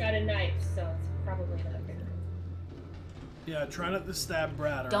things. just got a knife, so it's probably not good. Yeah, try not to stab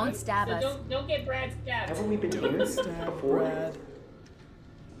Brad, alright? Don't stab So us. don't get Brad stabbed. Haven't we been Don't here stab before? Brad.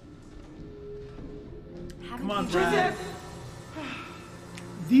 Haven't Come on, you Brad.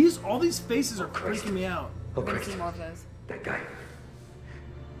 All these faces are freaking me out. Oh, We're gonna Christ. see more of those. That guy.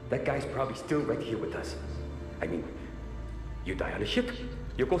 That guy's probably still right here with us. I mean, you die on the ship,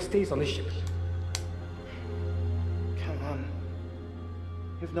 your ghost stays on the ship. Come on.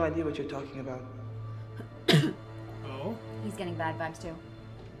 You have no idea what you're talking about. Oh? He's getting bad vibes too.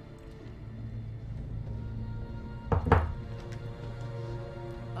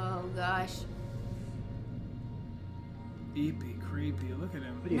 Oh gosh. Creepy, creepy. Look at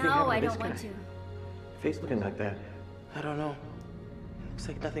him. What do you think No, happened I to don't this want guy? to. Face looking like that. I don't know. Looks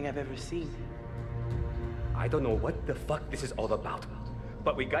like nothing I've ever seen. I don't know what the fuck this is all about,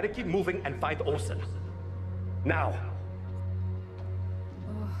 but we gotta keep moving and find Olsen. Now.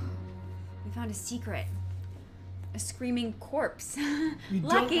 Oh, we found a secret. A screaming corpse. You don't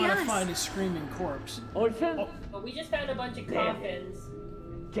Lucky want us. to find a screaming corpse. Olsen? Oh. But we just found a bunch of coffins.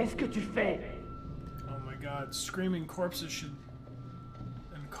 Qu'est-ce que tu fais? Oh my god, screaming corpses should...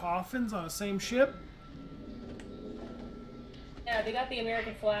 And coffins on the same ship? Yeah, they got the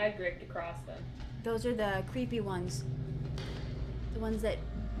American flag draped across them. Those are the creepy ones. The ones that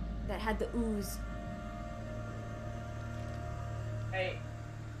had the ooze. Right.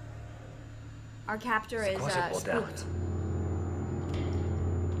 Our captor is spooked.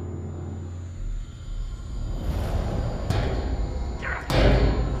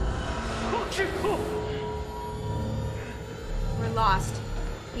 We're lost.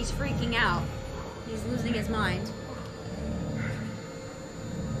 He's freaking out. He's losing his mind.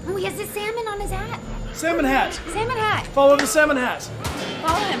 Oh, he has his salmon on his hat. Salmon hat! Salmon hat! Follow the salmon hat!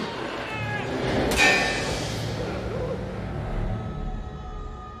 Follow him.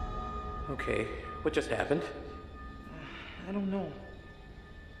 Okay, what just happened? I don't know.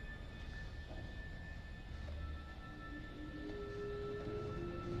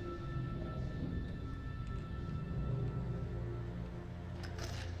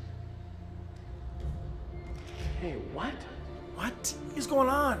 Hey, what? What is going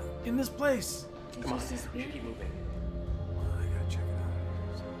on in this place? Come on, We should keep moving. I gotta check it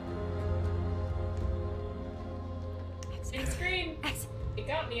out. Didn't scream. It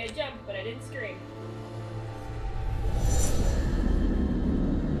got me. I jumped, but I didn't scream.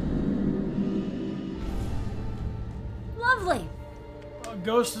 Lovely. A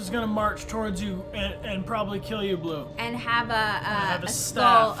ghost is gonna march towards you and probably kill you, Blue. And have a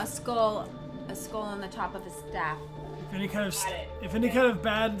staff. skull on the top of his staff. If any kind of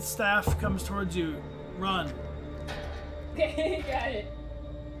bad staff comes towards you, run. Okay, got it.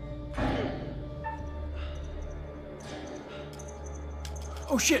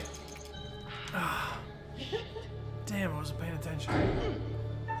 Oh shit! Ah. Damn, I wasn't paying attention.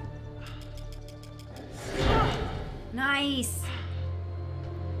 Nice.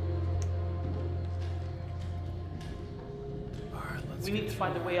 We need to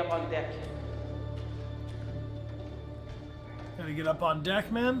find a way up on deck. Gotta get up on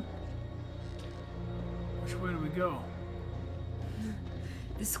deck, man. Which way do we go?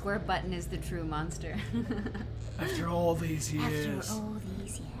 The square button is the true monster. After all these years. After all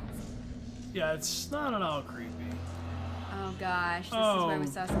these years. Yeah, it's not at all creepy. Oh gosh, this is where we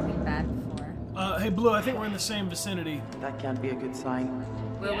saw something bad before. Hey, Blue, I think we're in the same vicinity. That can't be a good sign.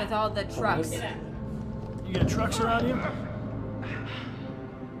 We're with all the trucks. You got trucks around you?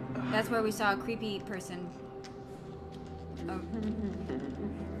 That's where we saw a creepy person. Oh.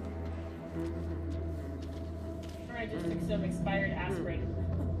 I just took some expired aspirin.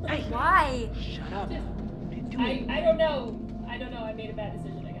 Hey, why? Shut up. I don't know. I don't know. I made a bad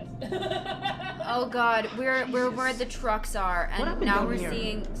decision, I guess. Oh god, we're where the trucks are, and now we're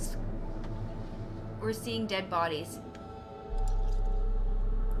seeing dead bodies.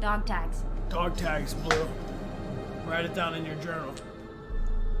 Dog tags. Dog tags, Blue. Write it down in your journal.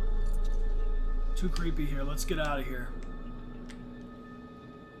 Too creepy here. Let's get out of here.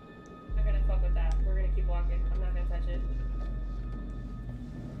 I'm not gonna fuck with that. We're gonna keep walking. I'm not gonna touch it.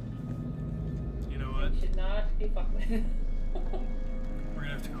 You know what? It should not be fucked with. We're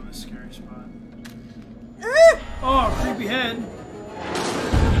gonna have to go to this scary spot. Oh, creepy head.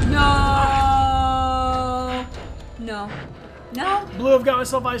 No. No. No. Blue, I've got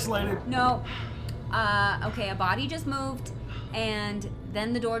myself isolated. No. Okay, a body just moved, and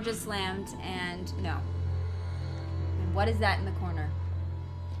then the door just slammed, and no. And what is that in the corner?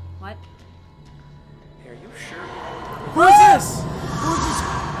 What? Are you sure? Who is this? Who is this?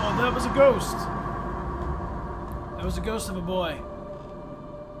 Oh, that was a ghost. That was a ghost of a boy.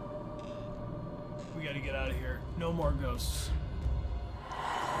 We gotta get out of here. No more ghosts.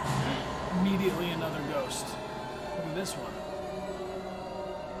 Immediately another ghost. Look at this one.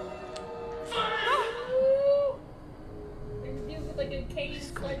 Like a cage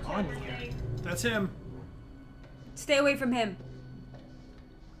sledgehammer thing. That's him. Stay away from him.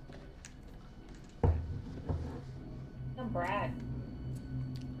 I'm Brad.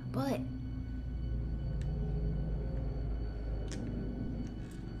 Bullet.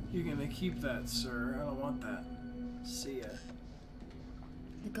 You're gonna keep that, sir. I don't want that. See ya.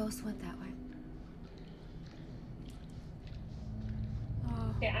 The ghost went that way.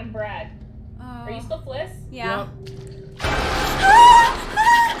 Okay, I'm Brad. Are you still Fliss? Yeah. Yep.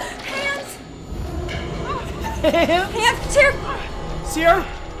 Hands! Hands? Hands! Tear! Seer?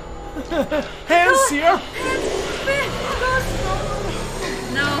 Hands, Seer? Hands!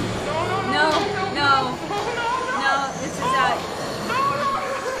 No. No. No. No. This is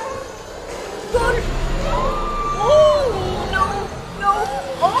Oh! No. No.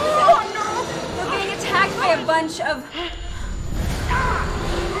 Oh! No. We're being attacked by a bunch of...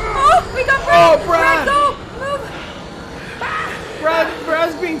 Oh! We got Brad! Oh, Brad! Go! Move!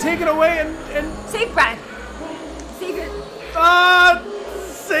 Brad's being taken away and... Save Brad! Save it!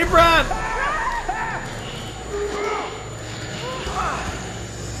 Save Brad!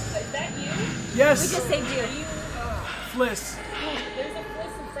 Is that you? Yes! We just saved you. Fliss. There's a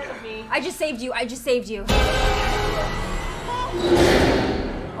Fliss in front of me. I just saved you. I just saved you.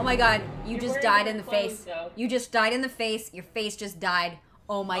 Oh my god. You You're just wearing died in the different face. clothes, though. You just died in the face. Your face just died.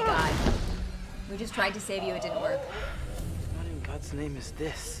 Oh my god. We just tried to save you. It didn't work. What in God's name is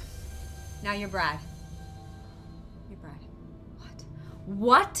this? Now you're Brad. You're Brad. What?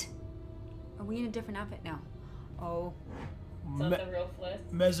 What? Are we in a different outfit? No. Oh. So the real Fliss.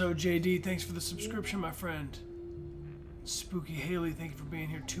 Mezzo JD, thanks for the subscription, my friend. Spooky Haley, thank you for being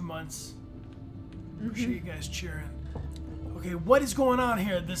here 2 months. Appreciate you guys cheering. Okay, what is going on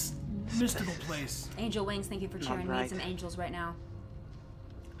here at this mystical place? Angel Wings, thank you for cheering. right. Need some angels right now.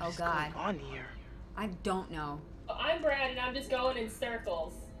 Oh What's god. going on here? I don't know. Well, I'm Brad, and I'm just going in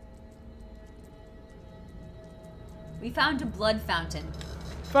circles. We found a blood fountain.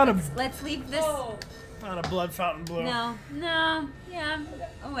 Let's leave this. Oh. Found a blood fountain, Blue. No. No. Yeah.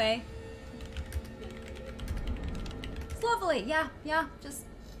 Away. It's lovely. Yeah. Yeah. Just.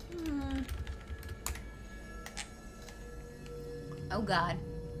 Oh god.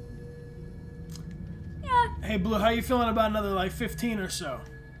 Yeah. Hey, Blue, how you feeling about another, like, 15 or so?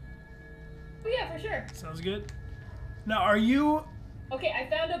 Oh yeah, for sure. Sounds good. Now, are you... Okay, I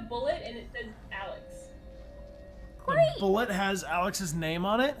found a bullet, and it says Alex. Great. The bullet has Alex's name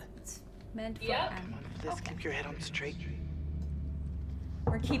on it? It's meant for Yep. Let's keep your head on straight.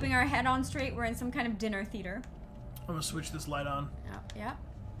 We're keeping our head on straight. We're in some kind of dinner theater. I'm gonna switch this light on. Yeah.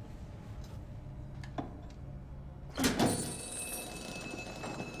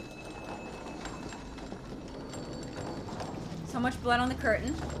 So much blood on the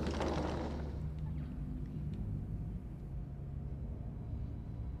curtain.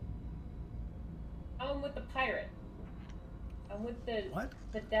 I'm with the pirate. I'm with the What?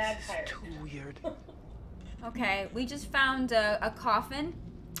 the dad pirate. Too weird. Okay, we just found a coffin.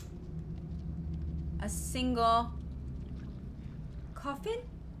 A single coffin?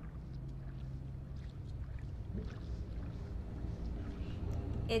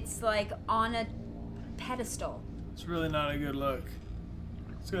 It's like on a pedestal. It's really not a good look.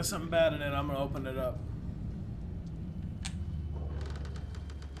 It's got something bad in it. I'm gonna open it up.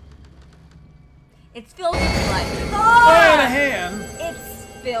 It's filled with blood. And a hand. It's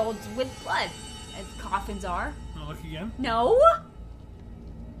filled with blood, as coffins are. I'll look again. No.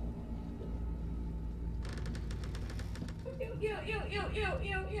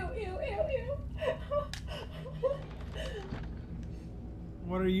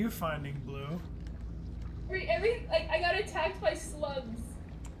 What are you finding, Blue? I got attacked by slugs.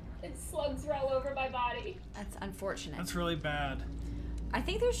 And slugs roll over my body. That's unfortunate. That's really bad. I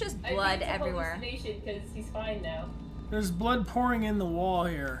think there's just blood everywhere. Because he's fine now. There's blood pouring in the wall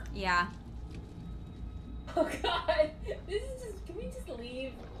here. Yeah. Oh God, this is just. Can we just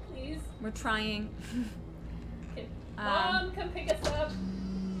leave, please? We're trying. Mom, come pick us up.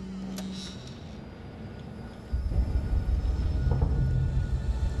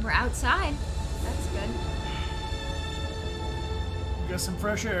 We're outside. That's good. We got some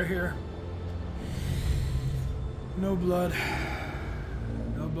fresh air here. No blood.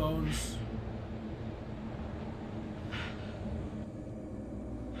 No bones.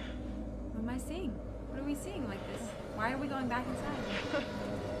 What am I seeing? What are we seeing like this? Why are we going back inside?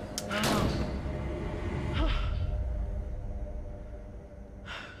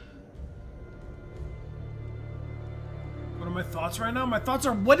 What are my thoughts right now? My thoughts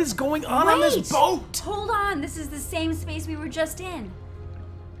are, what is going on this boat? Hold on. This is the same space we were just in.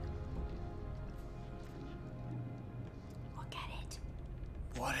 Look at it.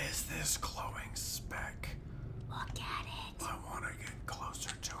 What is this glowing speck? Look at it. I want to get closer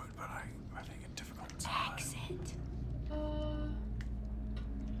to it, but I think it's difficult to exit.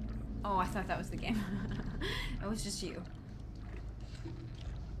 Oh, I thought that was the game. It was just you.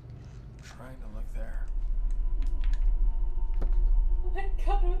 Trying to look there. Oh my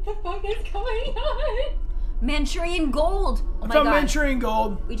God, what the fuck is going on? Manchurian gold. Oh my God. Manchurian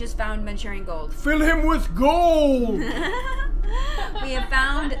gold. We just found Manchurian gold. Fill him with gold. We have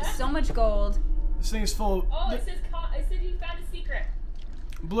found so much gold. This thing's full of... Oh, it says you found a secret.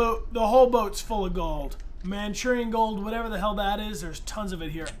 Blue, the whole boat's full of gold. Manchurian gold, whatever the hell that is, there's tons of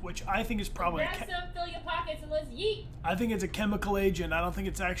it here, which I think is probably... Grab some, fill your pockets, and let's yeet. I think it's a chemical agent. I don't think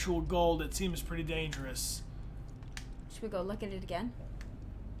it's actual gold. It seems pretty dangerous. Should we go look at it again?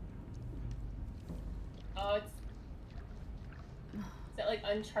 Oh, it's that like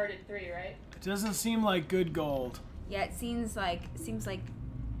Uncharted 3, right? It doesn't seem like good gold. Yeah, it seems like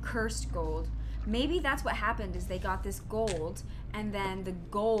cursed gold. Maybe that's what happened is they got this gold and then the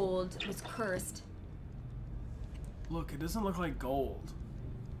gold was cursed. Look, it doesn't look like gold.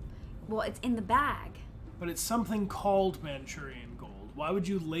 Well, it's in the bag. But it's something called Manchurian gold. Why would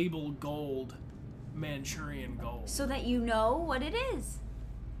you label gold Manchurian gold? So that you know what it is.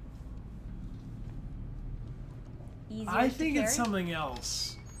 Easier I to think carry? it's something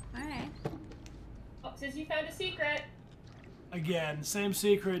else. Alright. Oh, since you found a secret. Again, same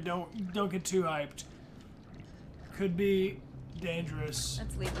secret. Don't get too hyped. Could be dangerous.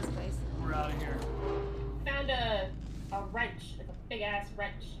 Let's leave this place. We're out of here. Found a wrench, like a big ass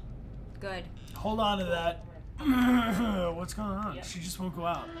wrench. Good. Hold on to that. What's going on? Yep. She just won't go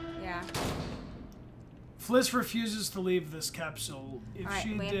out. Yeah. Fliss refuses to leave this capsule. If Alright,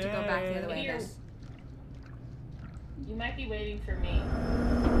 she we have to go back the other way then. You might be waiting for me.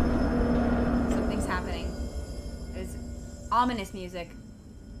 Something's happening. There's ominous music.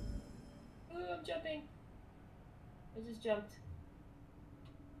 Ooh, I'm jumping. I just jumped.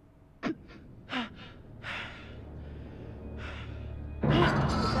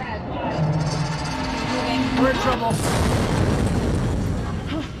 Brad, we're in trouble.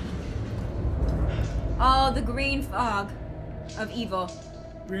 Oh, the green fog of evil.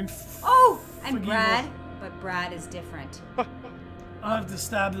 Green and Brad. Evil. But Brad is different. I'll have to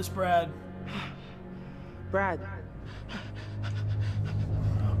stab this Brad. Brad.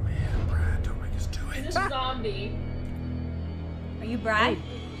 Oh man, Brad, don't make us do it. This is a zombie. Are you Brad? Hey,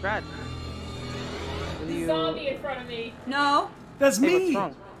 Brad. There's a zombie in front of me. No. That's me.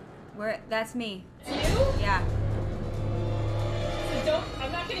 What's wrong? That's me. It's you? Yeah. So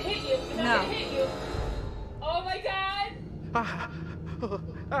I'm not gonna hit you. I'm not gonna hit you. Oh my God.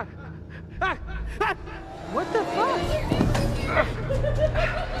 What the fuck?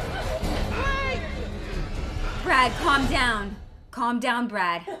 Brad, calm down. Calm down,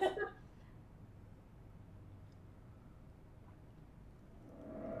 Brad. I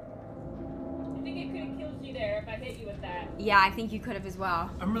think it could have killed you there if I hit you with that. Yeah, I think you could have as well.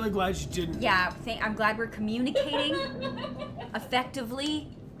 I'm really glad you didn't. Yeah, I'm glad we're communicating effectively.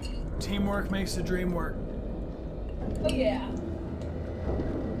 Teamwork makes the dream work. Oh yeah.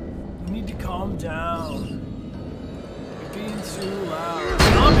 You need to calm down. You're being too loud.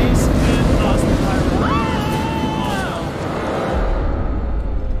 Zombies and lost the pirate.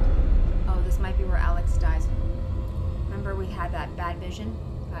 Oh, this might be where Alex dies. Remember we had that bad vision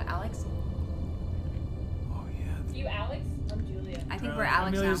about Alex? Oh yeah. You Alex? I'm Julia. I think we're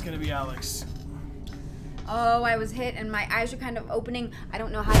Alex Amelia's now. gonna be Alex. Oh, I was hit and my eyes are kind of opening. I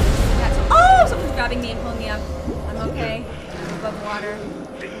don't know how to do that. Oh, someone's grabbing me and pulling me up. I'm okay. I'm above water.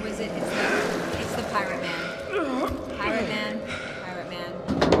 Who is it? It's the pirate man. Pirate man. Pirate man.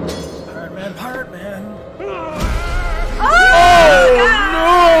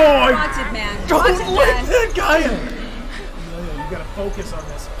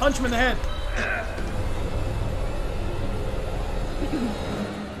 Punch him in the head.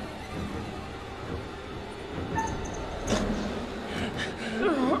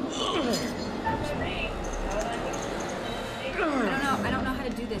 I don't know how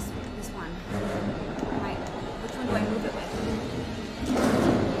to do this one. Which one do I move it with?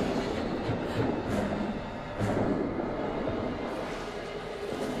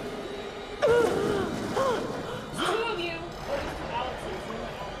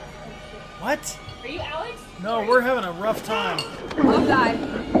 What? Are you Alex? No, we're having a rough time. Oh god.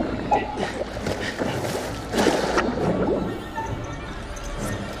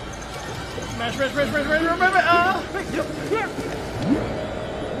 Smash.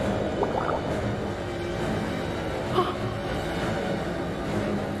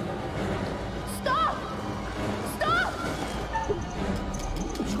 Stop! Stop!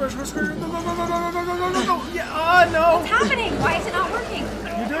 Go. Yeah, oh no! What's happening? Why is it not working?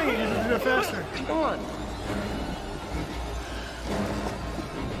 You're doing it. You have to do it faster. Come on.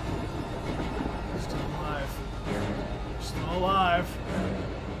 Still alive.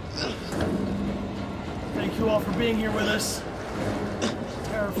 Thank you all for being here with us.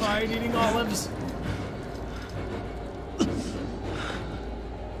 Terrified, eating olives.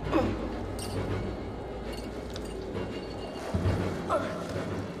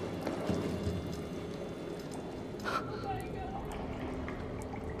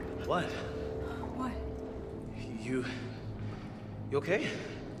 What? What? You okay?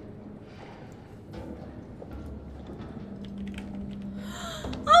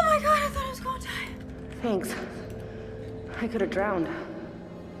 Oh my god, I thought I was going to die. Thanks. I could have drowned.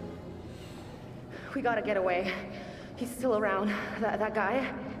 We gotta get away. He's still around. That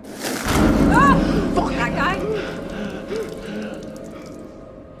guy. Ah! Fuck that guy.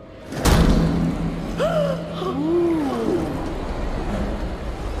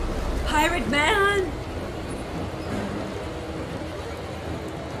 Pirate man.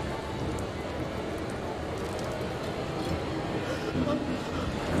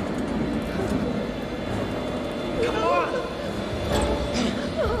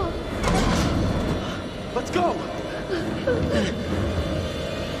 Let's go!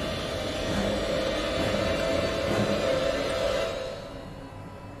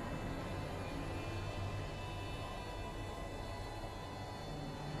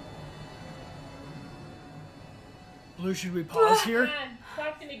 Blue, should we pause here?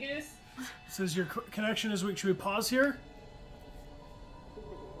 Talk to me, Goose. Says your connection is weak. Should we pause here?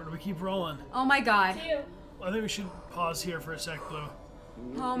 Or do we keep rolling? Oh my god. I think we should pause here for a sec, Blue.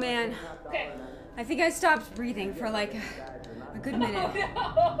 Oh man. Okay. I think I stopped breathing for like a good minute.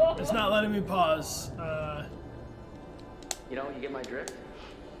 It's not letting me pause. You know, you get my drift?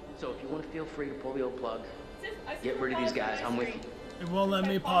 So if you want to feel free to pull the old plug, get rid of these guys, I'm with you. It won't let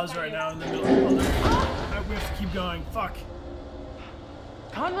me pause right now in the middle. We have to keep going. Fuck.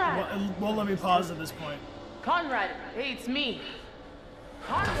 Conrad! It won't let me pause at this point. Conrad! Hey, it's me.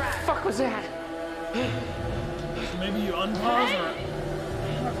 Conrad! Fuck was that? Maybe you unpause or...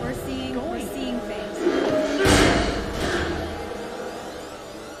 We're seeing things.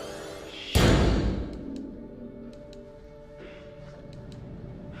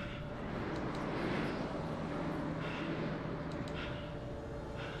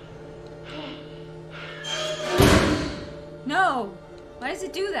 No! Why does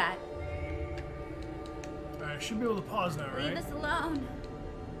it do that? Alright, I should be able to pause now, right? Leave us alone.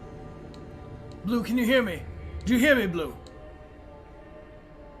 Blue, can you hear me? Do you hear me, Blue?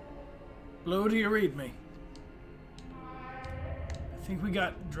 Blue, do you read me? I think we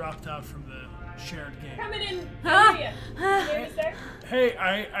got dropped out from the shared game. Coming in. Ah! Hey,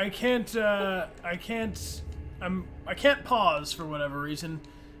 I can't pause for whatever reason,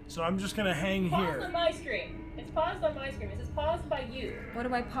 so I'm just gonna hang here. Pause on my screen. It's paused on my screen. It says paused by you. What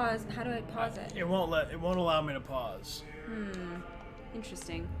do I pause? How do I pause it? It won't allow me to pause.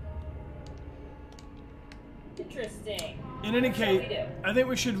 Interesting. Interesting. In any case, I think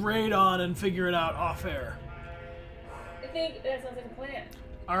we should raid on and figure it out off air. I think that sounds like a plan.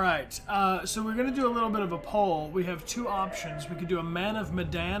 Alright, so we're gonna do a little bit of a poll. We have two options. We could do a Man of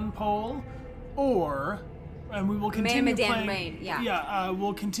Medan poll, and we will continue playing. Raid, yeah. Yeah,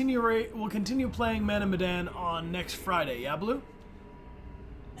 we'll continue playing Man of Medan on next Friday. Yeah, Blue?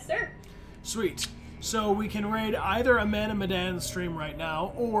 Yes, sir. Sweet. So we can raid either a Man of Medan stream right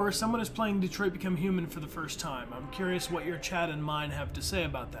now, or someone is playing Detroit Become Human for the first time. I'm curious what your chat and mine have to say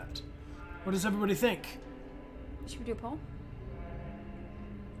about that. What does everybody think? Should we do a poll?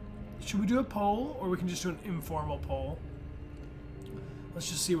 Should we do a poll, or we can just do an informal poll? Let's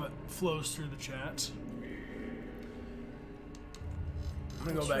just see what flows through the chat. I'm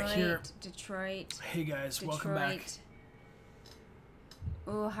gonna go back here. Detroit. Hey guys, welcome back.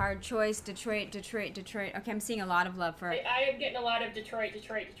 Oh, hard choice. Detroit. Okay, I'm seeing a lot of love for. I am getting a lot of Detroit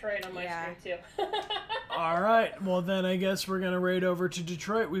on my stream too. All right, well then I guess we're gonna raid over to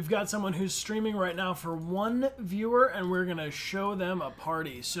Detroit. We've got someone who's streaming right now for 1 viewer, and we're gonna show them a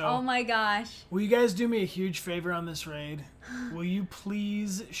party. So. Oh my gosh. Will you guys do me a huge favor on this raid? Will you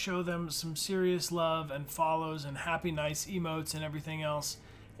please show them some serious love and follows and happy nice emotes and everything else?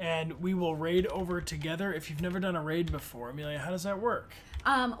 And we will raid over together. If you've never done a raid before, Amelia, how does that work?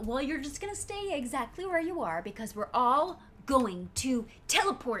 Well, you're just gonna stay exactly where you are because we're all going to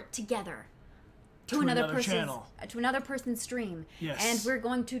teleport together to another person's channel, to another person's stream. Yes. And we're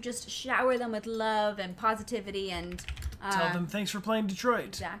going to just shower them with love and positivity and tell them thanks for playing Detroit.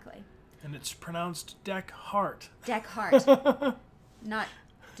 Exactly. And it's pronounced Dechart. Dechart. Not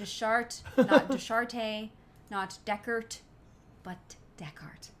Dechart, not Decharte, not Dechart, but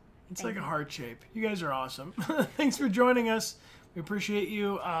Dechart. It's like a heart shape. You guys are awesome. Thanks for joining us. We appreciate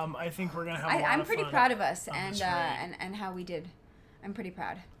you. I think we're gonna have a lot of fun. I'm pretty proud of us and how we did. I'm pretty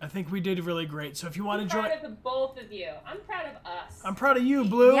proud. I think we did really great. So if you want to join, I'm proud of the both of you. I'm proud of us. I'm proud of you,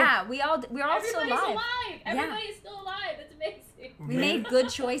 Blue. Yeah, we're all still alive. Everybody is still alive. That's amazing. We made good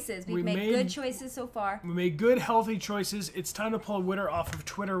choices. We've made good choices so far. We made good, healthy choices. It's time to pull a winner off of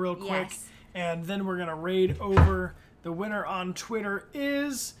Twitter real quick, and then we're gonna raid over. The winner on Twitter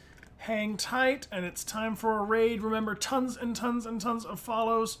is. Hang tight, and it's time for a raid. Remember, tons and tons and tons of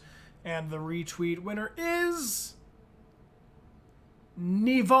follows. And the retweet winner is...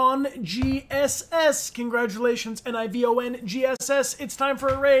 Nivon GSS. Congratulations, Nivon GSS. It's time for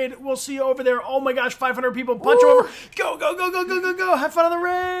a raid. We'll see you over there. Oh my gosh, 500 people. Punch over. Go, go, go, go, go, go, go. Have fun on the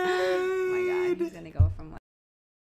raid. Oh my god, he's gonna go